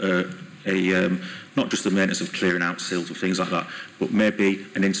into not just the maintenance of clearing out sills or things like that, but maybe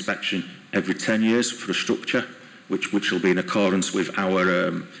an inspection every 10 years for a structure, which will be in accordance with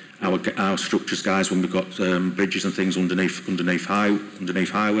our structures guys when we've got bridges and things underneath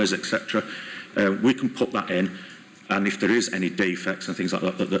highways, etc. We can put that in, and if there is any defects and things like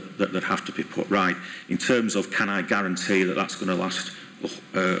that have to be put right. In terms of, can I guarantee that that's going to last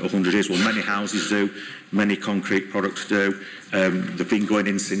 100 years? Well, many houses do, many concrete products do. They've been going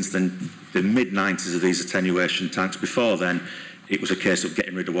in since the mid-90s of these attenuation tanks. Before then, it was a case of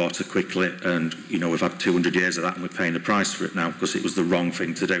getting rid of water quickly, and we've had 200 years of that, and we're paying the price for it now because it was the wrong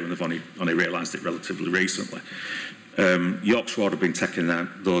thing to do, and they've only realised it relatively recently. Yorkshire Water have been taking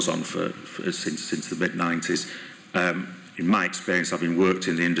those on since the mid-90s. In my experience, having worked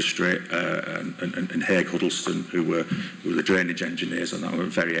in the industry, and Haig Huddleston, who were the drainage engineers, and that were a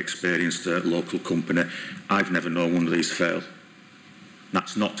very experienced local company, I've never known one of these fail.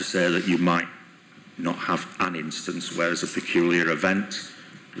 That's not to say that you might not have an instance where there's a peculiar event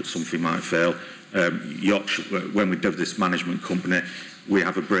that something might fail. Yorkshire, when we do this management company, we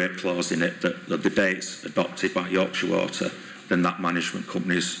have a break clause in it that the day it's adopted by Yorkshire Water, then that management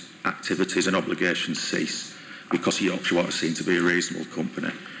company's activities and obligations cease, because Yorkshire Water seem to be a reasonable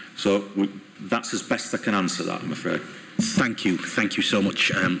company. So that's as best I can answer that, I'm afraid. Thank you so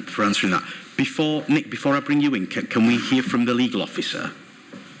much for answering that. Nick, before I bring you in, can we hear from the legal officer?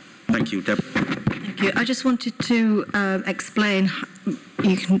 Thank you, Deb. Thank you. I just wanted to explain,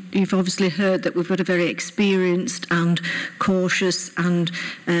 you've obviously heard that we've got a very experienced and cautious and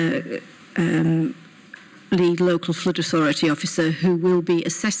lead local flood authority officer who will be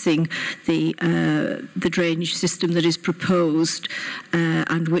assessing the drainage system that is proposed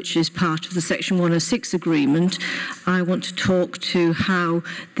and which is part of the Section 106 agreement. I want to talk to how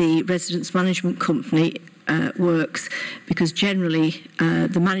the residence management company works, because generally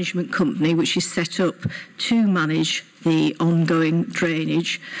the management company, which is set up to manage the ongoing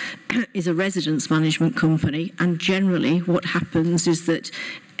drainage, is a residence management company, and generally what happens is that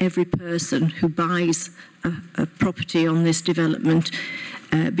every person who buys a property on this development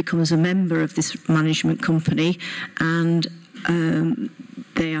becomes a member of this management company, and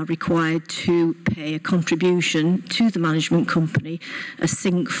they are required to pay a contribution to the management company, a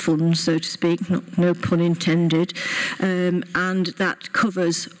sink fund, so to speak, no pun intended, and that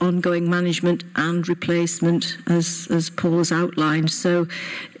covers ongoing management and replacement, as Paul has outlined. So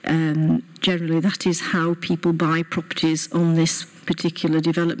generally that is how people buy properties on this particular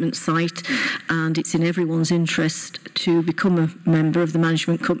development site, and it's in everyone's interest to become a member of the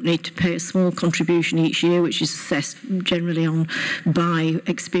management company, to pay a small contribution each year, which is assessed generally on by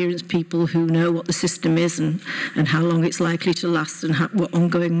experienced people who know what the system is and how long it's likely to last and what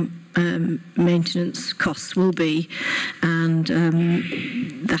ongoing maintenance costs will be, and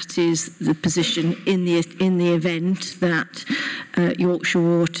that is the position in the event that Yorkshire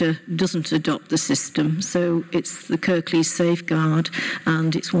Water doesn't adopt the system. So it's the Kirklees safeguard,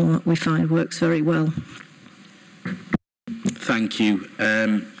 and it's one that we find works very well. Thank you.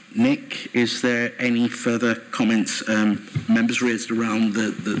 Nick, is there any further comments? Members raised around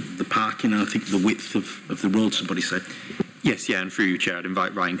the parking and I think the width of the road, somebody said. Yes, yeah, and through you, Chair, I'd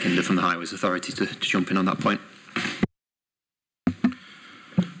invite Ryan Kinder from the Highways Authority to jump in on that point.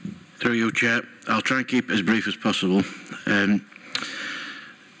 Through you, Chair. I'll try and keep it as brief as possible.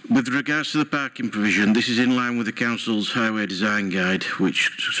 With regards to the parking provision, this is in line with the Council's Highway Design Guide,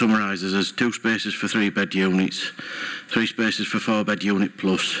 which summaриses as 2 spaces for 3-bed units, 3 spaces for 4-bed unit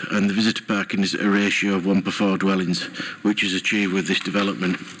plus, and the visitor parking is at a ratio of 1 per 4 dwellings, which is achieved with this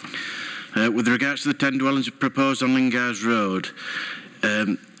development. With regards to the 10 dwellings proposed on Lingars Road,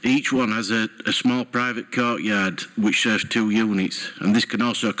 each one has a small private courtyard which serves 2 units, and this can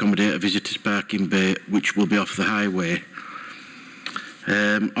also accommodate a visitors parking bay which will be off the highway.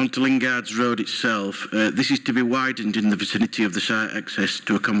 Onto Lingard's Road itself, this is to be widened in the vicinity of the site access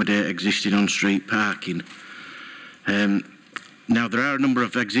to accommodate existing on-street parking. Now, there are a number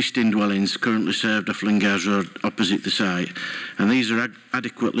of existing dwellings currently served off Lingard's Road opposite the site, and these are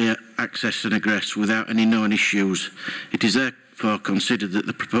adequately accessed and egressed without any known issues. It is therefore considered that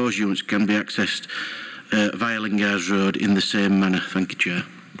the proposed units can be accessed via Lingard's Road in the same manner. Thank you, Chair.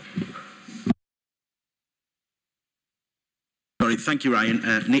 Sorry, thank you, Ryan.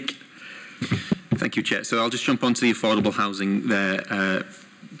 Nick? Thank you, Chair. So I'll just jump onto the affordable housing there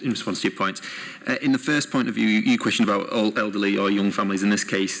in response to your points. In the first point of view, you questioned about all elderly or young families. In this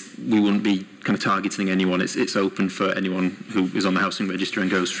case, we wouldn't be kind of targeting anyone. It's open for anyone who is on the housing register and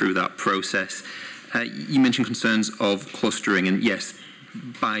goes through that process. You mentioned concerns of clustering, and yes,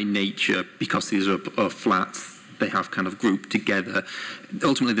 by nature, because these are flats, they have kind of grouped together.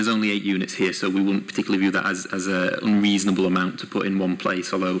 Ultimately, there's only 8 units here, so we wouldn't particularly view that as an unreasonable amount to put in one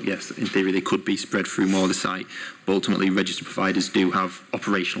place, although, yes, in theory, they could be spread through more of the site. But ultimately, registered providers do have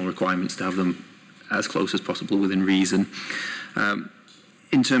operational requirements to have them as close as possible within reason.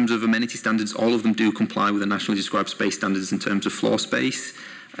 In terms of amenity standards, all of them do comply with the nationally described space standards in terms of floor space.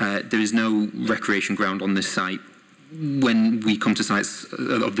 There is no recreation ground on this site. When we come to sites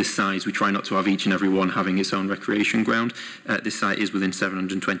of this size, we try not to have each and every one having its own recreation ground. This site is within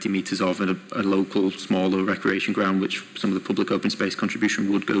 720 metres of a local, smaller recreation ground, which some of the public open space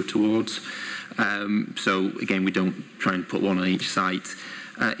contribution would go towards. So, again, we don't try and put one on each site.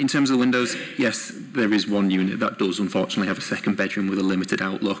 In terms of the windows, yes, there is one unit that does unfortunately have a second bedroom with a limited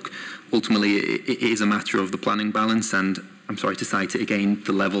outlook. Ultimately, it is a matter of the planning balance, and I'm sorry to cite it again,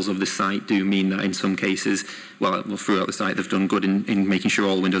 the levels of the site do mean that in some cases, well throughout the site, they've done good in making sure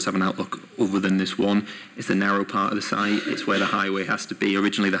all the windows have an outlook other than this one. It's a narrow part of the site. It's where the highway has to be.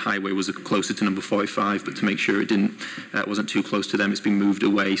 Originally, the highway was closer to number 45, but to make sure it wasn't too close to them, it's been moved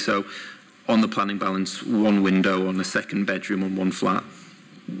away. So on the planning balance, one window on a second bedroom on one flat,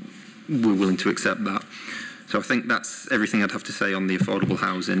 we're willing to accept that. So I think that's everything I'd have to say on the affordable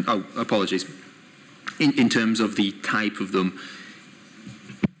housing. Oh, apologies. In terms of the type of them,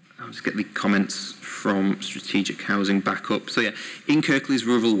 I'll just get the comments from strategic housing back up. So yeah, in Kirklees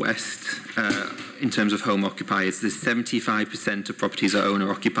Rural West, in terms of home occupiers, there's 75% of properties are owner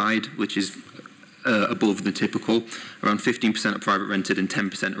occupied, which is above the typical. Around 15% are private rented and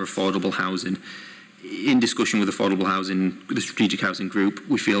 10% are affordable housing. In discussion with affordable housing, the strategic housing group,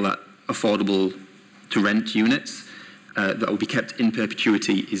 we feel that affordable to rent units that will be kept in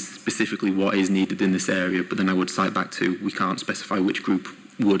perpetuity is specifically what is needed in this area, but then I would cite back to we can't specify which group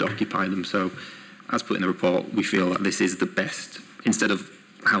would occupy them. So as put in the report, we feel that this is the best. Instead of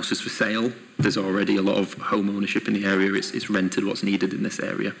houses for sale, there's already a lot of home ownership in the area. It's rented what's needed in this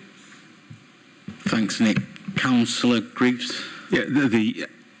area. Thanks, Nick. Councillor Greaves? Yeah, the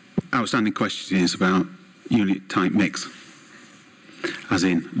outstanding question is about unit type mix, as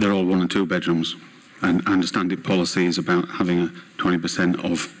in they're all 1 and 2 bedrooms. And I understand it policy is about having a 20%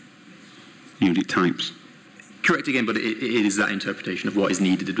 of unit types. Correct again, but it is that interpretation of what is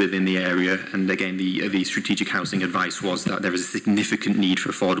needed within the area. And again, the strategic housing advice was that there is a significant need for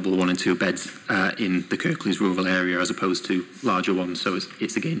affordable 1 and 2 beds in the Kirklees rural area as opposed to larger ones. So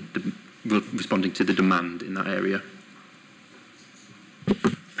it's again responding to the demand in that area.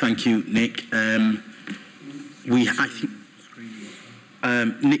 Thank you, Nick.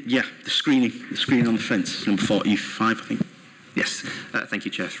 Nick, yeah, the screening on the fence, number 45, I think. Yes, thank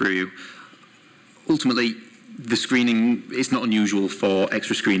you, Chair, through you. Ultimately, the screening, it's not unusual for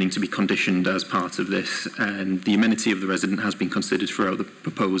extra screening to be conditioned as part of this, and the amenity of the resident has been considered throughout the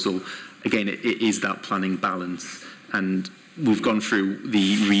proposal. Again, it is that planning balance, and we've gone through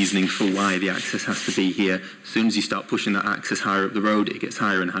the reasoning for why the access has to be here. As soon as you start pushing that access higher up the road, it gets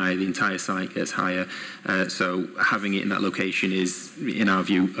higher and higher, the entire site gets higher. So having it in that location is, in our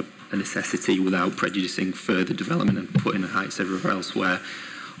view, a necessity without prejudicing further development and putting the heights everywhere else, where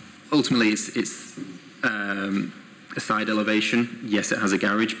ultimately it's a side elevation. Yes, it has a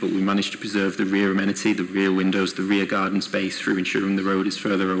garage, but we managed to preserve the rear amenity, the rear windows, the rear garden space through ensuring the road is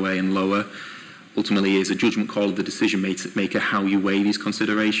further away and lower. Ultimately, it's a judgment call of the decision maker how you weigh these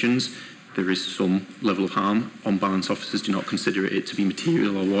considerations. There is some level of harm. On balance, officers do not consider it to be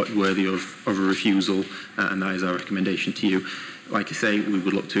material or worthy of a refusal, and that is our recommendation to you. Like I say, we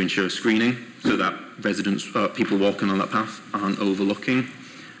would look to ensure screening so that residents, people walking on that path aren't overlooking.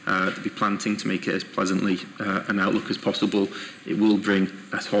 There'll be planting to make it as pleasantly an outlook as possible. It will bring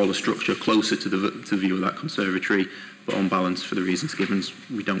a taller structure closer to the view of that conservatory, but on balance, for the reasons given,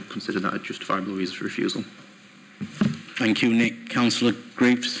 we don't consider that a justifiable reason for refusal. Thank you, Nick. Councillor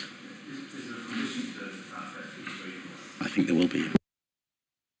Greaves? I think there will be.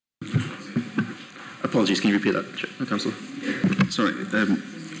 Apologies, can you repeat that, Councillor? Sorry,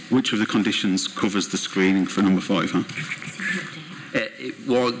 which of the conditions covers the screening for number 45?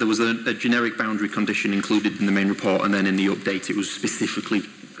 There was a generic boundary condition included in the main report, and then in the update it was specifically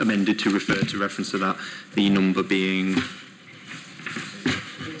amended to refer to reference to that, the number being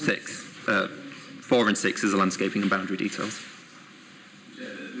 6. 4 and 6 is the landscaping and boundary details.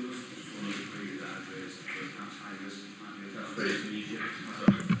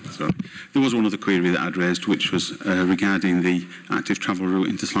 So, there was one other query that I'd raised, which was regarding the active travel route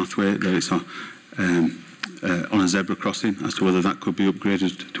into Slathway, that it's on a zebra crossing, as to whether that could be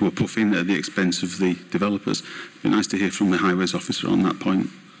upgraded to a puffin at the expense of the developers. It'd be nice to hear from the highways officer on that point.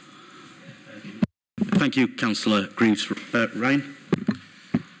 Thank you, Councillor Greaves. Ryan?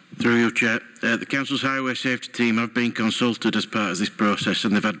 Through you, Chair. The Council's Highway Safety Team have been consulted as part of this process,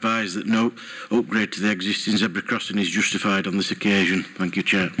 and they've advised that no upgrade to the existing zebra crossing is justified on this occasion. Thank you,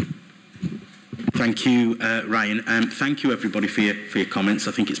 Chair. Thank you, Ryan. Thank you, everybody, for your comments.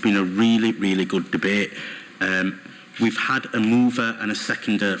 I think it's been a really, really good debate. We've had a mover and a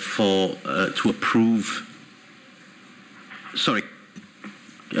seconder for to approve. Sorry.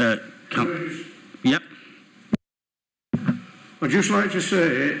 Yep. I'd just like to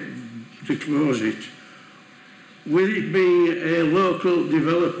say, to close it, with it being a local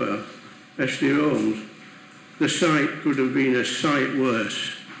developer, SD Homes, the site could have been a sight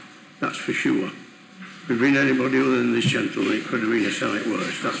worse, that's for sure. Could have been anybody other than this gentleman, it could have been a sight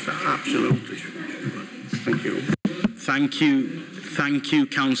worse, that's absolutely sure. Thank you. Thank you,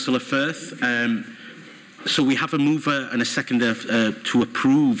 Councillor Firth. So we have a mover and a seconder to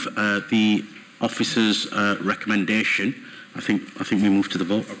approve the officer's recommendation. I think we move to the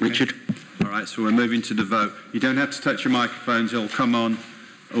vote. Okay. Richard? All right, so we're moving to the vote. You don't have to touch your microphones, it'll come on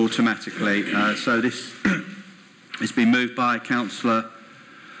automatically. So this has been moved by Councillor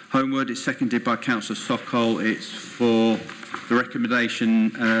Homewood, it's seconded by Councillor Sokol. It's for the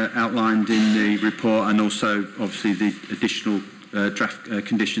recommendation outlined in the report, and also obviously the additional draft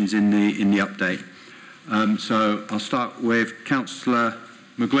conditions in the update. So I'll start with Councillor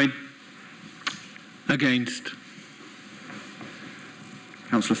McGuinn. Against.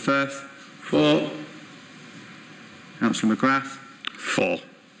 Councillor Firth. For. Councillor McGrath. For.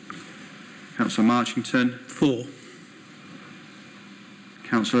 Councillor Marchington. For.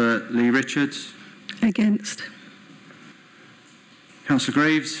 Councillor Lee Richards. Against. Councillor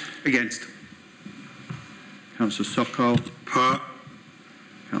Greaves. Against. Councillor Sokol. For.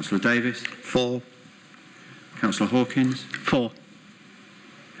 Councillor Davis. For. Councillor Hawkins. For.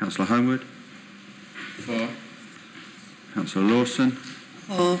 Councillor Homewood. For. Councillor Lawson.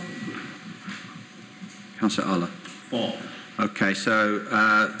 For. Councillor Oller. For. Okay, so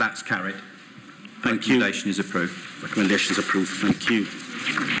that's carried. Thank you. Recommendation is approved. Recommendation is approved. Thank you.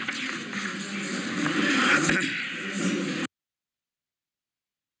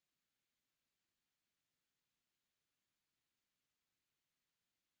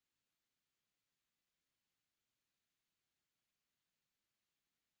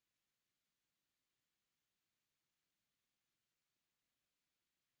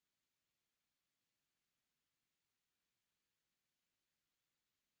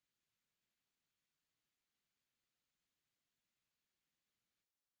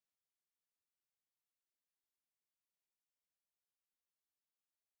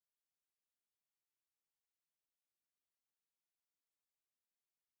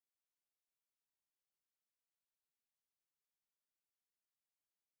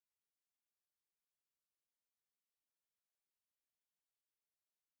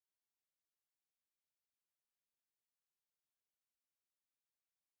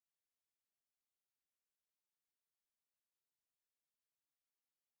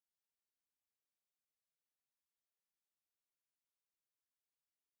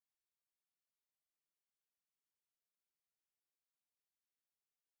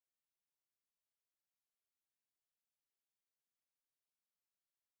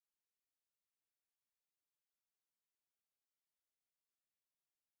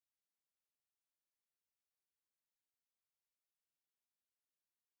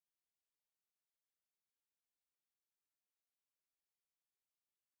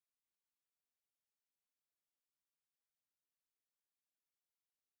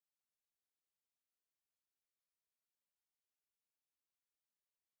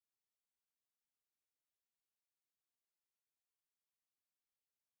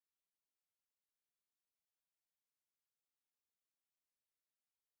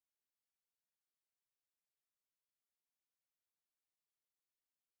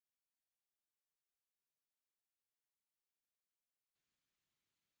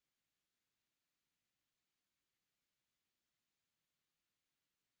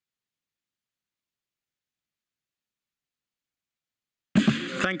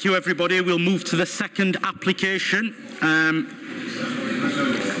 Thank you, everybody. We'll move to the second application.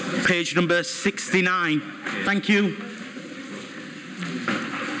 Page number 69. Thank you.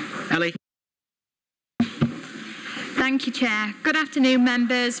 Ellie. Thank you, Chair. Good afternoon,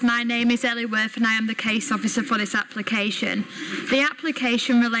 members. My name is Ellie Worth and I am the case officer for this application. The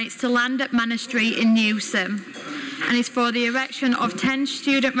application relates to land at Manor Street in Newsome and is for the erection of 10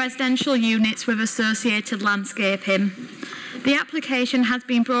 student residential units with associated landscaping. The application has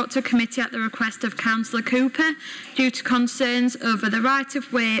been brought to committee at the request of Councillor Cooper due to concerns over the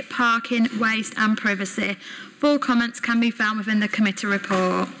right-of-way, parking, waste and privacy. Full comments can be found within the committee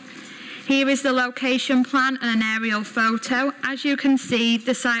report. Here is the location plan and an aerial photo. As you can see,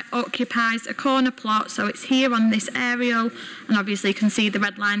 the site occupies a corner plot, so it's here on this aerial, and obviously you can see the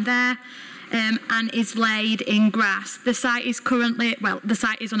red line there, and is laid in grass. The site is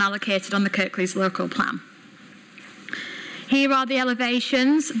unallocated on the Kirklees local plan. Here are the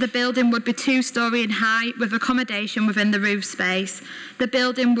elevations. The building would be 2-storey in height with accommodation within the roof space. The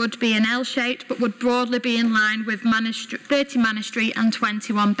building would be an L-shaped but would broadly be in line with 30 Manor Street and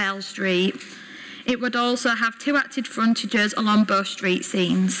 21 Bell Street. It would also have 2 active frontages along both street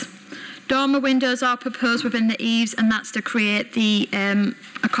scenes. Dormer windows are proposed within the eaves, and that's to create the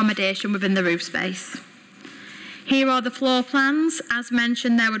accommodation within the roof space. Here are the floor plans. As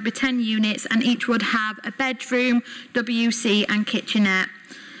mentioned, there would be 10 units and each would have a bedroom, WC and kitchenette.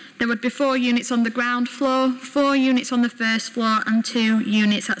 There would be 4 units on the ground floor, 4 units on the first floor and 2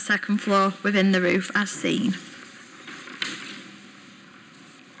 units at second floor within the roof as seen.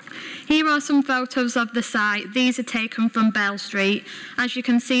 Here are some photos of the site. These are taken from Bell Street. As you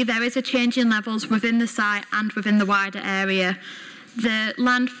can see, there is a change in levels within the site and within the wider area. The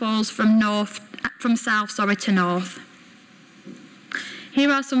land falls from south to north.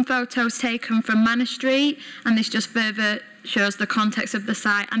 Here are some photos taken from Manor Street, and this just further shows the context of the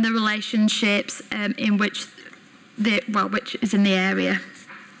site and the relationships in which is in the area.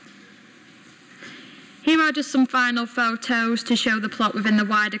 Here are just some final photos to show the plot within the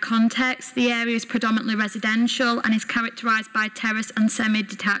wider context. The area is predominantly residential and is characterised by terrace and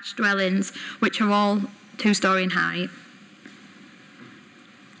semi-detached dwellings, which are all 2-storey in height.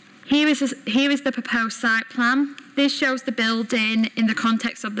 Here is the proposed site plan. This shows the building in the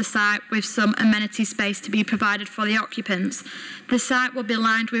context of the site with some amenity space to be provided for the occupants. The site will be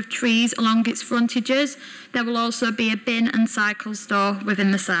lined with trees along its frontages. There will also be a bin and cycle store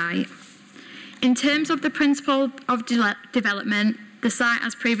within the site. In terms of the principle of development, the site,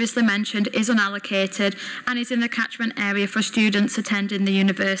 as previously mentioned, is unallocated and is in the catchment area for students attending the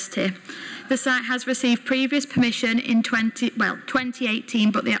university. The site has received previous permission in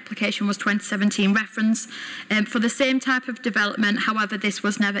 2018, but the application was 2017 reference for the same type of development. However, this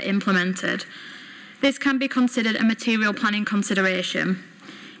was never implemented. This can be considered a material planning consideration.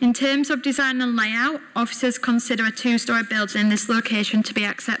 In terms of design and layout, officers consider a 2-storey building in this location to be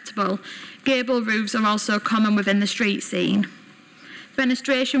acceptable. Gable roofs are also common within the street scene.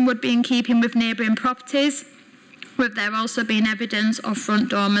 Fenestration would be in keeping with neighbouring properties, with there also being evidence of front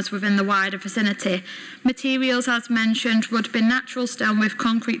dormers within the wider vicinity. Materials, as mentioned, would be natural stone with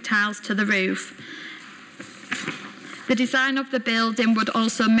concrete tiles to the roof. The design of the building would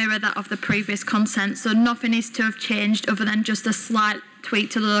also mirror that of the previous consent, so nothing is to have changed other than just a slight tweak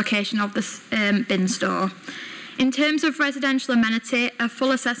to the location of the bin store. In terms of residential amenity, a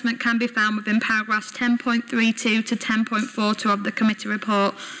full assessment can be found within paragraphs 10.32 to 10.42 of the committee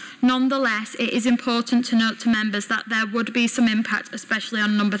report. Nonetheless, it is important to note to members that there would be some impact, especially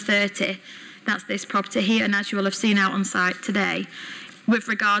on number 30. That's this property here, and as you will have seen out on site today, with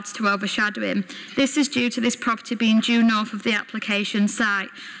regards to overshadowing. This is due to this property being due north of the application site.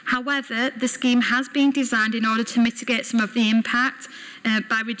 However, the scheme has been designed in order to mitigate some of the impact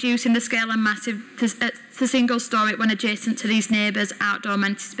by reducing the scale and massive to single story when adjacent to these neighbours' outdoor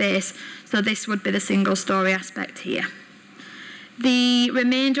amenity space. So this would be the single story aspect here. The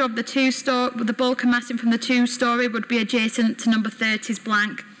remainder of the bulk and massing from the 2-storey would be adjacent to number 30's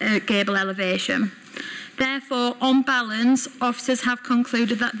blank gable elevation. Therefore, on balance, officers have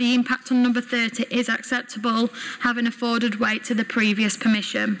concluded that the impact on number 30 is acceptable, having afforded weight to the previous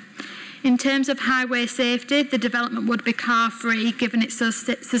permission. In terms of highway safety, the development would be car-free, given its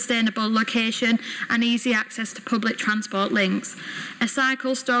sustainable location and easy access to public transport links. A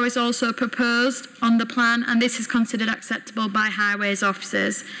cycle store is also proposed on the plan, and this is considered acceptable by highways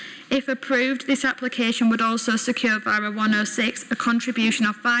officers. If approved, this application would also secure via 106 a contribution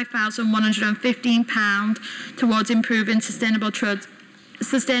of £5,115 towards improving sustainable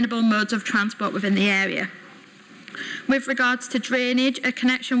modes of transport within the area. With regards to drainage, a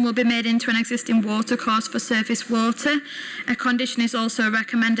connection will be made into an existing watercourse for surface water. A condition is also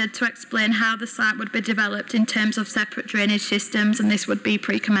recommended to explain how the site would be developed in terms of separate drainage systems, and this would be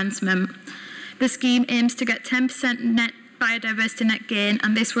pre-commencement. The scheme aims to get 10% net biodiversity net gain,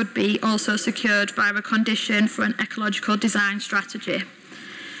 and this would be also secured via a condition for an ecological design strategy.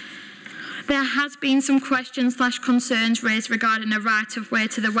 There has been some questions/concerns raised regarding a right-of-way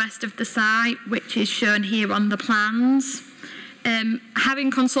to the west of the site, which is shown here on the plans.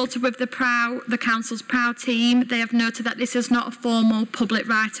 Having consulted with the Council's PROW team, they have noted that this is not a formal public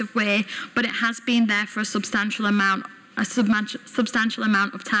right-of-way, but it has been there for a substantial amount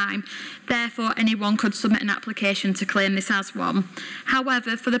of time. Therefore, anyone could submit an application to claim this as one.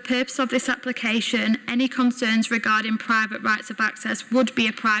 However, for the purpose of this application, any concerns regarding private rights of access would be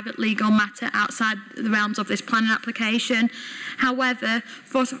a private legal matter outside the realms of this planning application. However,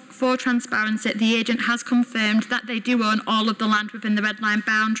 for transparency, the agent has confirmed that they do own all of the land within the red line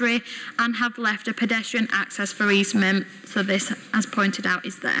boundary and have left a pedestrian access for easement. So this, as pointed out,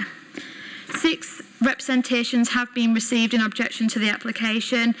 is there. 6 representations have been received in objection to the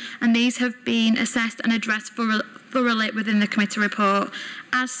application, and these have been assessed and addressed thoroughly within the committee report.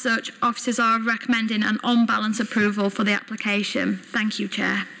 As such, officers are recommending an on-balance approval for the application. Thank you,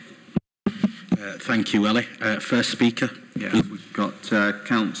 Chair. Thank you, Ellie. First speaker. Yeah, we've got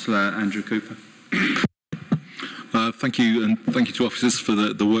Councillor Andrew Cooper. Thank you, and thank you to officers for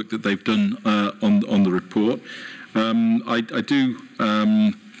the work that they've done on the report.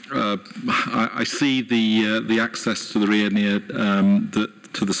 I see the access to the rear near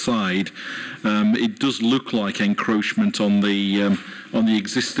to the side. It does look like encroachment on the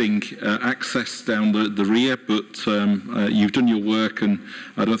existing access down the rear, but you've done your work, and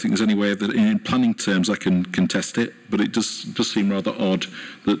I don't think there's any way that in planning terms I can contest it. But it does seem rather odd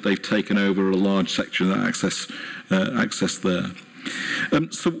that they've taken over a large section of that access there.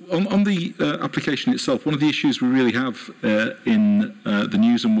 So on the application itself, one of the issues we really have in the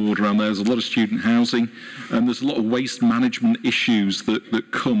news and ward around there is a lot of student housing, and there's a lot of waste management issues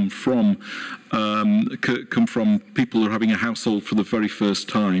that come from people who are having a household for the very first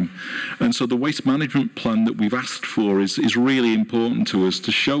time. And so the waste management plan that we've asked for is really important to us,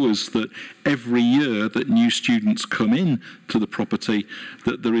 to show us that every year that new students come in to the property,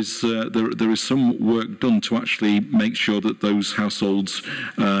 that there is some work done to actually make sure that those households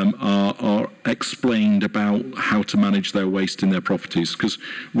are explained about how to manage their waste in their properties, because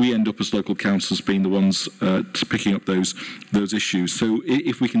we end up as local councils being the ones picking up those issues. So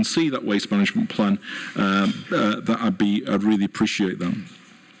if we can see that waste management plan, I'd really appreciate that.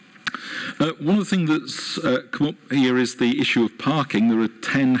 One of the things that's come up here is the issue of parking. There are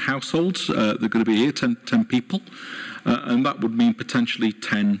 10 households that are going to be here, 10 people, and that would mean potentially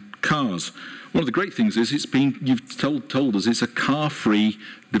 10 cars. One of the great things is you've told us it's a car-free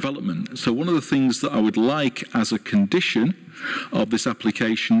development. So one of the things that I would like as a condition of this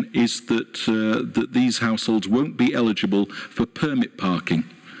application is that these households won't be eligible for permit parking,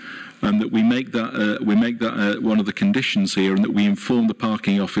 and that we make that one of the conditions here, and that we inform the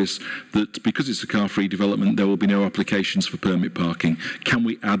parking office that because it's a car-free development, there will be no applications for permit parking. Can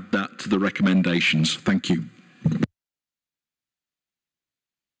we add that to the recommendations? Thank you.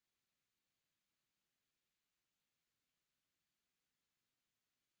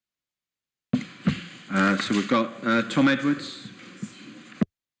 So we've got Tom Edwards.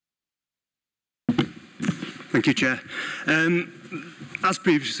 Thank you, Chair. As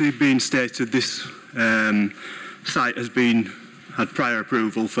previously been stated, this site has had prior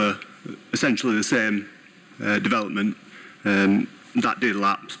approval for essentially the same development. That did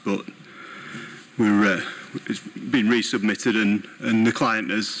lapse, but it's been resubmitted, and the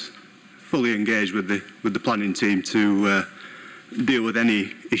client has fully engaged with the planning team to deal with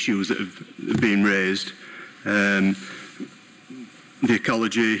any issues that have been raised. The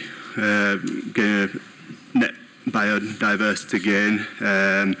ecology, net biodiversity gain,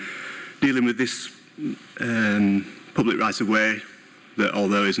 dealing with this public right-of-way that,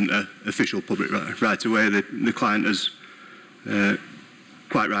 although isn't an official public right-of-way, the client has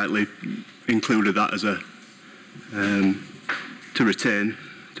quite rightly included that as to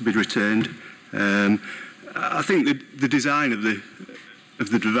be retained. I think the design of the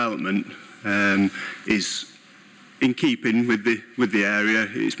development is in keeping with the area.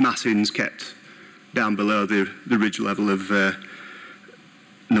 Its massing's kept down below the ridge level of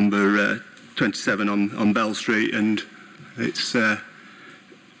number 27 on Bell Street, and it's I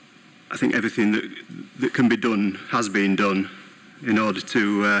think everything that can be done has been done in order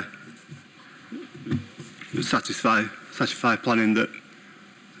to satisfy planning that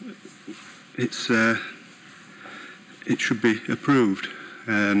it's it should be approved.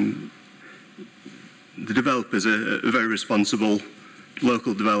 The developer's a very responsible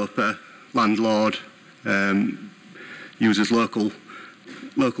local developer, landlord, uses local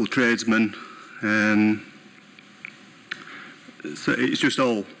tradesmen. So it's just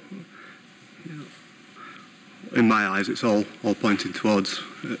all, in my eyes, it's all pointing towards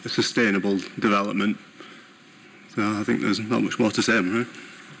a sustainable development. So I think there's not much more to say, right?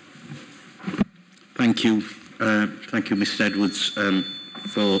 Thank you, Mr. Edwards,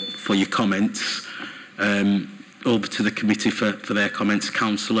 for your comments. Over to the committee for their comments,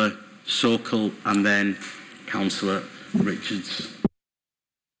 Councillor Sokol and then Councillor Richards.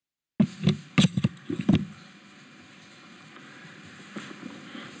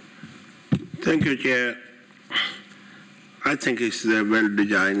 Thank you, Chair. I think it's a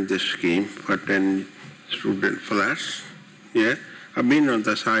well-designed scheme for 10 student flats. Yeah, I've been on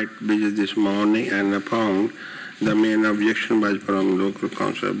the site visit this morning and I found the main objection was from local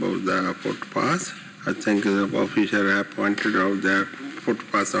council about the footpath. I think the officer have pointed out that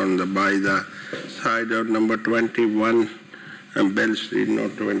footpath by the side of number 21 and Bell Street,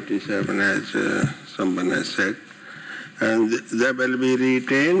 not 27, as someone has said. And they will be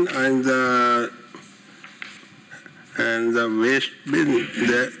retained, and the waste bin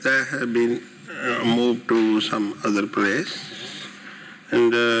they have been moved to some other place.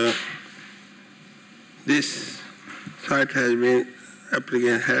 And this site has been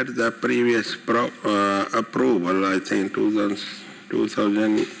applicant had the previous approval, I think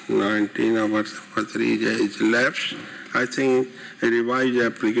 2019 or what 3 days left. I think a revised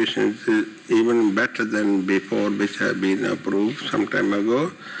application is even better than before, which had been approved some time ago.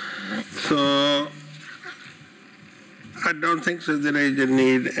 So I don't think so there is a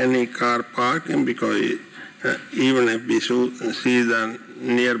need any car parking, because even if we see the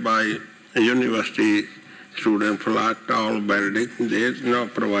nearby university student flat tall building, they're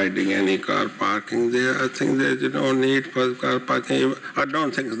not providing any car parking there. I think there's no need for car parking. I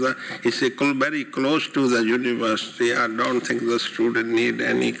don't think that it's very close to the university. I don't think the student need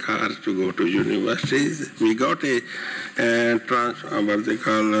any cars to go to university. We got a what they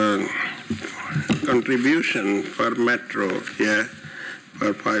call contribution for metro, yeah,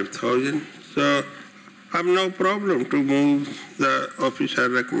 for 5,000. So I have no problem to move the officer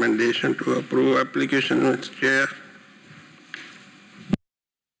recommendation to approve application, Mr. Chair.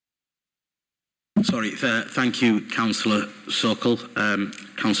 Sorry, thank you, Councillor Sokol.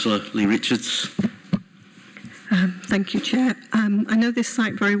 Councillor Lee Richards. Thank you, Chair. I know this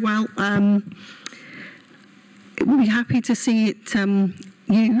site very well. We'd be happy to see it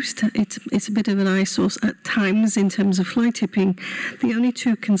used. It's a bit of an eyesore at times in terms of fly tipping. The only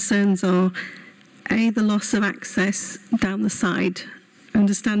two concerns are the loss of access down the side. I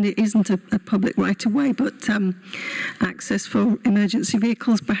understand it isn't a public right-of-way, but access for emergency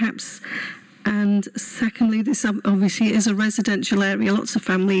vehicles perhaps. And secondly, this obviously is a residential area, lots of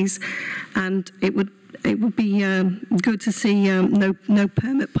families, and it would be good to see no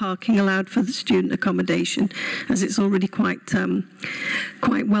permit parking allowed for the student accommodation, as it's already quite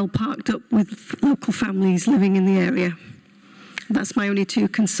well parked up with local families living in the area. That's my only two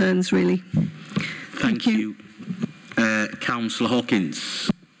concerns, really. Thank you. Councillor Hawkins.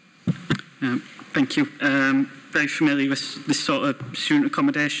 Thank you. Very familiar with this sort of student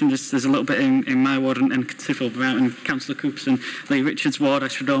accommodation. There's a little bit in my ward and considerable amount in Councillor Cooper's and Lee Richards' ward. I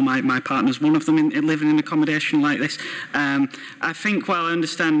should know my partner's one of them in living in accommodation like this. I think while I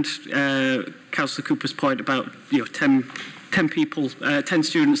understand Councillor Cooper's point about 10 people, 10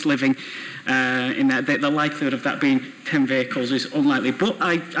 students living in that, the likelihood of that being 10 vehicles is unlikely. But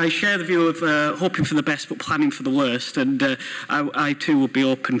I share the view of hoping for the best but planning for the worst, and I too would be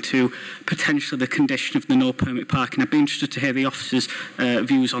open to potentially the condition of the no permit parking. I'd be interested to hear the officers'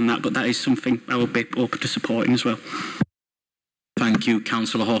 views on that, but that is something I would be open to supporting as well. Thank you,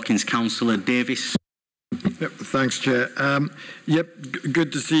 Councillor Hawkins. Councillor Davis. Yep, thanks, Chair.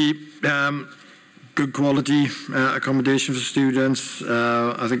 Good to see good quality accommodation for students.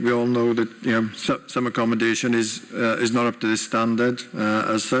 I think we all know that some accommodation is not up to this standard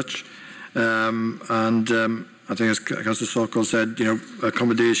as such, and I think as Councillor Sokol said,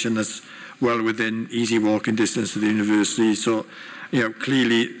 accommodation that's well within easy walking distance to the university. So,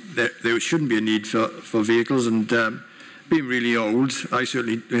 clearly there shouldn't be a need for vehicles. And being really old, I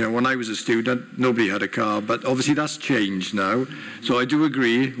certainly, when I was a student, nobody had a car, but obviously that's changed now. So I do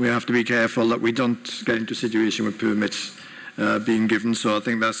agree we have to be careful that we don't get into a situation with permits being given. So I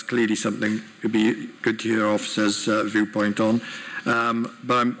think that's clearly something would be good to hear officers' viewpoint on.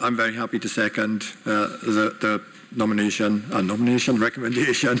 But I'm very happy to second the recommendation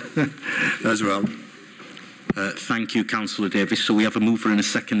as well. Thank you, Councillor Davis. So we have a mover and a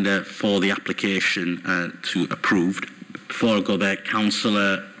seconder for the application to approved. Before I go there,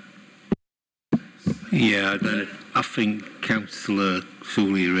 Councillor... Yeah, I think Councillor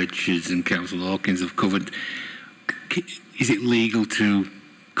Sully Richards and Councillor Hawkins have covered. Is it legal to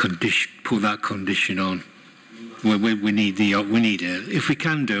put that condition on? We need if we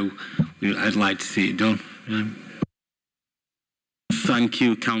can do, I'd like to see it done. Thank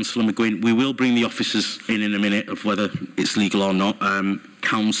you, Councillor McGuinn. We will bring the officers in a minute of whether it's legal or not.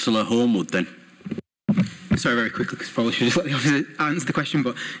 Councillor Homewood, then. Sorry, very quickly, because probably should just let the officer answer the question.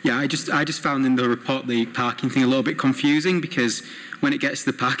 But yeah, I just found in the report the parking thing a little bit confusing, because when it gets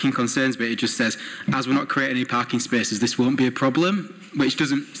to the parking concerns bit, it just says, as we're not creating any parking spaces, this won't be a problem, which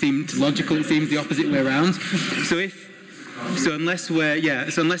doesn't seem logical. It seems the opposite way around. So unless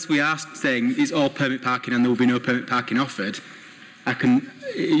we are saying it's all permit parking and there will be no permit parking offered,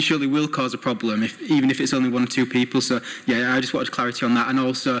 it surely will cause a problem, even if it's only 1 or 2 people. So yeah, I just wanted clarity on that. And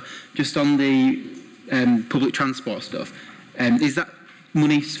also just on the public transport stuff, is that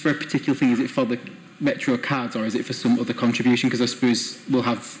money for a particular thing? Is it for the Metro cards, or is it for some other contribution? Because I suppose we'll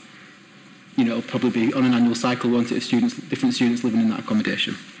have, it'll probably be on an annual cycle, won't it, of different students living in that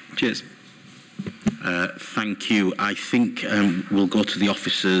accommodation. Cheers. Thank you. I think we'll go to the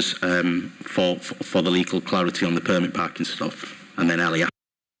officers for the legal clarity on the permit parking stuff, and then Ellie.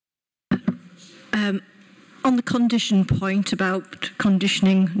 On the condition point about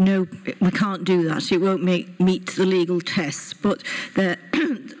conditioning, no, we can't do that. It won't meet the legal tests, but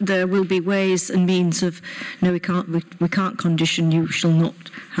there will be ways and means of, no, we can't condition, you shall not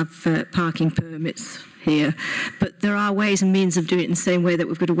have parking permits here. But there are ways and means of doing it in the same way that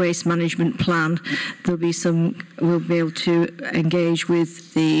we've got a waste management plan. We'll be able to engage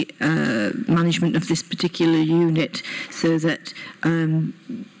with the management of this particular unit so that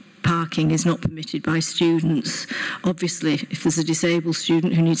parking is not permitted by students. Obviously, if there's a disabled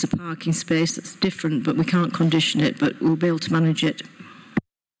student who needs a parking space, that's different, but we can't condition it, but we'll be able to manage it.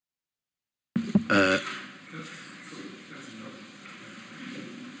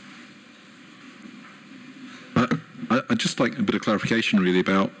 I'd just like a bit of clarification, really,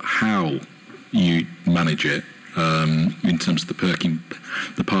 about how you manage it in terms of the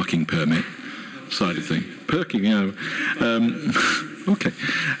parking permit side of things. Okay.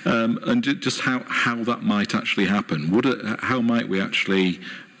 And just how that might actually happen. How might we actually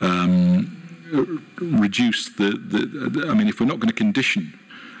reduce I mean, if we're not going to condition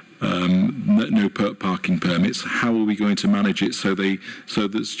no parking permits, how are we going to manage it so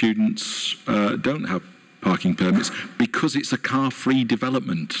that students don't have parking permits, because it's a car-free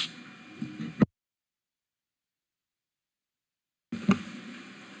development?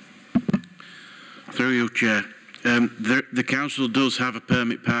 Through you, Chair. The Council does have a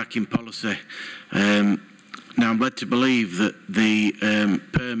permit parking policy. Now, I'm led to believe that the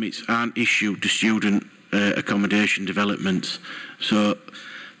permits aren't issued to student accommodation developments, so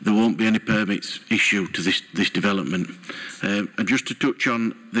there won't be any permits issued to this development. And just to touch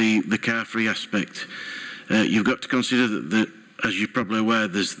on the car-free aspect, you've got to consider that as you're probably aware,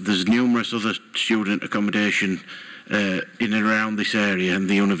 there's numerous other student accommodation in and around this area and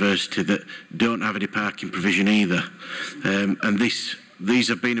the university that don't have any parking provision either. And these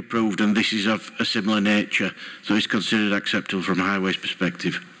have been approved, and this is of a similar nature, so it's considered acceptable from a highways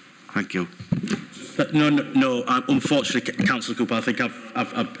perspective. Thank you. No. Unfortunately, Councillor Cooper, I think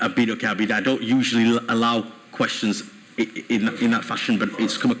I've been okay. I don't usually allow questions in that fashion, but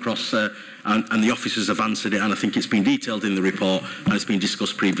it's come across and the officers have answered it, and I think it's been detailed in the report and it's been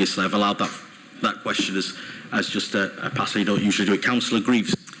discussed previously. I've allowed that question as just a pass. I don't usually do it. Councillor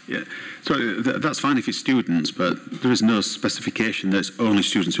Greaves. Yeah, so that's fine if it's students, but there is no specification that it's only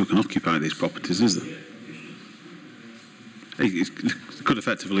students who can occupy these properties, is there? It could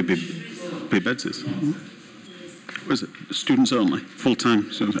effectively be bedsitters. What is it? Students only? Full-time?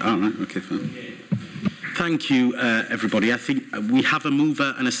 All right, okay, fine. Thank you, everybody. I think we have a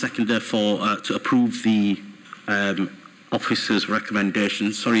mover and a seconder to approve the officer's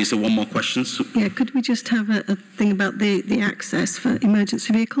recommendation. Sorry, is there one more question? Yeah, could we just have a thing about the access for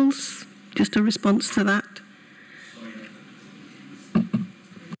emergency vehicles? Just a response to that.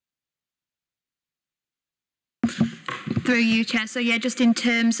 Through you, Chair. So yeah, just in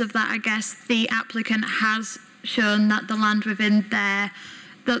terms of that, I guess the applicant has shown that the land within the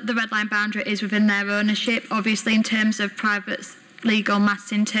red line boundary is within their ownership. Obviously, in terms of private legal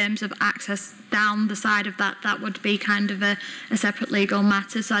matters, in terms of access down the side of that would be kind of a separate legal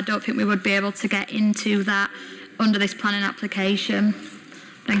matter. So I don't think we would be able to get into that under this planning application.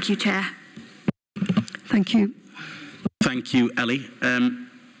 Thank you, Chair. Thank you. Thank you, Ellie.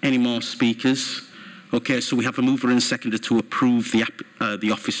 Any more speakers? Okay, so we have a mover and a seconder to approve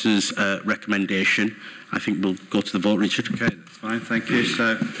the officer's recommendation. I think we'll go to the vote, Richard. Okay, that's fine, thank you.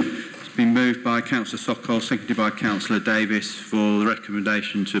 So it's been moved by Councillor Sokol, seconded by Councillor Davis for the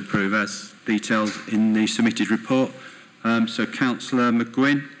recommendation to approve as detailed in the submitted report. So Councillor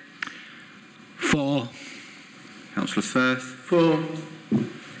McGuinn? For. Councillor Firth? For.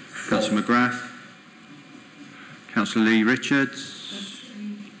 Councillor McGrath? Councillor Lee Richards?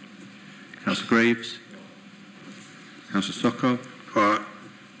 Councillor Greaves? Councillor Sokol? For.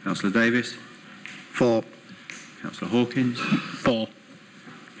 Councillor Davis? For. Councillor Hawkins? For.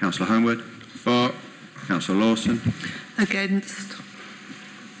 Councillor Homewood? For. Councillor Lawson? Against.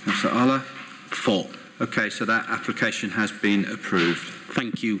 Councillor Allah? For. Okay, so that application has been approved.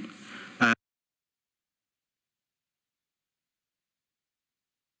 Thank you.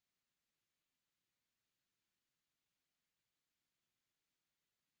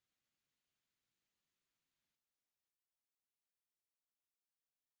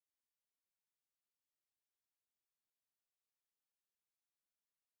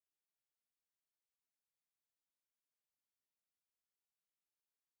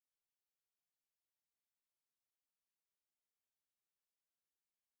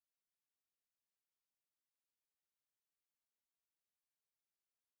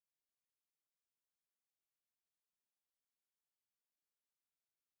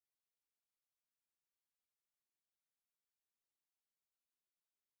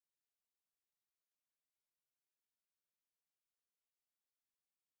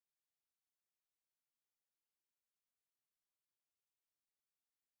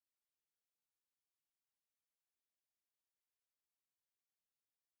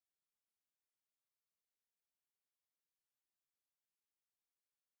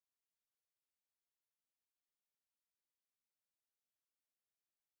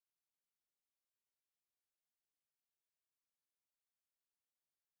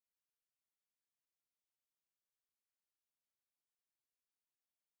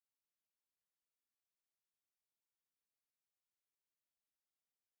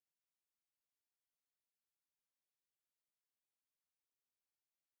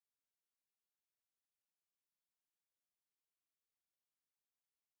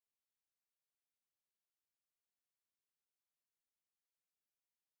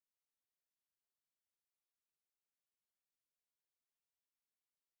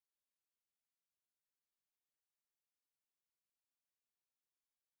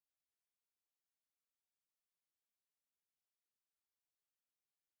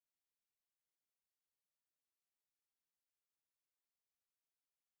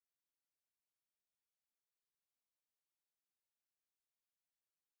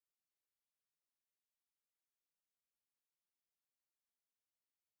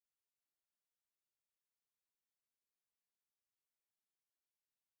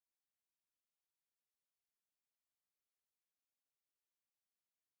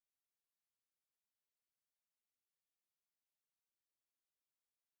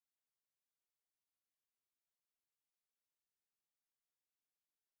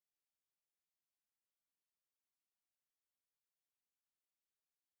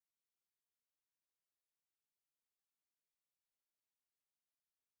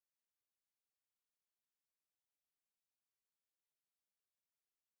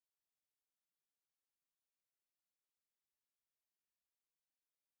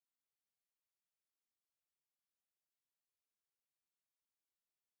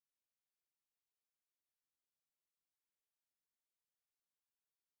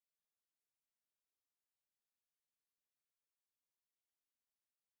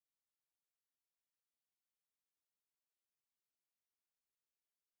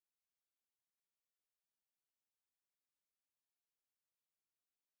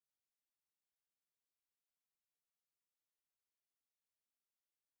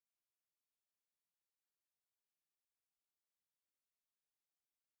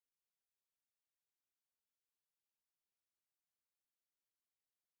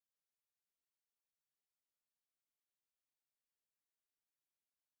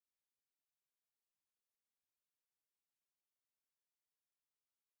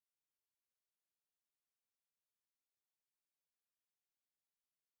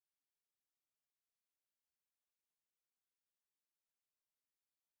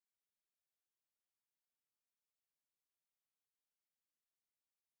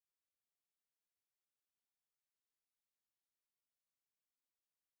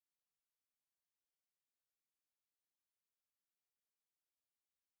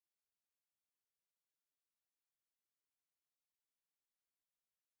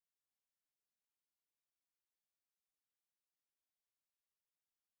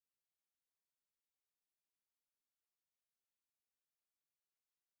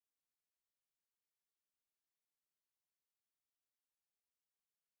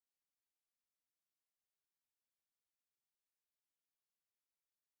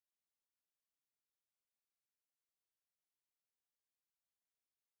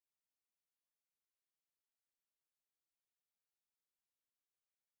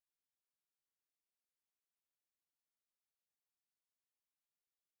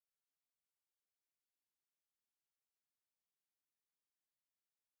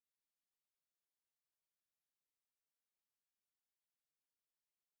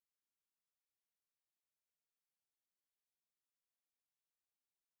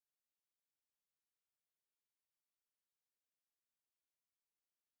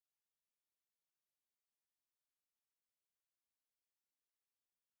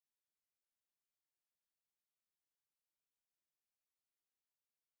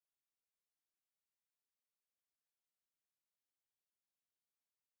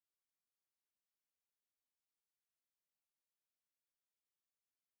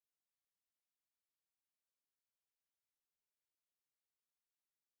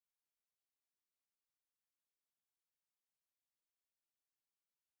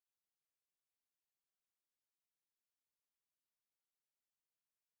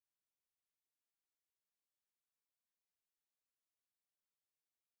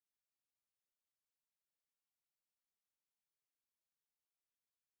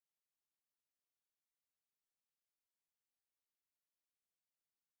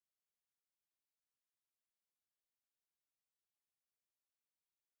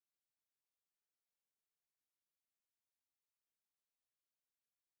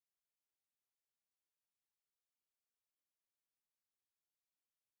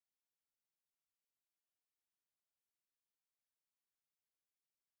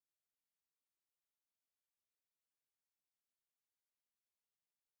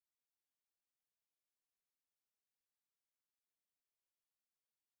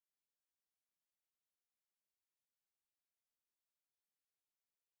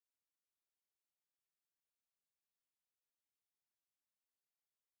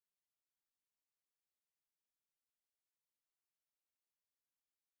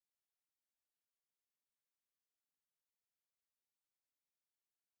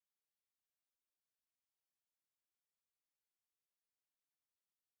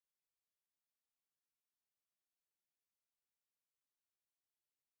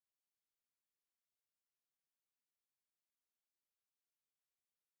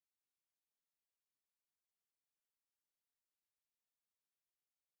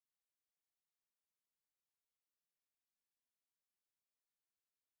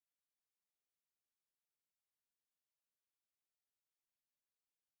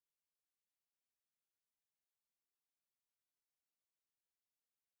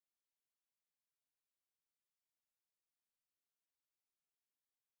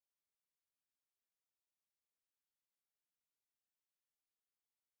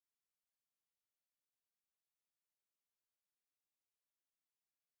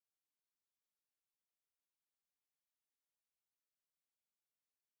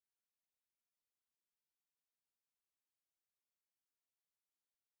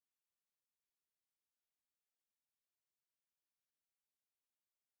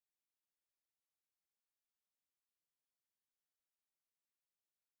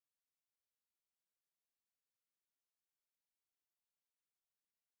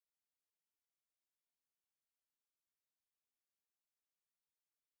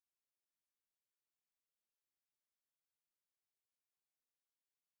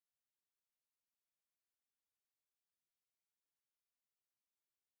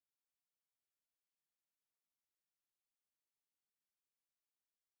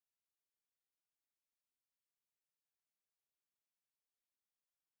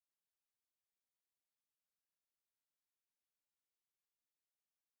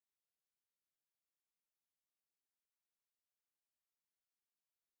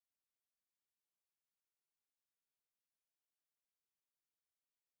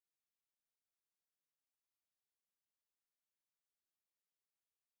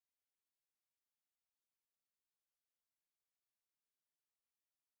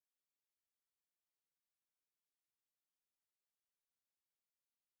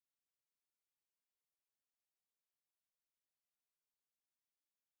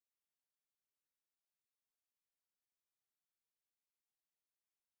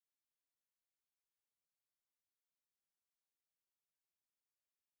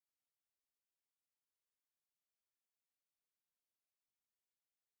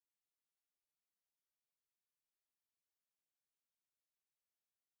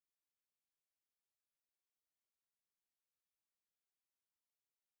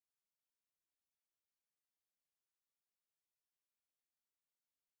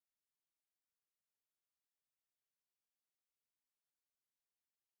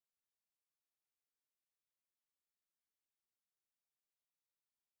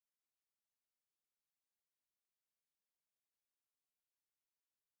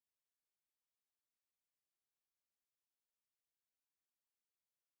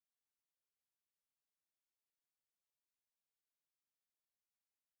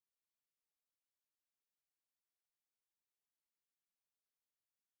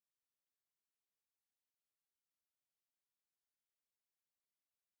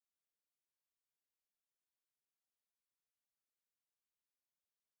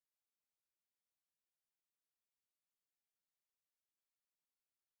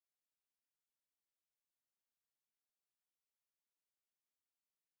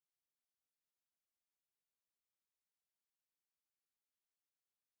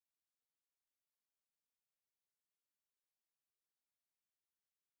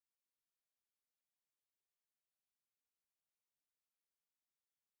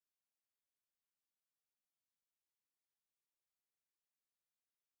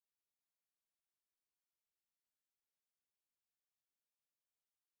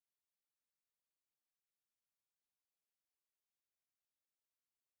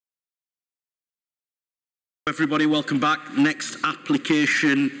 Everybody, welcome back. Next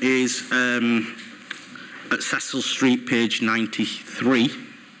application is at Cecil Street, page 93.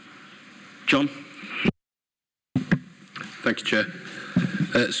 John. Thank you,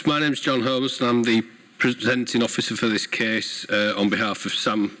 Chair. So my name is John Holmes and I'm the presenting officer for this case on behalf of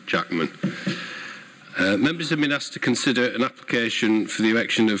Sam Jackman. Members have been asked to consider an application for the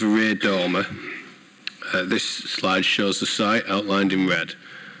erection of a rear dormer. This slide shows the site outlined in red.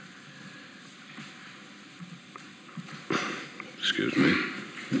 Excuse me.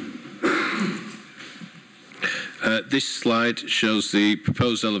 This slide shows the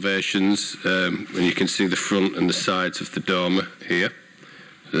proposed elevations, and you can see the front and the sides of the dormer here.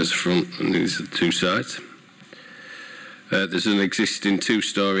 There's the front and these are the two sides. There's an existing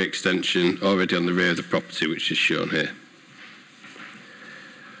two-storey extension already on the rear of the property, which is shown here.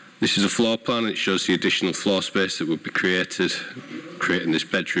 This is a floor plan. It shows the additional floor space that would be created, creating this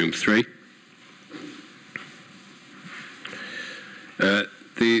bedroom 3.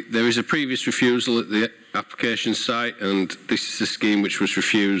 There is a previous refusal at the application site, and this is a scheme which was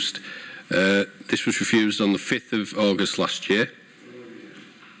refused. This was refused on the 5th of August last year.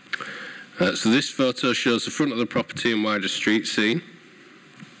 So this photo shows the front of the property and wider street scene,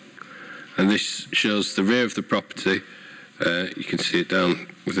 and this shows the rear of the property. You can see it down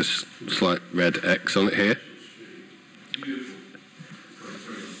with a slight red X on it here.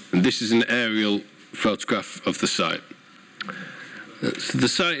 And this is an aerial photograph of the site. So the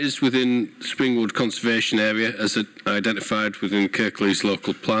site is within Springwood Conservation Area as identified within Kirklees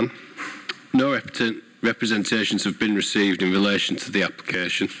local plan. No representations have been received in relation to the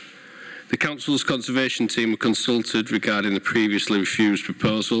application. The Council's conservation team were consulted regarding the previously refused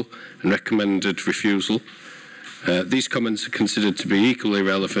proposal and recommended refusal. These comments are considered to be equally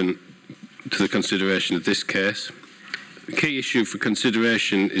relevant to the consideration of this case. The key issue for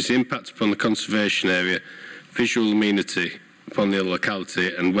consideration is the impact upon the conservation area, visual amenity upon the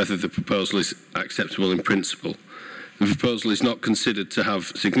locality, and whether the proposal is acceptable in principle. The proposal is not considered to have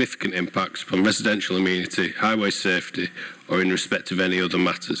significant impacts upon residential amenity, highway safety, or in respect of any other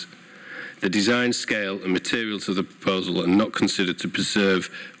matters. The design, scale and materials of the proposal are not considered to preserve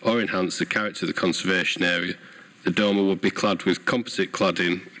or enhance the character of the conservation area. The dormer would be clad with composite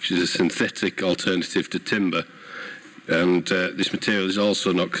cladding, which is a synthetic alternative to timber, and this material is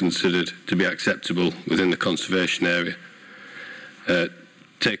also not considered to be acceptable within the conservation area,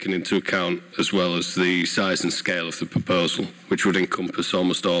 taken into account as well as the size and scale of the proposal, which would encompass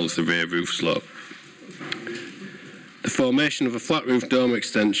almost all of the rear roof slope. The formation of a flat roof dormer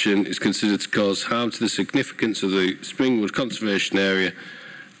extension is considered to cause harm to the significance of the Springwood Conservation Area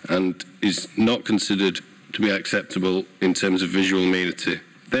and is not considered to be acceptable in terms of visual amenity.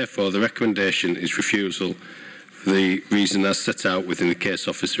 Therefore, the recommendation is refusal for the reason as set out within the case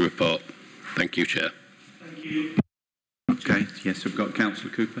officer report. Thank you, Chair. Thank you. Okay, yes, I've got Councillor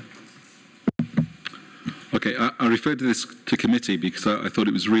Cooper. Okay, I referred to this to committee because I thought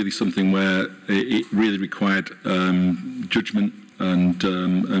it was really something where it really required judgment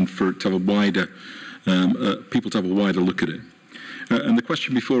and for it to have a wider, people to have a wider look at it. And the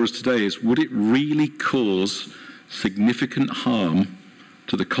question before us today is, would it really cause significant harm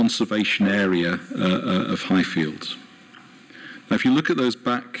to the conservation area of Highfields? Now, if you look at those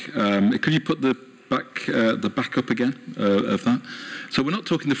back, could you put the back up again of that? So we're not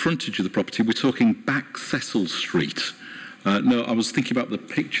talking the frontage of the property, we're talking back Cecil Street. No, I was thinking about the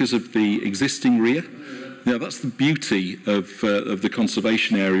pictures of the existing rear. Yeah, that's the beauty of the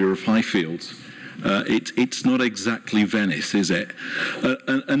conservation area of Highfields. It's not exactly Venice, is it?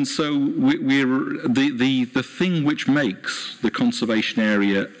 And so the thing which makes the conservation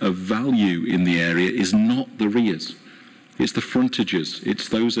area of value in the area is not the rears. It's the frontages, it's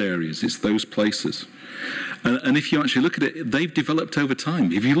those areas, it's those places. And if you actually look at it, they've developed over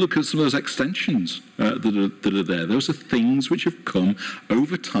time. If you look at some of those extensions that are there, those are things which have come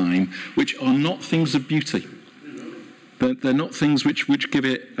over time, which are not things of beauty. They're not things which give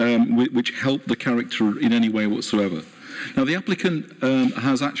it, which help the character in any way whatsoever. Now, the applicant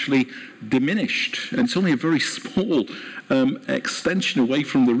has actually diminished, and it's only a very small extension away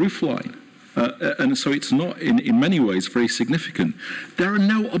from the roof line. And so it's not, in many ways, very significant. There are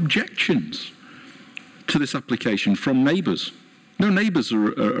no objections to this application from neighbours. No neighbours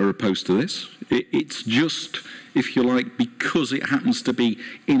are opposed to this. It's just, if you like, because it happens to be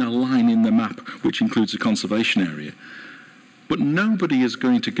in a line in the map which includes a conservation area. But nobody is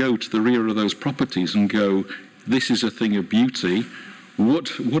going to go to the rear of those properties and go, this is a thing of beauty. What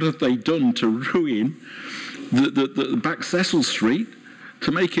have they done to ruin the back Cecil Street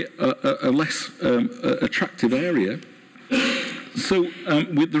to make it a less attractive area? So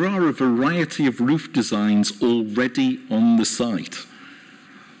there are a variety of roof designs already on the site.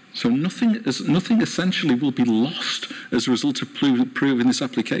 So nothing essentially will be lost as a result of approving this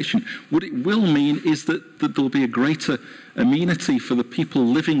application. What it will mean is that there will be a greater amenity for the people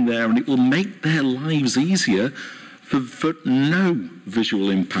living there, and it will make their lives easier for no visual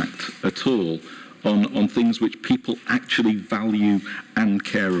impact at all on things which people actually value and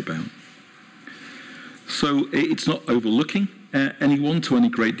care about. So it's not overlooking anyone to any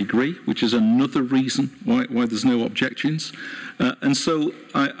great degree, which is another reason why there's no objections. And so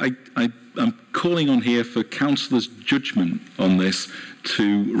I'm calling on here for councillors' judgment on this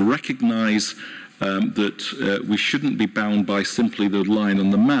to recognise that we shouldn't be bound by simply the line on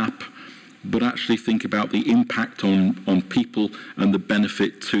the map, but actually think about the impact on people and the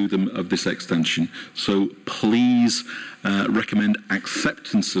benefit to them of this extension. So please recommend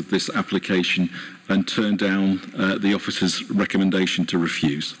acceptance of this application and turn down the officer's recommendation to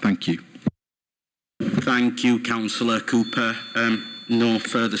refuse. Thank you. Thank you, Councillor Cooper. No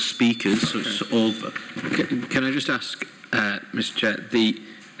further speakers, so it's over. Can I just ask, Mr. Chair, the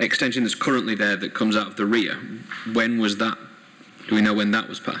extension that's currently there that comes out of the rear, when was that? Do we know when that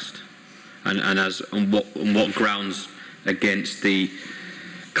was passed? And on what grounds against the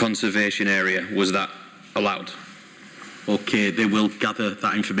conservation area was that allowed? Okay, they will gather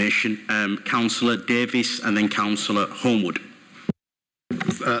that information. Councillor Davis and then Councillor Homewood.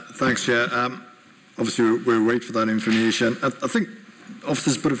 Thanks, Chair. Obviously, we'll wait for that information. I think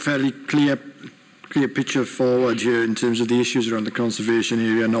officers put a fairly clear picture forward here in terms of the issues around the conservation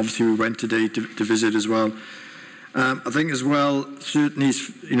area, and obviously we went today to visit as well. I think as well, certainly,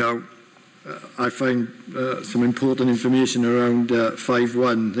 I find some important information around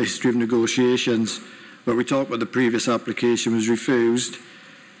 5.1, the history of negotiations, where we talked about the previous application was refused,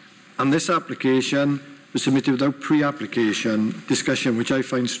 and this application was submitted without pre-application discussion, which I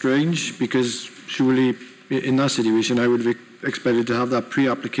find strange, because surely in that situation I would have expected to have that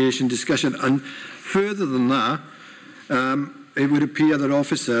pre-application discussion. And further than that, it would appear that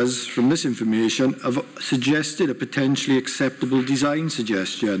officers from this information have suggested a potentially acceptable design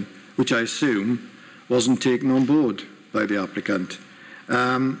suggestion, which I assume wasn't taken on board by the applicant,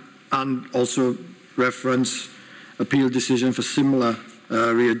 and also reference appeal decision for similar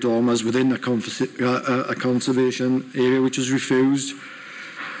rear dormers within a conservation area, which was refused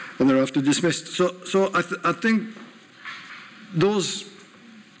and thereafter dismissed. So I think those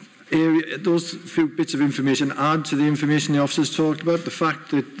few bits of information add to the information the officers talked about. The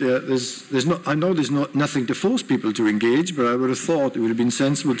fact that I know there's nothing to force people to engage, but I would have thought it would have been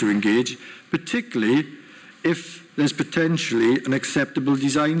sensible to engage, particularly if there's potentially an acceptable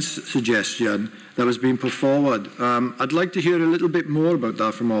design suggestion that was being put forward. I'd like to hear a little bit more about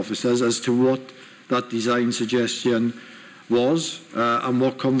that from officers as to what that design suggestion was and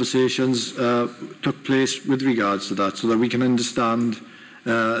what conversations took place with regards to that, so that we can understand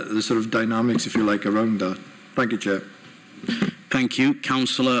the sort of dynamics, if you like, around that. Thank you, Chair. Thank you.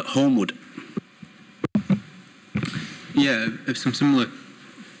 Councillor Homewood. Yeah, some similar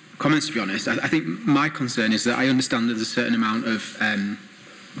comments, to be honest. I think my concern is that I understand there's a certain amount of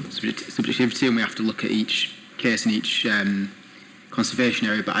subjectivity, and we have to look at each case in each conservation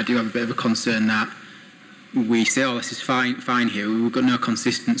area, but I do have a bit of a concern that we say, oh, this is fine here, we've got no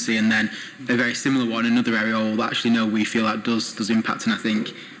consistency, and then a very similar one in another area, oh, well, actually, no, we feel that does impact. And I think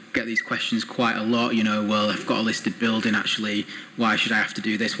we get these questions quite a lot, well, I've got a listed building, actually, why should I have to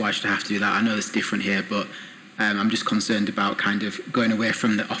do this, why should I have to do that? I know it's different here, but I'm just concerned about kind of going away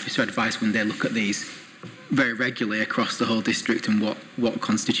from the officer advice when they look at these very regularly across the whole district and what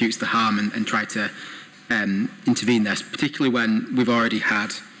constitutes the harm, and try to intervene there, particularly when we've already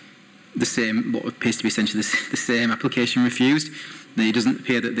had the same, what appears to be essentially the same application refused. It doesn't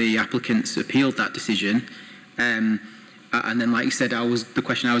appear that the applicants appealed that decision. And then, like you said, the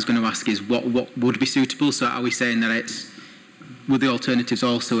question I was going to ask is what would be suitable? So are we saying that were the alternatives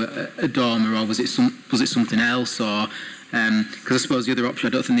also a dormer, or was it something else? Or because I suppose the other option, I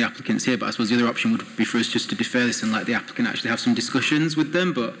don't think the applicant's here, but I suppose the other option would be for us just to defer this and let the applicant actually have some discussions with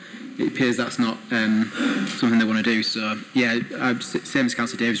them, but it appears that's not something they want to do. So yeah, same as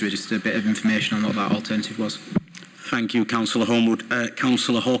Councillor Davies, really, just a bit of information on what that alternative was. Thank you, Councillor Homewood.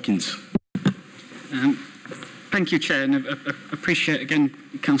 Councillor Hawkins. Thank you, Chair, and I appreciate again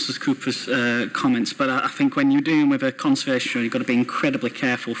Councillor Cooper's comments. But I think when you're dealing with a conservation, you've got to be incredibly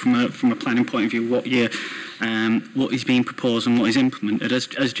careful from a planning point of view what is being proposed and what is implemented.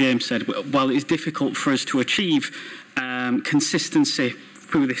 As James said, while it is difficult for us to achieve consistency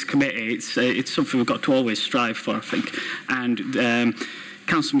through this committee, it's something we've got to always strive for, I think. And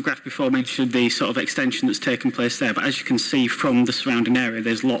Councillor McGrath before mentioned the sort of extension that's taken place there, but as you can see from the surrounding area,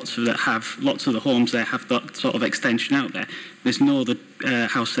 there's lots of the homes there have that sort of extension out there. There's no other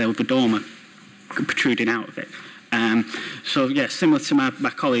house there with a dormer protruding out of it. So yeah, similar to my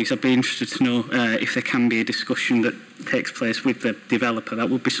colleagues, I'd be interested to know if there can be a discussion that takes place with the developer. That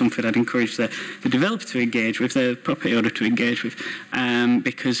would be something I'd encourage the developer to engage with, the property owner to engage with,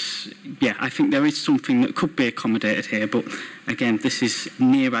 because yeah, I think there is something that could be accommodated here, but again, this is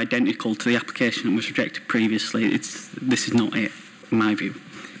near identical to the application that was rejected previously. This is not it, in my view.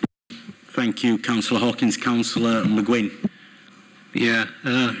 Thank you, Councillor Hawkins. Councillor McGuinn. Yeah,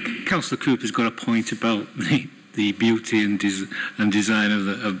 Councillor Cooper's got a point about the beauty and design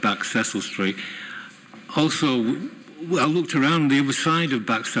of Back Cecil Street. Also, I looked around the other side of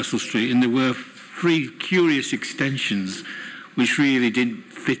Back Cecil Street and there were 3 curious extensions which really didn't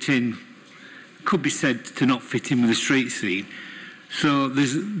fit in, could be said to not fit in with the street scene. So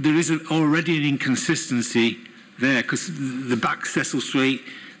there is already an inconsistency there, because the Back Cecil Street,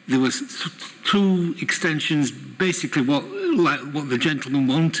 there was 2 extensions, basically what the gentleman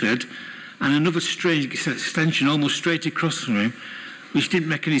wanted, and another strange extension almost straight across from him, which didn't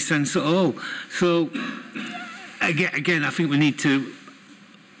make any sense at all. So, again, I think we need to...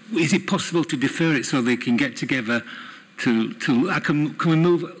 Is it possible to defer it so they can get together can I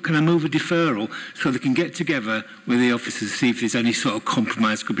move a deferral so they can get together with the officers to see if there's any sort of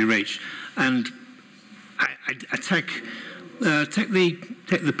compromise could be reached? And I take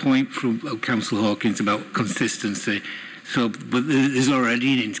the point from Councillor Hawkins about consistency. So, but there's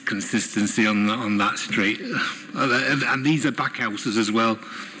already an inconsistency on that street, and these are back houses as well.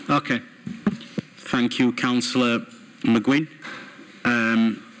 Okay. Thank you, Councillor McGuinn.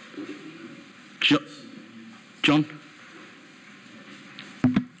 John.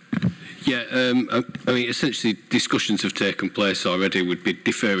 Yeah, I mean, essentially, discussions have taken place already. We'd be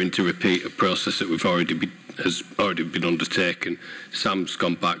deferring to repeat a process that has already been undertaken. Sam's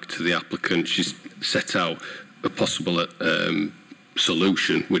gone back to the applicant. She's set out a possible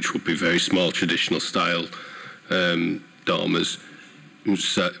solution, which would be very small, traditional style dormers.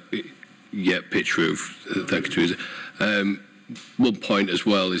 Pitch roof. Thank you, Teresa. One point as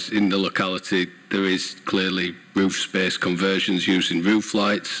well is in the locality there is clearly roof space conversions using roof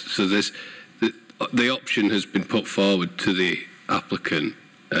lights. So there's the option has been put forward to the applicant.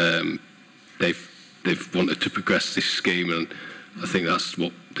 They've wanted to progress this scheme, and I think that's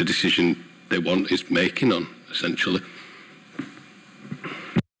what the decision they want is making on, essentially.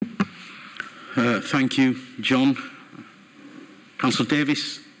 Thank you, John. Councillor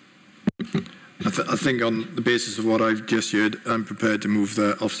Davis. I think on the basis of what I've just heard, I'm prepared to move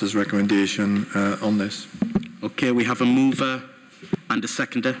the officer's recommendation on this. Okay, we have a mover and a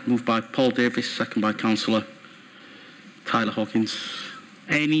seconder. Moved by Paul Davis, second by Councillor Tyler Hawkins.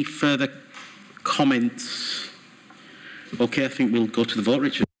 Any further comments? Okay, I think we'll go to the vote,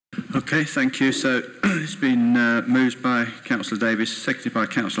 Richard. Okay, thank you. So it's been moved by Councillor Davis, seconded by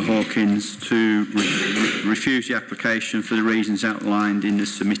Councillor Hawkins to refuse the application for the reasons outlined in the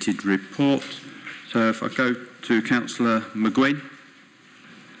submitted report. So if I go to Councillor McGuinn.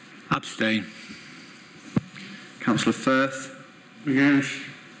 Abstain. Councillor Firth. Against.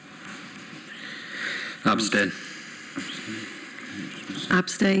 Abstain.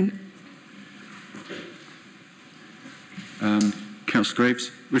 Abstain. Councillor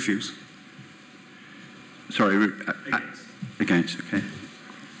Graves. Refuse. Sorry, against. Okay.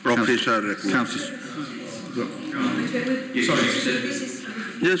 Professor. Councillor.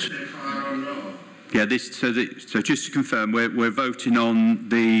 Yes. Yeah, so just to confirm, we're voting on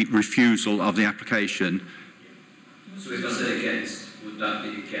the refusal of the application. So if I say against, would that be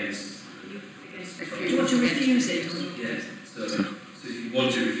against? Do you want to refuse it? Yes. So if you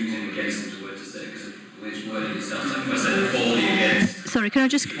want to refuse it, against is the word to say, because it's worded itself. So if I said for the against. Sorry, can I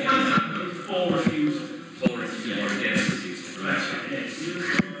just... For refusal. For refusal or against refusal. Right.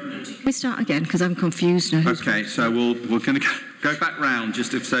 Can we start again, because I'm confused now. Okay, so we're going to go back round.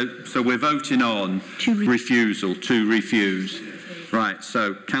 So we're voting on refusal, to refuse. Right,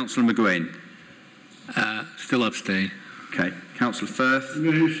 so Councillor McGuinn. Still abstain. Okay. Councillor Firth.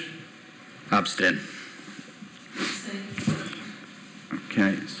 Abstain.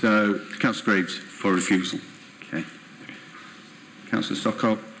 Okay, so Councillor Graves for refusal. Okay. Councillor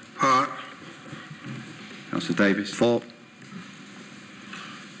Stockholt. For. Councillor Davis. For.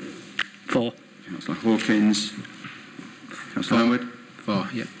 Councillor Hawkins. Councillor Elwood. For,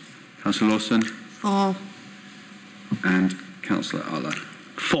 yeah. Councillor Lawson. For. And Councillor Allah.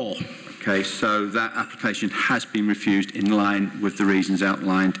 For. Okay, so that application has been refused in line with the reasons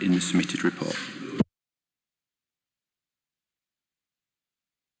outlined in the submitted report.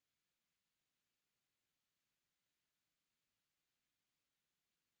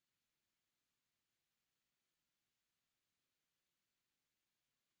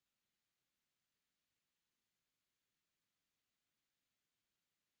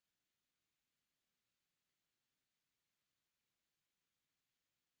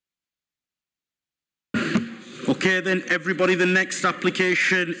 Okay then, everybody, the next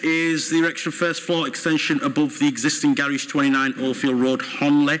application is the erection of first floor extension above the existing garage, 29 Oldfield Road,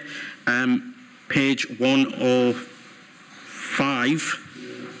 Honley, page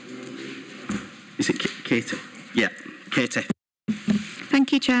 105. Is it Katie? Yeah, Katie.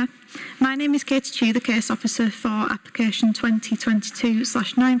 Thank you, Chair. My name is Katie Chew, the case officer for application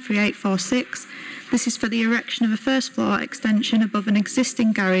 2022/93846. This is for the erection of a first floor extension above an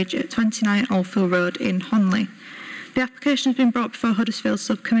existing garage at 29 Oldfield Road in Honley. The application has been brought before Huddersfield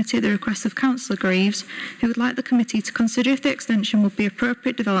Subcommittee at the request of Councillor Greaves, who would like the committee to consider if the extension would be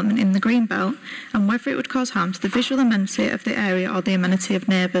appropriate development in the green belt and whether it would cause harm to the visual amenity of the area or the amenity of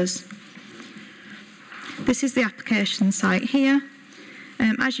neighbours. This is the application site here.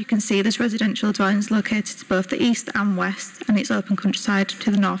 As you can see, there's residential dwellings located to both the east and west, and it's open countryside to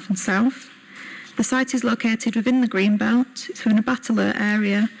the north and south. The site is located within the Greenbelt. It's within a Battle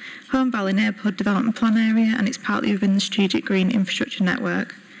area, Home Valley Neighbourhood Development Plan area, and it's partly within the Strategic Green Infrastructure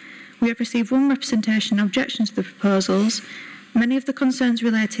Network. We have received one representation and objection to the proposals. Many of the concerns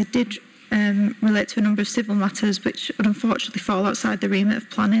related did relate to a number of civil matters which would unfortunately fall outside the remit of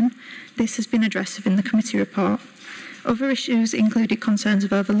planning. This has been addressed within the committee report. Other issues included concerns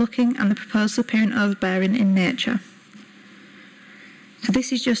of overlooking and the proposal appearing overbearing in nature. So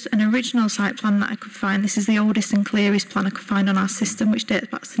this is just an original site plan that I could find. This is the oldest and clearest plan I could find on our system, which dates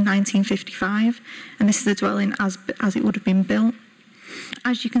back to 1955, and this is the dwelling as it would have been built.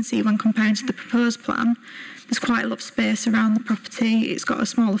 As you can see, when comparing to the proposed plan, there's quite a lot of space around the property. It's got a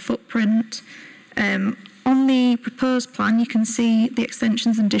smaller footprint. On the proposed plan, you can see the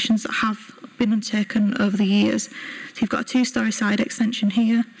extensions and additions that have been undertaken over the years. So you've got a two-storey side extension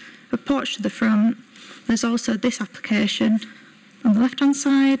here, a porch to the front. There's also this application on the left-hand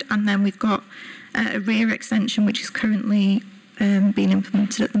side, and then we've got a rear extension which is currently being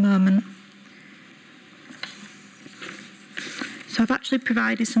implemented at the moment. So I've actually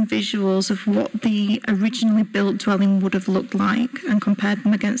provided some visuals of what the originally built dwelling would have looked like and compared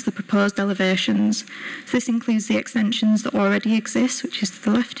them against the proposed elevations. So this includes the extensions that already exist, which is to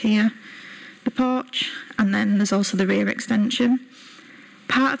the left here, the porch, and then there's also the rear extension.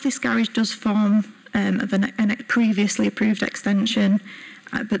 Part of this garage does form of a previously approved extension,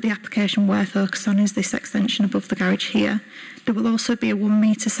 but the application we're focused on is this extension above the garage here. There will also be a 1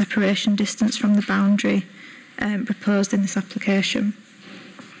 metre separation distance from the boundary proposed in this application.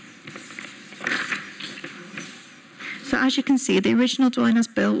 So as you can see, the original dwelling as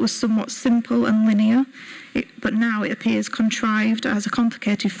built was somewhat simple and linear, but now it appears contrived as a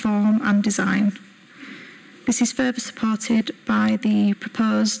complicated form and design. This is further supported by the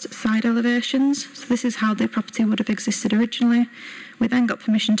proposed side elevations. So this is how the property would have existed originally. We then got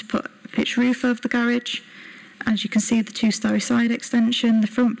permission to put a pitched roof over the garage. As you can see, the two-storey side extension, the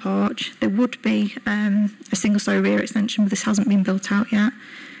front porch. There would be a single-storey rear extension, but this hasn't been built out yet.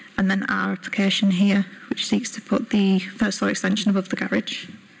 And then our application here, which seeks to put the first-floor extension above the garage.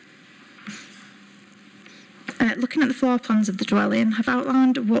 Looking at the floor plans of the dwelling, I've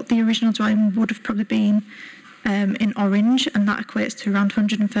outlined what the original dwelling would have probably been in orange, and that equates to around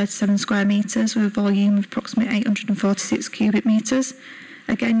 137 square metres with a volume of approximately 846 cubic metres.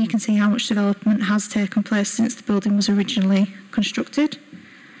 Again, you can see how much development has taken place since the building was originally constructed.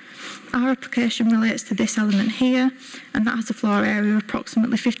 Our application relates to this element here, and that has a floor area of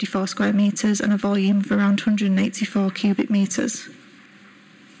approximately 54 square metres and a volume of around 184 cubic metres.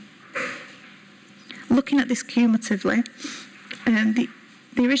 Looking at this cumulatively, the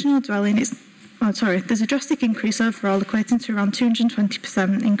original dwelling is, there's a drastic increase overall equating to around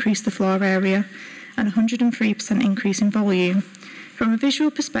 220% increase the floor area and 103% increase in volume. From a visual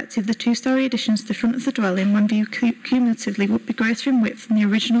perspective, the two-storey additions to the front of the dwelling, when viewed cumulatively, would be greater in width than the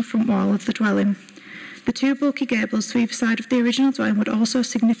original front wall of the dwelling. The two bulky gables to either side of the original dwelling would also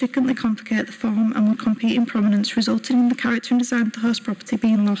significantly complicate the form and would compete in prominence, resulting in the character and design of the host property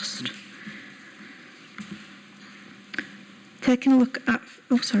being lost. Taking a look at,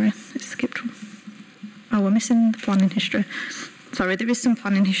 it skipped one. Oh, we're missing the planning history. Sorry, there is some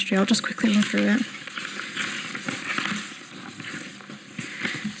planning history. I'll just quickly run through it.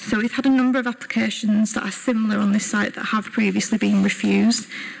 So we've had a number of applications that are similar on this site that have previously been refused.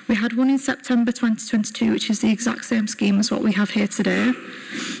 We had one in September 2022, which is the exact same scheme as what we have here today.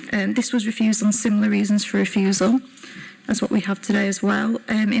 This was refused on similar reasons for refusal as what we have today as well.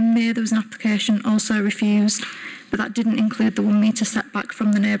 In May, there was an application also refused, but that didn't include the 1 metre setback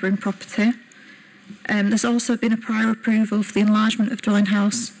from the neighbouring property. There's also been a prior approval for the enlargement of dwelling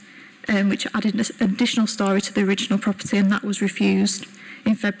house, which added an additional storey to the original property, and that was refused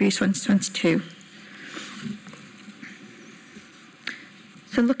in February 2022.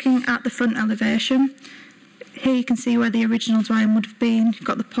 So looking at the front elevation, Here you can see where the original dwelling would have been. You've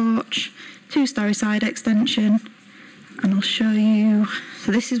got the porch, two-storey side extension, and I'll show you.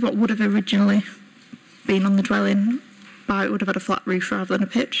 So this is what would have originally been on the dwelling, but it would have had a flat roof rather than a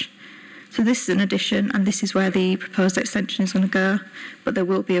pitch. So this is an addition, and this is where the proposed extension is going to go, but there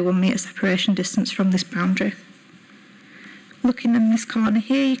will be a 1 metre separation distance from this boundary. Looking in this corner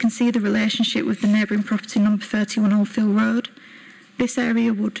here, you can see the relationship with the neighbouring property number 31 Oldfield Road. This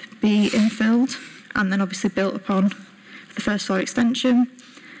area would be infilled and then obviously built upon for the first floor extension.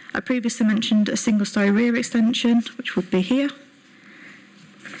 I previously mentioned a single-storey rear extension, which would be here.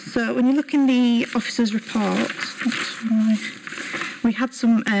 So when you look in the officer's report, we had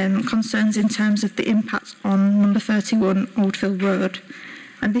some concerns in terms of the impact on number 31 Oldfield Road,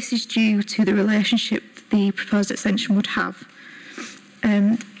 and this is due to the relationship the proposed extension would have.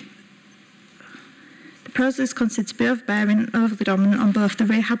 The proposal is considered to be overbearing and overly dominant on both the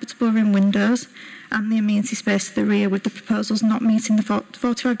rear habitable room windows and the amenity space to the rear, with the proposals not meeting the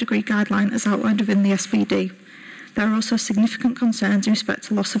 45-degree guideline as outlined within the SPD. There are also significant concerns in respect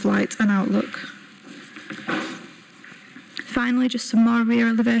to loss of light and outlook. Finally, just some more rear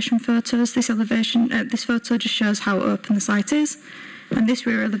elevation photos. This photo just shows how open the site is, and this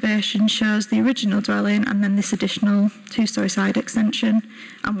rear elevation shows the original dwelling and then this additional two-storey side extension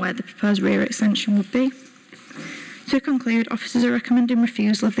and where the proposed rear extension would be. To conclude, officers are recommending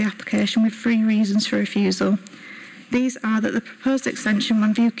refusal of the application with 3 reasons for refusal. These are that the proposed extension,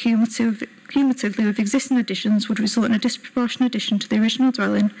 when viewed cumulatively with existing additions, would result in a disproportionate addition to the original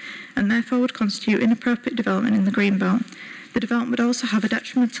dwelling and therefore would constitute inappropriate development in the greenbelt. The development would also have a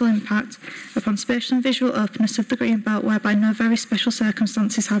detrimental impact upon spatial and visual openness of the greenbelt, whereby no very special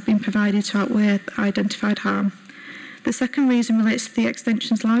circumstances have been provided to outweigh the identified harm. The second reason relates to the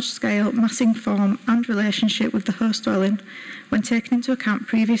extension's large scale, massing form and relationship with the host dwelling when taking into account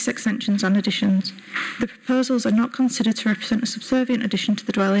previous extensions and additions. The proposals are not considered to represent a subservient addition to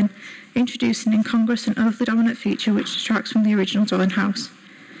the dwelling, introducing an incongruous and overly dominant feature which distracts from the original dwelling house.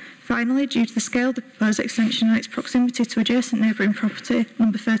 Finally, due to the scale of the proposed extension and its proximity to adjacent neighbouring property,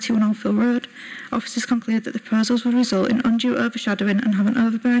 number 31 Oldfield Road, officers conclude that the proposals will result in undue overshadowing and have an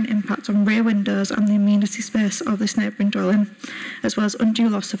overbearing impact on rear windows and the amenity space of this neighbouring dwelling, as well as undue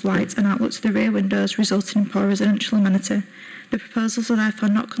loss of light and outlook to the rear windows, resulting in poor residential amenity. The proposals are therefore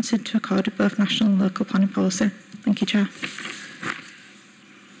not considered to accord with both national and local planning policy. Thank you, Chair.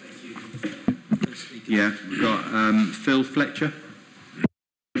 Yeah, we've got Phil Fletcher.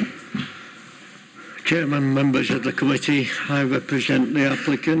 Chairman, members of the committee, I represent the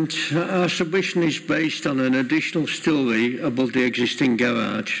applicant. Our submission is based on an additional storey above the existing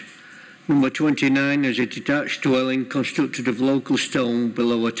garage. Number 29 is a detached dwelling constructed of local stone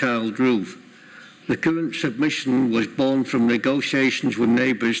below a tiled roof. The current submission was born from negotiations with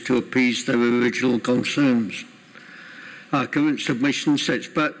neighbours to appease their original concerns. Our current submission sets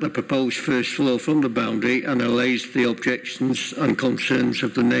back the proposed first floor from the boundary and allays the objections and concerns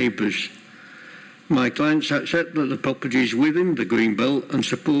of the neighbours. My clients accept that the property is within the greenbelt and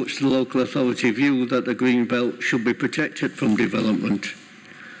supports the local authority view that the greenbelt should be protected from development.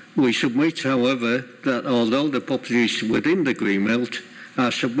 We submit, however, that although the property is within the greenbelt,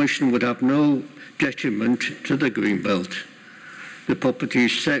 our submission would have no detriment to the greenbelt. The property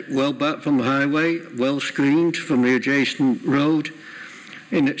is set well back from the highway, well screened from the adjacent road,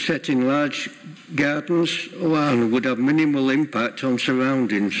 set in large gardens, and would have minimal impact on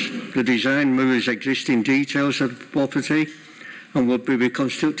surroundings. The design mirrors existing details of the property and would be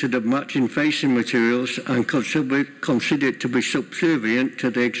reconstructed of matching facing materials and considered to be subservient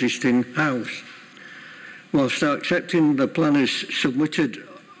to the existing house. Whilst accepting the planner's submitted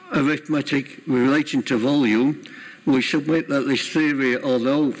arithmetic relating to volume, we submit that this theory,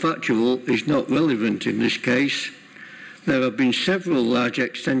 although factual, is not relevant in this case. There have been several large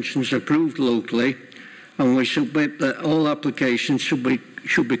extensions approved locally, and we submit that all applications should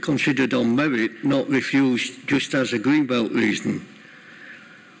be considered on merit, not refused just as a greenbelt reason.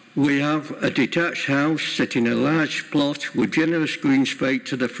 We have a detached house set in a large plot with generous green space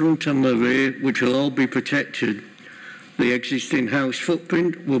to the front and the rear, which will all be protected. The existing house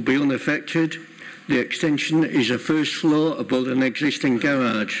footprint will be unaffected. The extension is a first floor above an existing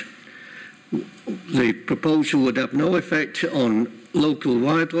garage. The proposal would have no effect on local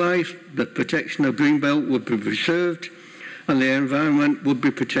wildlife, the protection of greenbelt would be preserved, and the environment would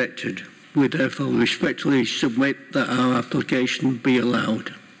be protected. We therefore respectfully submit that our application be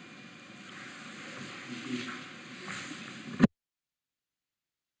allowed.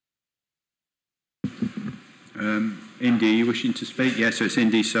 Indy, are you wishing to speak? Yes, so it's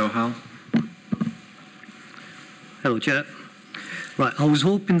Indy Sohal. Hello, Chair. Right, I was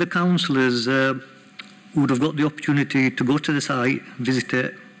hoping the councillors would have got the opportunity to go to the site, visit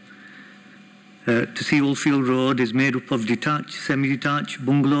it, to see Oldfield Road is made up of detached, semi-detached,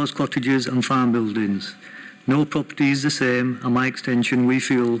 bungalows, cottages and farm buildings. No property is the same, and my extension, we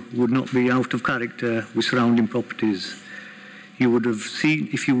feel, would not be out of character with surrounding properties. You would have seen,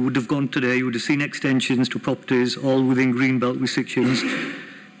 if you would have gone today, you would have seen extensions to properties all within greenbelt restrictions,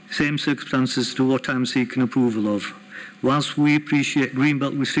 same circumstances to what I'm seeking approval of. Whilst we appreciate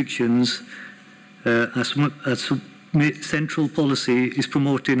greenbelt restrictions, as central policy is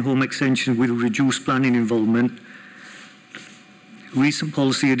promoting home extension with reduced planning involvement. Recent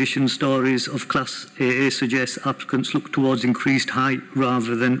policy addition stories of Class AA suggest applicants look towards increased height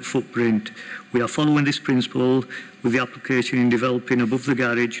rather than footprint. We are following this principle with the application in developing above the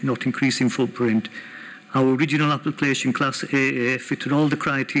garage, not increasing footprint. Our original application, Class AA, fitted all the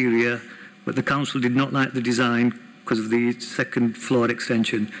criteria, but the council did not like the design because of the second floor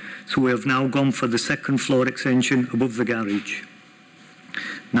extension. So we have now gone for the second floor extension above the garage.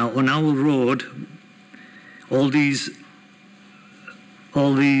 Now on our road, all these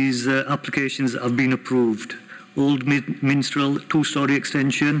applications have been approved. Old Minstrel 2-storey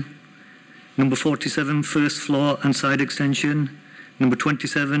extension, number 47 first floor and side extension, number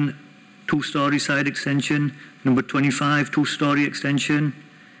 27 2-storey side extension, number 25 2-storey extension,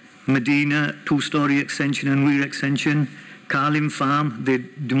 Medina 2-storey extension and rear extension, Carlin Farm, they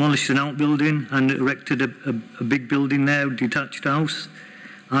demolished an outbuilding and erected a big building there, a detached house.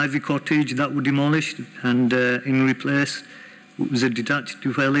 Ivy Cottage, that was demolished and in replace was a detached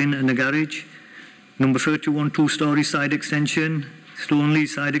dwelling and a garage. Number 31 2-storey side extension, Stoneleigh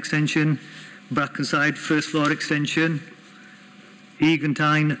side extension, Brackenside first floor extension,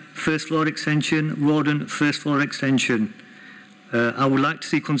 Egantine first floor extension, Rawdon first floor extension. I would like to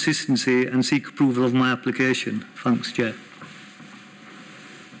see consistency and seek approval of my application. Thanks, Chair.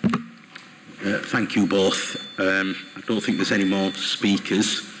 Thank you both. I don't think there's any more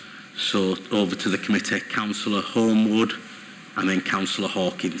speakers. So over to the committee, Councillor Homewood and then Councillor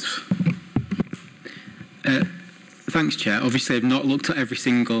Hawkins. Thanks, Chair. Obviously, I've not looked at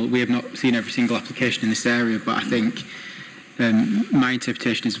we have not seen every single application in this area, but I think my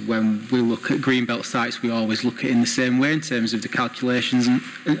interpretation is when we look at greenbelt sites, we always look at it in the same way in terms of the calculations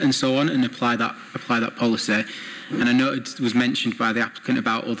and so on, and apply that policy. And I know it was mentioned by the applicant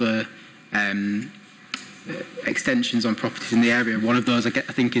about other extensions on properties in the area. One of those, I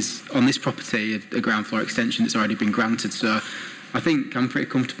think, is on this property, a ground floor extension that's already been granted. So I think I'm pretty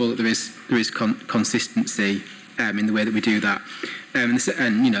comfortable that there is consistency in the way that we do that. And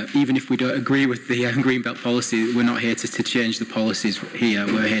you know, even if we don't agree with the greenbelt policy, we're not here to change the policies here.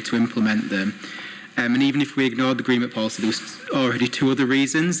 We're here to implement them. And even if we ignore the greenbelt policy, there was already 2 other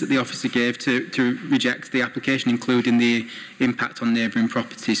reasons that the officer gave to reject the application, including the impact on neighbouring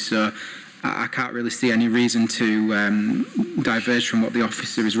properties. So I can't really see any reason to diverge from what the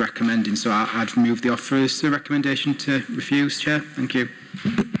officer is recommending. So I'd move the officer's recommendation to refuse, Chair. Thank you.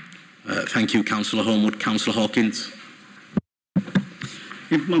 Thank you, Councillor Homewood. Councillor Hawkins.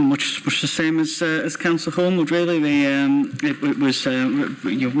 Much the same as Councillor Homewood, really. It was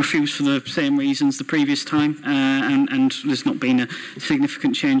refused for the same reasons the previous time, and there's not been a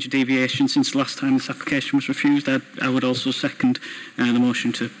significant change or deviation since the last time this application was refused. I would also second the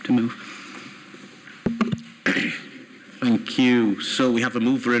motion to move. Thank you. So we have a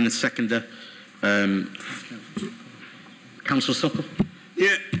mover and a seconder. Councillor Sokol.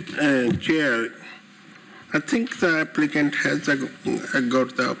 Yeah, Chair, I think the applicant has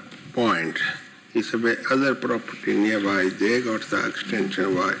got the point. It's a other property nearby. They got the extension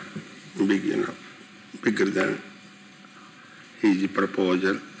bigger than his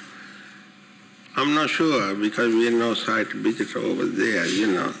proposal. I'm not sure because we have no site visit over there,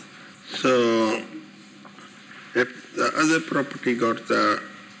 So if the other property got the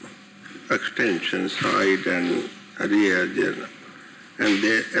extension side and rear, and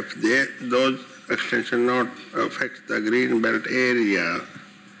those extension not affect the green belt area,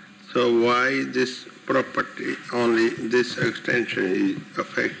 so why this property, only this extension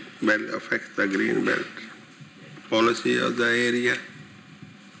affect the green belt policy of the area?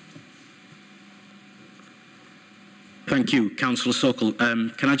 Thank you, Councillor Sokol.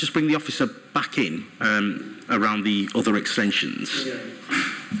 Can I just bring the officer back in around the other extensions?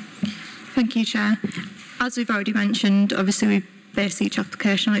 Thank you, Chair. As we've already mentioned, obviously we base each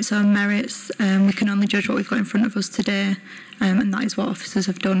application on its own merits. We can only judge what we've got in front of us today, and that is what officers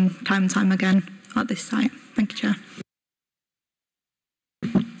have done time and time again at this site. Thank you, Chair.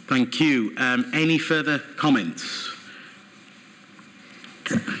 Thank you. Any further comments?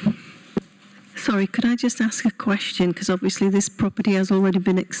 So Sorry, could I just ask a question? Because obviously this property has already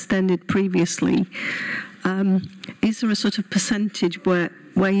been extended previously. Is there a sort of percentage where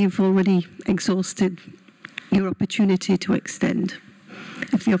you've already exhausted your opportunity to extend?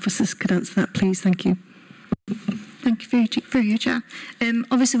 If the officers could answer that, please. Thank you. Thank you for your Chair.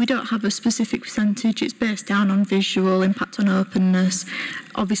 Obviously, we don't have a specific percentage. It's based down on visual, impact on openness.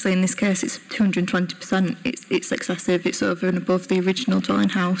 Obviously, in this case, it's 220%. It's excessive. It's over and above the original dwelling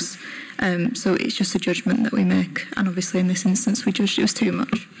house. So it's just a judgment that we make. And obviously, in this instance, we judged it was too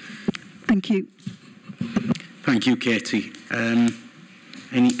much. Thank you. Thank you, Katie.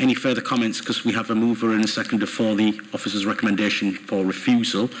 Any further comments? Because we have a mover and a seconder for the officer's recommendation for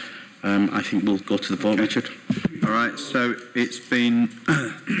refusal. I think we'll go to the vote, Richard. All right, so it's been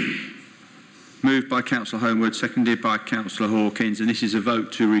moved by Councillor Homewood, seconded by Councillor Hawkins, and this is a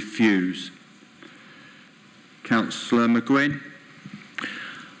vote to refuse. Councillor McGuinn?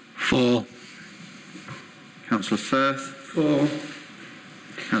 For. Councillor Firth? For.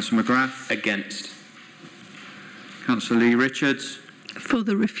 Councillor McGrath? Against. Councillor Lee Richards? For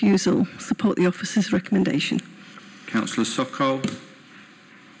the refusal, support the officer's recommendation. Councillor Sokol?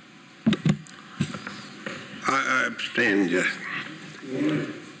 I abstain, yes.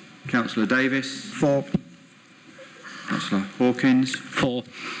 Councillor Davis? For. Councillor Hawkins? For.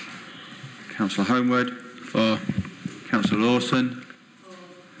 Councillor Homewood? For. Councillor Lawson?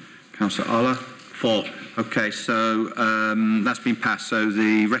 Councillor Oller? For. Okay, so that's been passed. So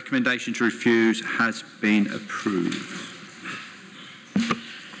the recommendation to refuse has been approved.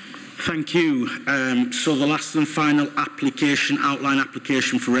 Thank you. So the last and final application, outline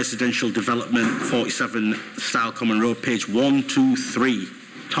application for residential development, 47 Style Common Road, page 123.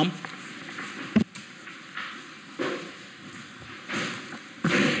 Tom?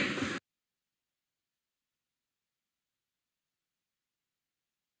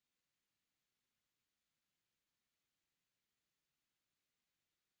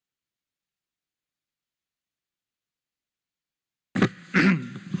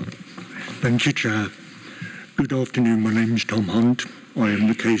 Thank you, Chair. Good afternoon. My name is Tom Hunt. I am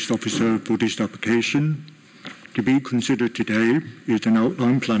the case officer for this application. To be considered today is an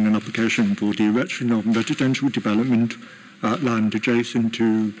outline plan and application for the erection of residential development at land adjacent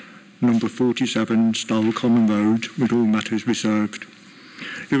to number 47 Style Common Road, with all matters reserved.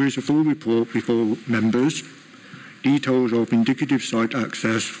 There is a full report before members. Details of indicative site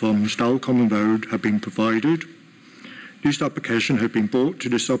access from Style Common Road have been provided. This application has been brought to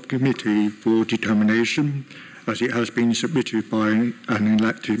the subcommittee for determination, as it has been submitted by an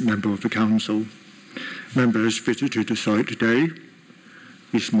elected member of the council. Members visited the site today,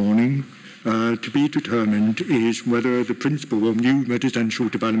 this morning. To be determined is whether the principle of new residential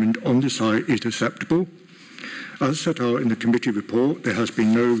development on the site is acceptable. As set out in the committee report, there has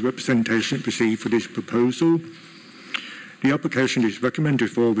been no representation received for this proposal. The application is recommended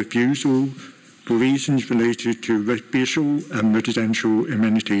for refusal for reasons related to visual and residential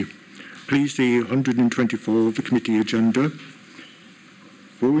amenity. Please see 124 of the committee agenda.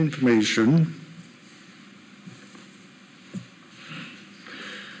 For information,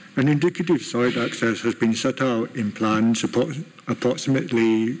 an indicative site access has been set out in plans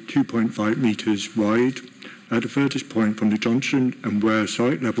approximately 2.5 metres wide at the furthest point from the junction, and where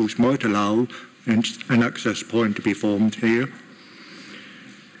site levels might allow an access point to be formed here.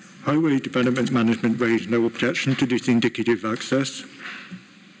 Highway Development Management raised no objection to this indicative access.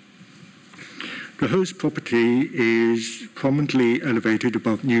 The host property is prominently elevated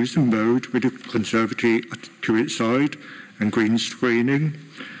above Newson Road with a conservatory to its side and green screening.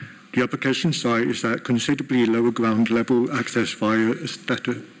 The application site is at considerably lower ground level, access via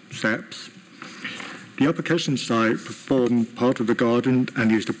steps. The application site forms part of the garden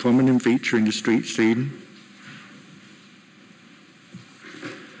and is a prominent feature in the street scene.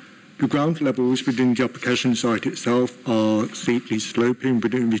 The ground levels within the application site itself are steeply sloping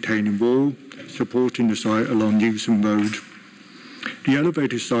with a retaining wall supporting the site along Newson Road. The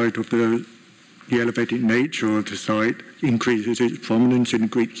elevated nature of the site increases its prominence in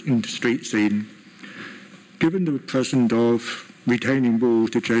the street scene. Given the presence of retaining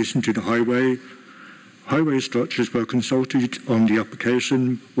walls adjacent to the highway structures were consulted on the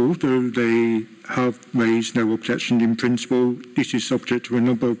application. Although they have raised no objection in principle, this is subject to a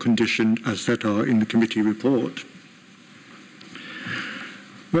number of conditions as set out in the committee report.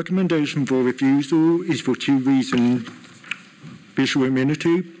 Recommendation for refusal is for two reasons: visual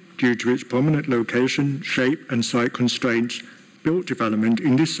amenity, due to its prominent location, shape and site constraints. Built development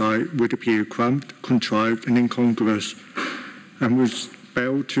in this site would appear cramped, contrived and incongruous, and was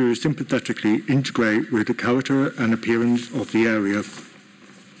failed to sympathetically integrate with the character and appearance of the area.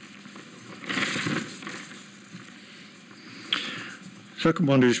 Second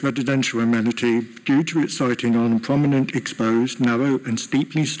one is residential amenity due to its siting on a prominent, exposed, narrow and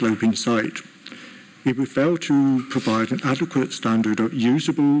steeply sloping site. It would fail to provide an adequate standard of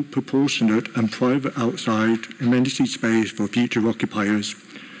usable, proportionate and private outside amenity space for future occupiers.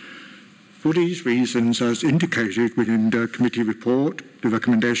 For these reasons, as indicated within the committee report, the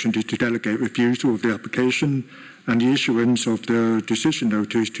recommendation is to delegate refusal of the application and the issuance of the decision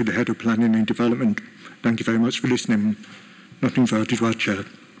notice to the Head of Planning and Development. Thank you very much for listening. Nothing further to add, Chair.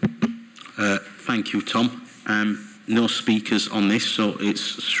 Thank you, Tom. No speakers on this, so it's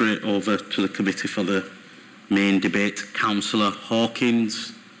straight over to the committee for the main debate. Councillor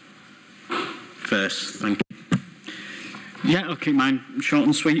Hawkins first. Thank you. Yeah, I'll keep mine short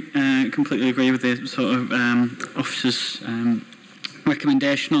and sweet. Completely agree with the sort of officer's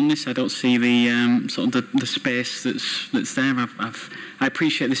recommendation on this. I don't see the sort of the space that's there. I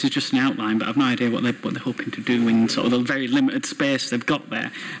appreciate this is just an outline, but I've no idea what they're hoping to do in sort of the very limited space they've got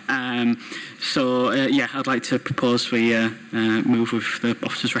there. Yeah, I'd like to propose we move with the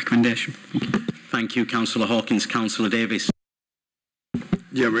officer's recommendation. Thank you, Councillor Hawkins. Councillor Davis.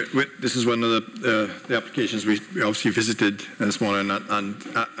 Yeah, this is one of the applications we obviously visited this morning, and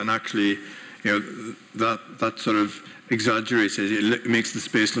actually, you know, that sort of exaggerates it. It makes the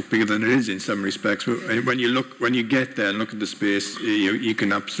space look bigger than it is in some respects. But when you get there and look at the space, you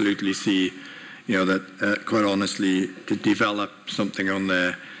can absolutely see, you know, that quite honestly, to develop something on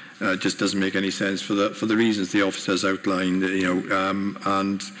there just doesn't make any sense for the reasons the officers outlined. You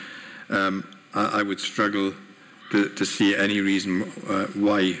know, I would struggle to see any reason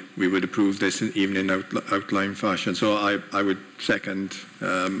why we would approve this, even in outline fashion. So I would second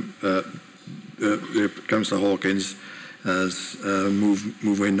Councillor Hawkins as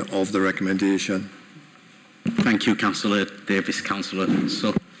moving of the recommendation. Thank you, Councillor Davis. Councillor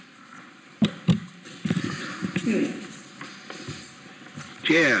So.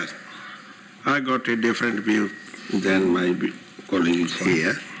 Chair, I got a different view than my colleagues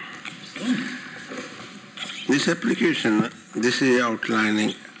here. This application, this is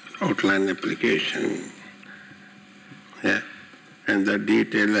outline application, yeah, and the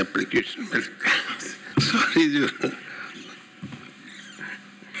detailed application. Sorry,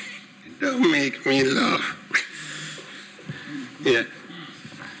 don't make me laugh. Yeah,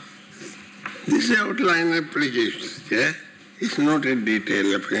 this is outline application, yeah, it's not a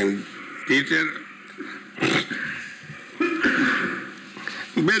detailed application. Detail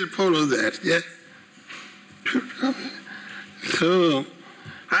will follow that, yeah. So,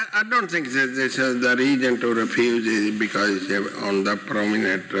 I don't think that this is the reason to refuse is because on the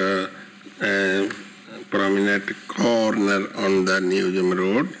prominent corner on the Newsham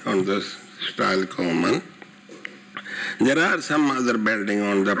Road, on the Style Common. There are some other building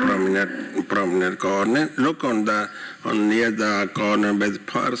on the prominent corner. Look on near the corner with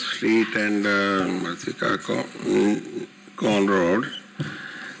First Street and Corn Road.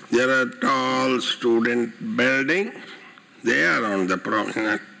 There are tall student building. They are on the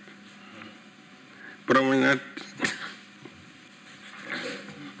prominent.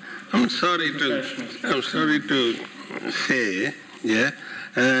 I'm sorry to say, yeah.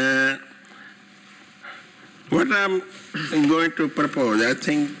 What I'm going to propose, I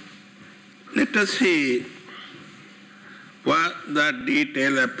think, let us see what the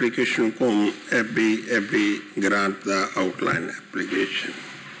detailed application come every grant the outline application.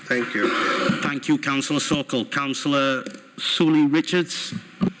 Thank you. Thank you, Councillor Sokol. Councillor Sully-Richards.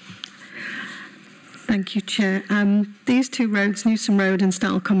 Thank you, Chair. These two roads, Newsham Road and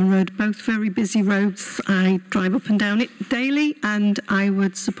Style Common Road, both very busy roads. I drive up and down it daily, and I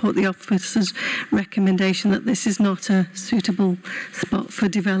would support the officer's recommendation that this is not a suitable spot for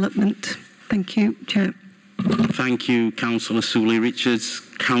development. Thank you, Chair. Thank you, Councillor Sully-Richards.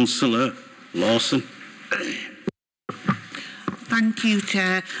 Councillor Lawson. Thank you,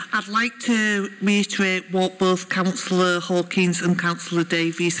 Chair. I'd like to reiterate what both Councillor Hawkins and Councillor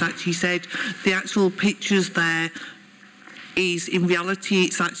Davies actually said. The actual pictures there is, in reality,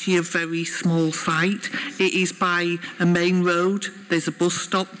 it's actually a very small site. It is by a main road. There's a bus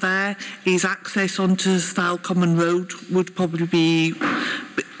stop there. His access onto Style Common Road would probably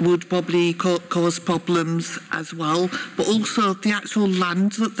cause problems as well. But also the actual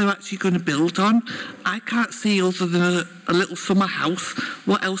land that they're actually going to build on, I can't see, other than a little summer house,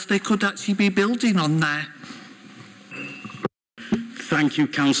 what else they could actually be building on there. Thank you,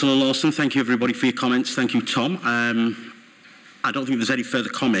 Councillor Lawson. Thank you, everybody, for your comments. Thank you, Tom. I don't think there's any further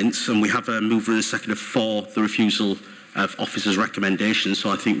comments, and we have a mover and a seconder for the refusal of officer's recommendation.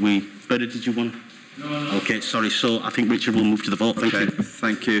 So I think Bernard, did you want? No. Okay, sorry. So I think Richard will move to the vote. Thank you.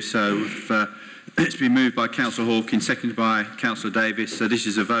 Thank you. So It's been moved by Councillor Hawkins, seconded by Councillor Davis. So this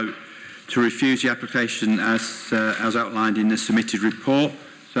is a vote to refuse the application as outlined in the submitted report.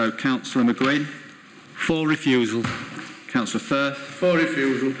 So Councillor McGuinn. For refusal. Councillor Firth. For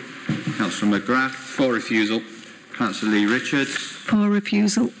refusal. Councillor McGrath. For refusal. Councillor Lee Richards. For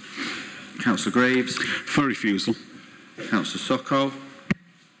refusal. Councillor Greaves. For refusal. Councillor Socko.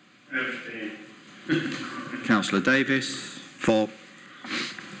 Councillor Davis. For.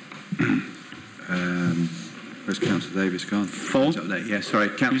 Where's Councillor Davis gone? For. Yeah, sorry.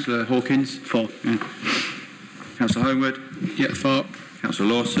 Councillor Hawkins. For. Yeah. Councillor Homewood. Yeah, for. Councillor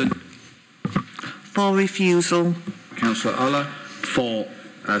Lawson. For refusal. Councillor Ola. For.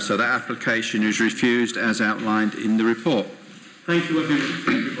 So that application is refused as outlined in the report. Thank you,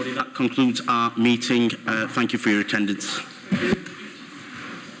 everybody. That concludes our meeting. Thank you for your attendance.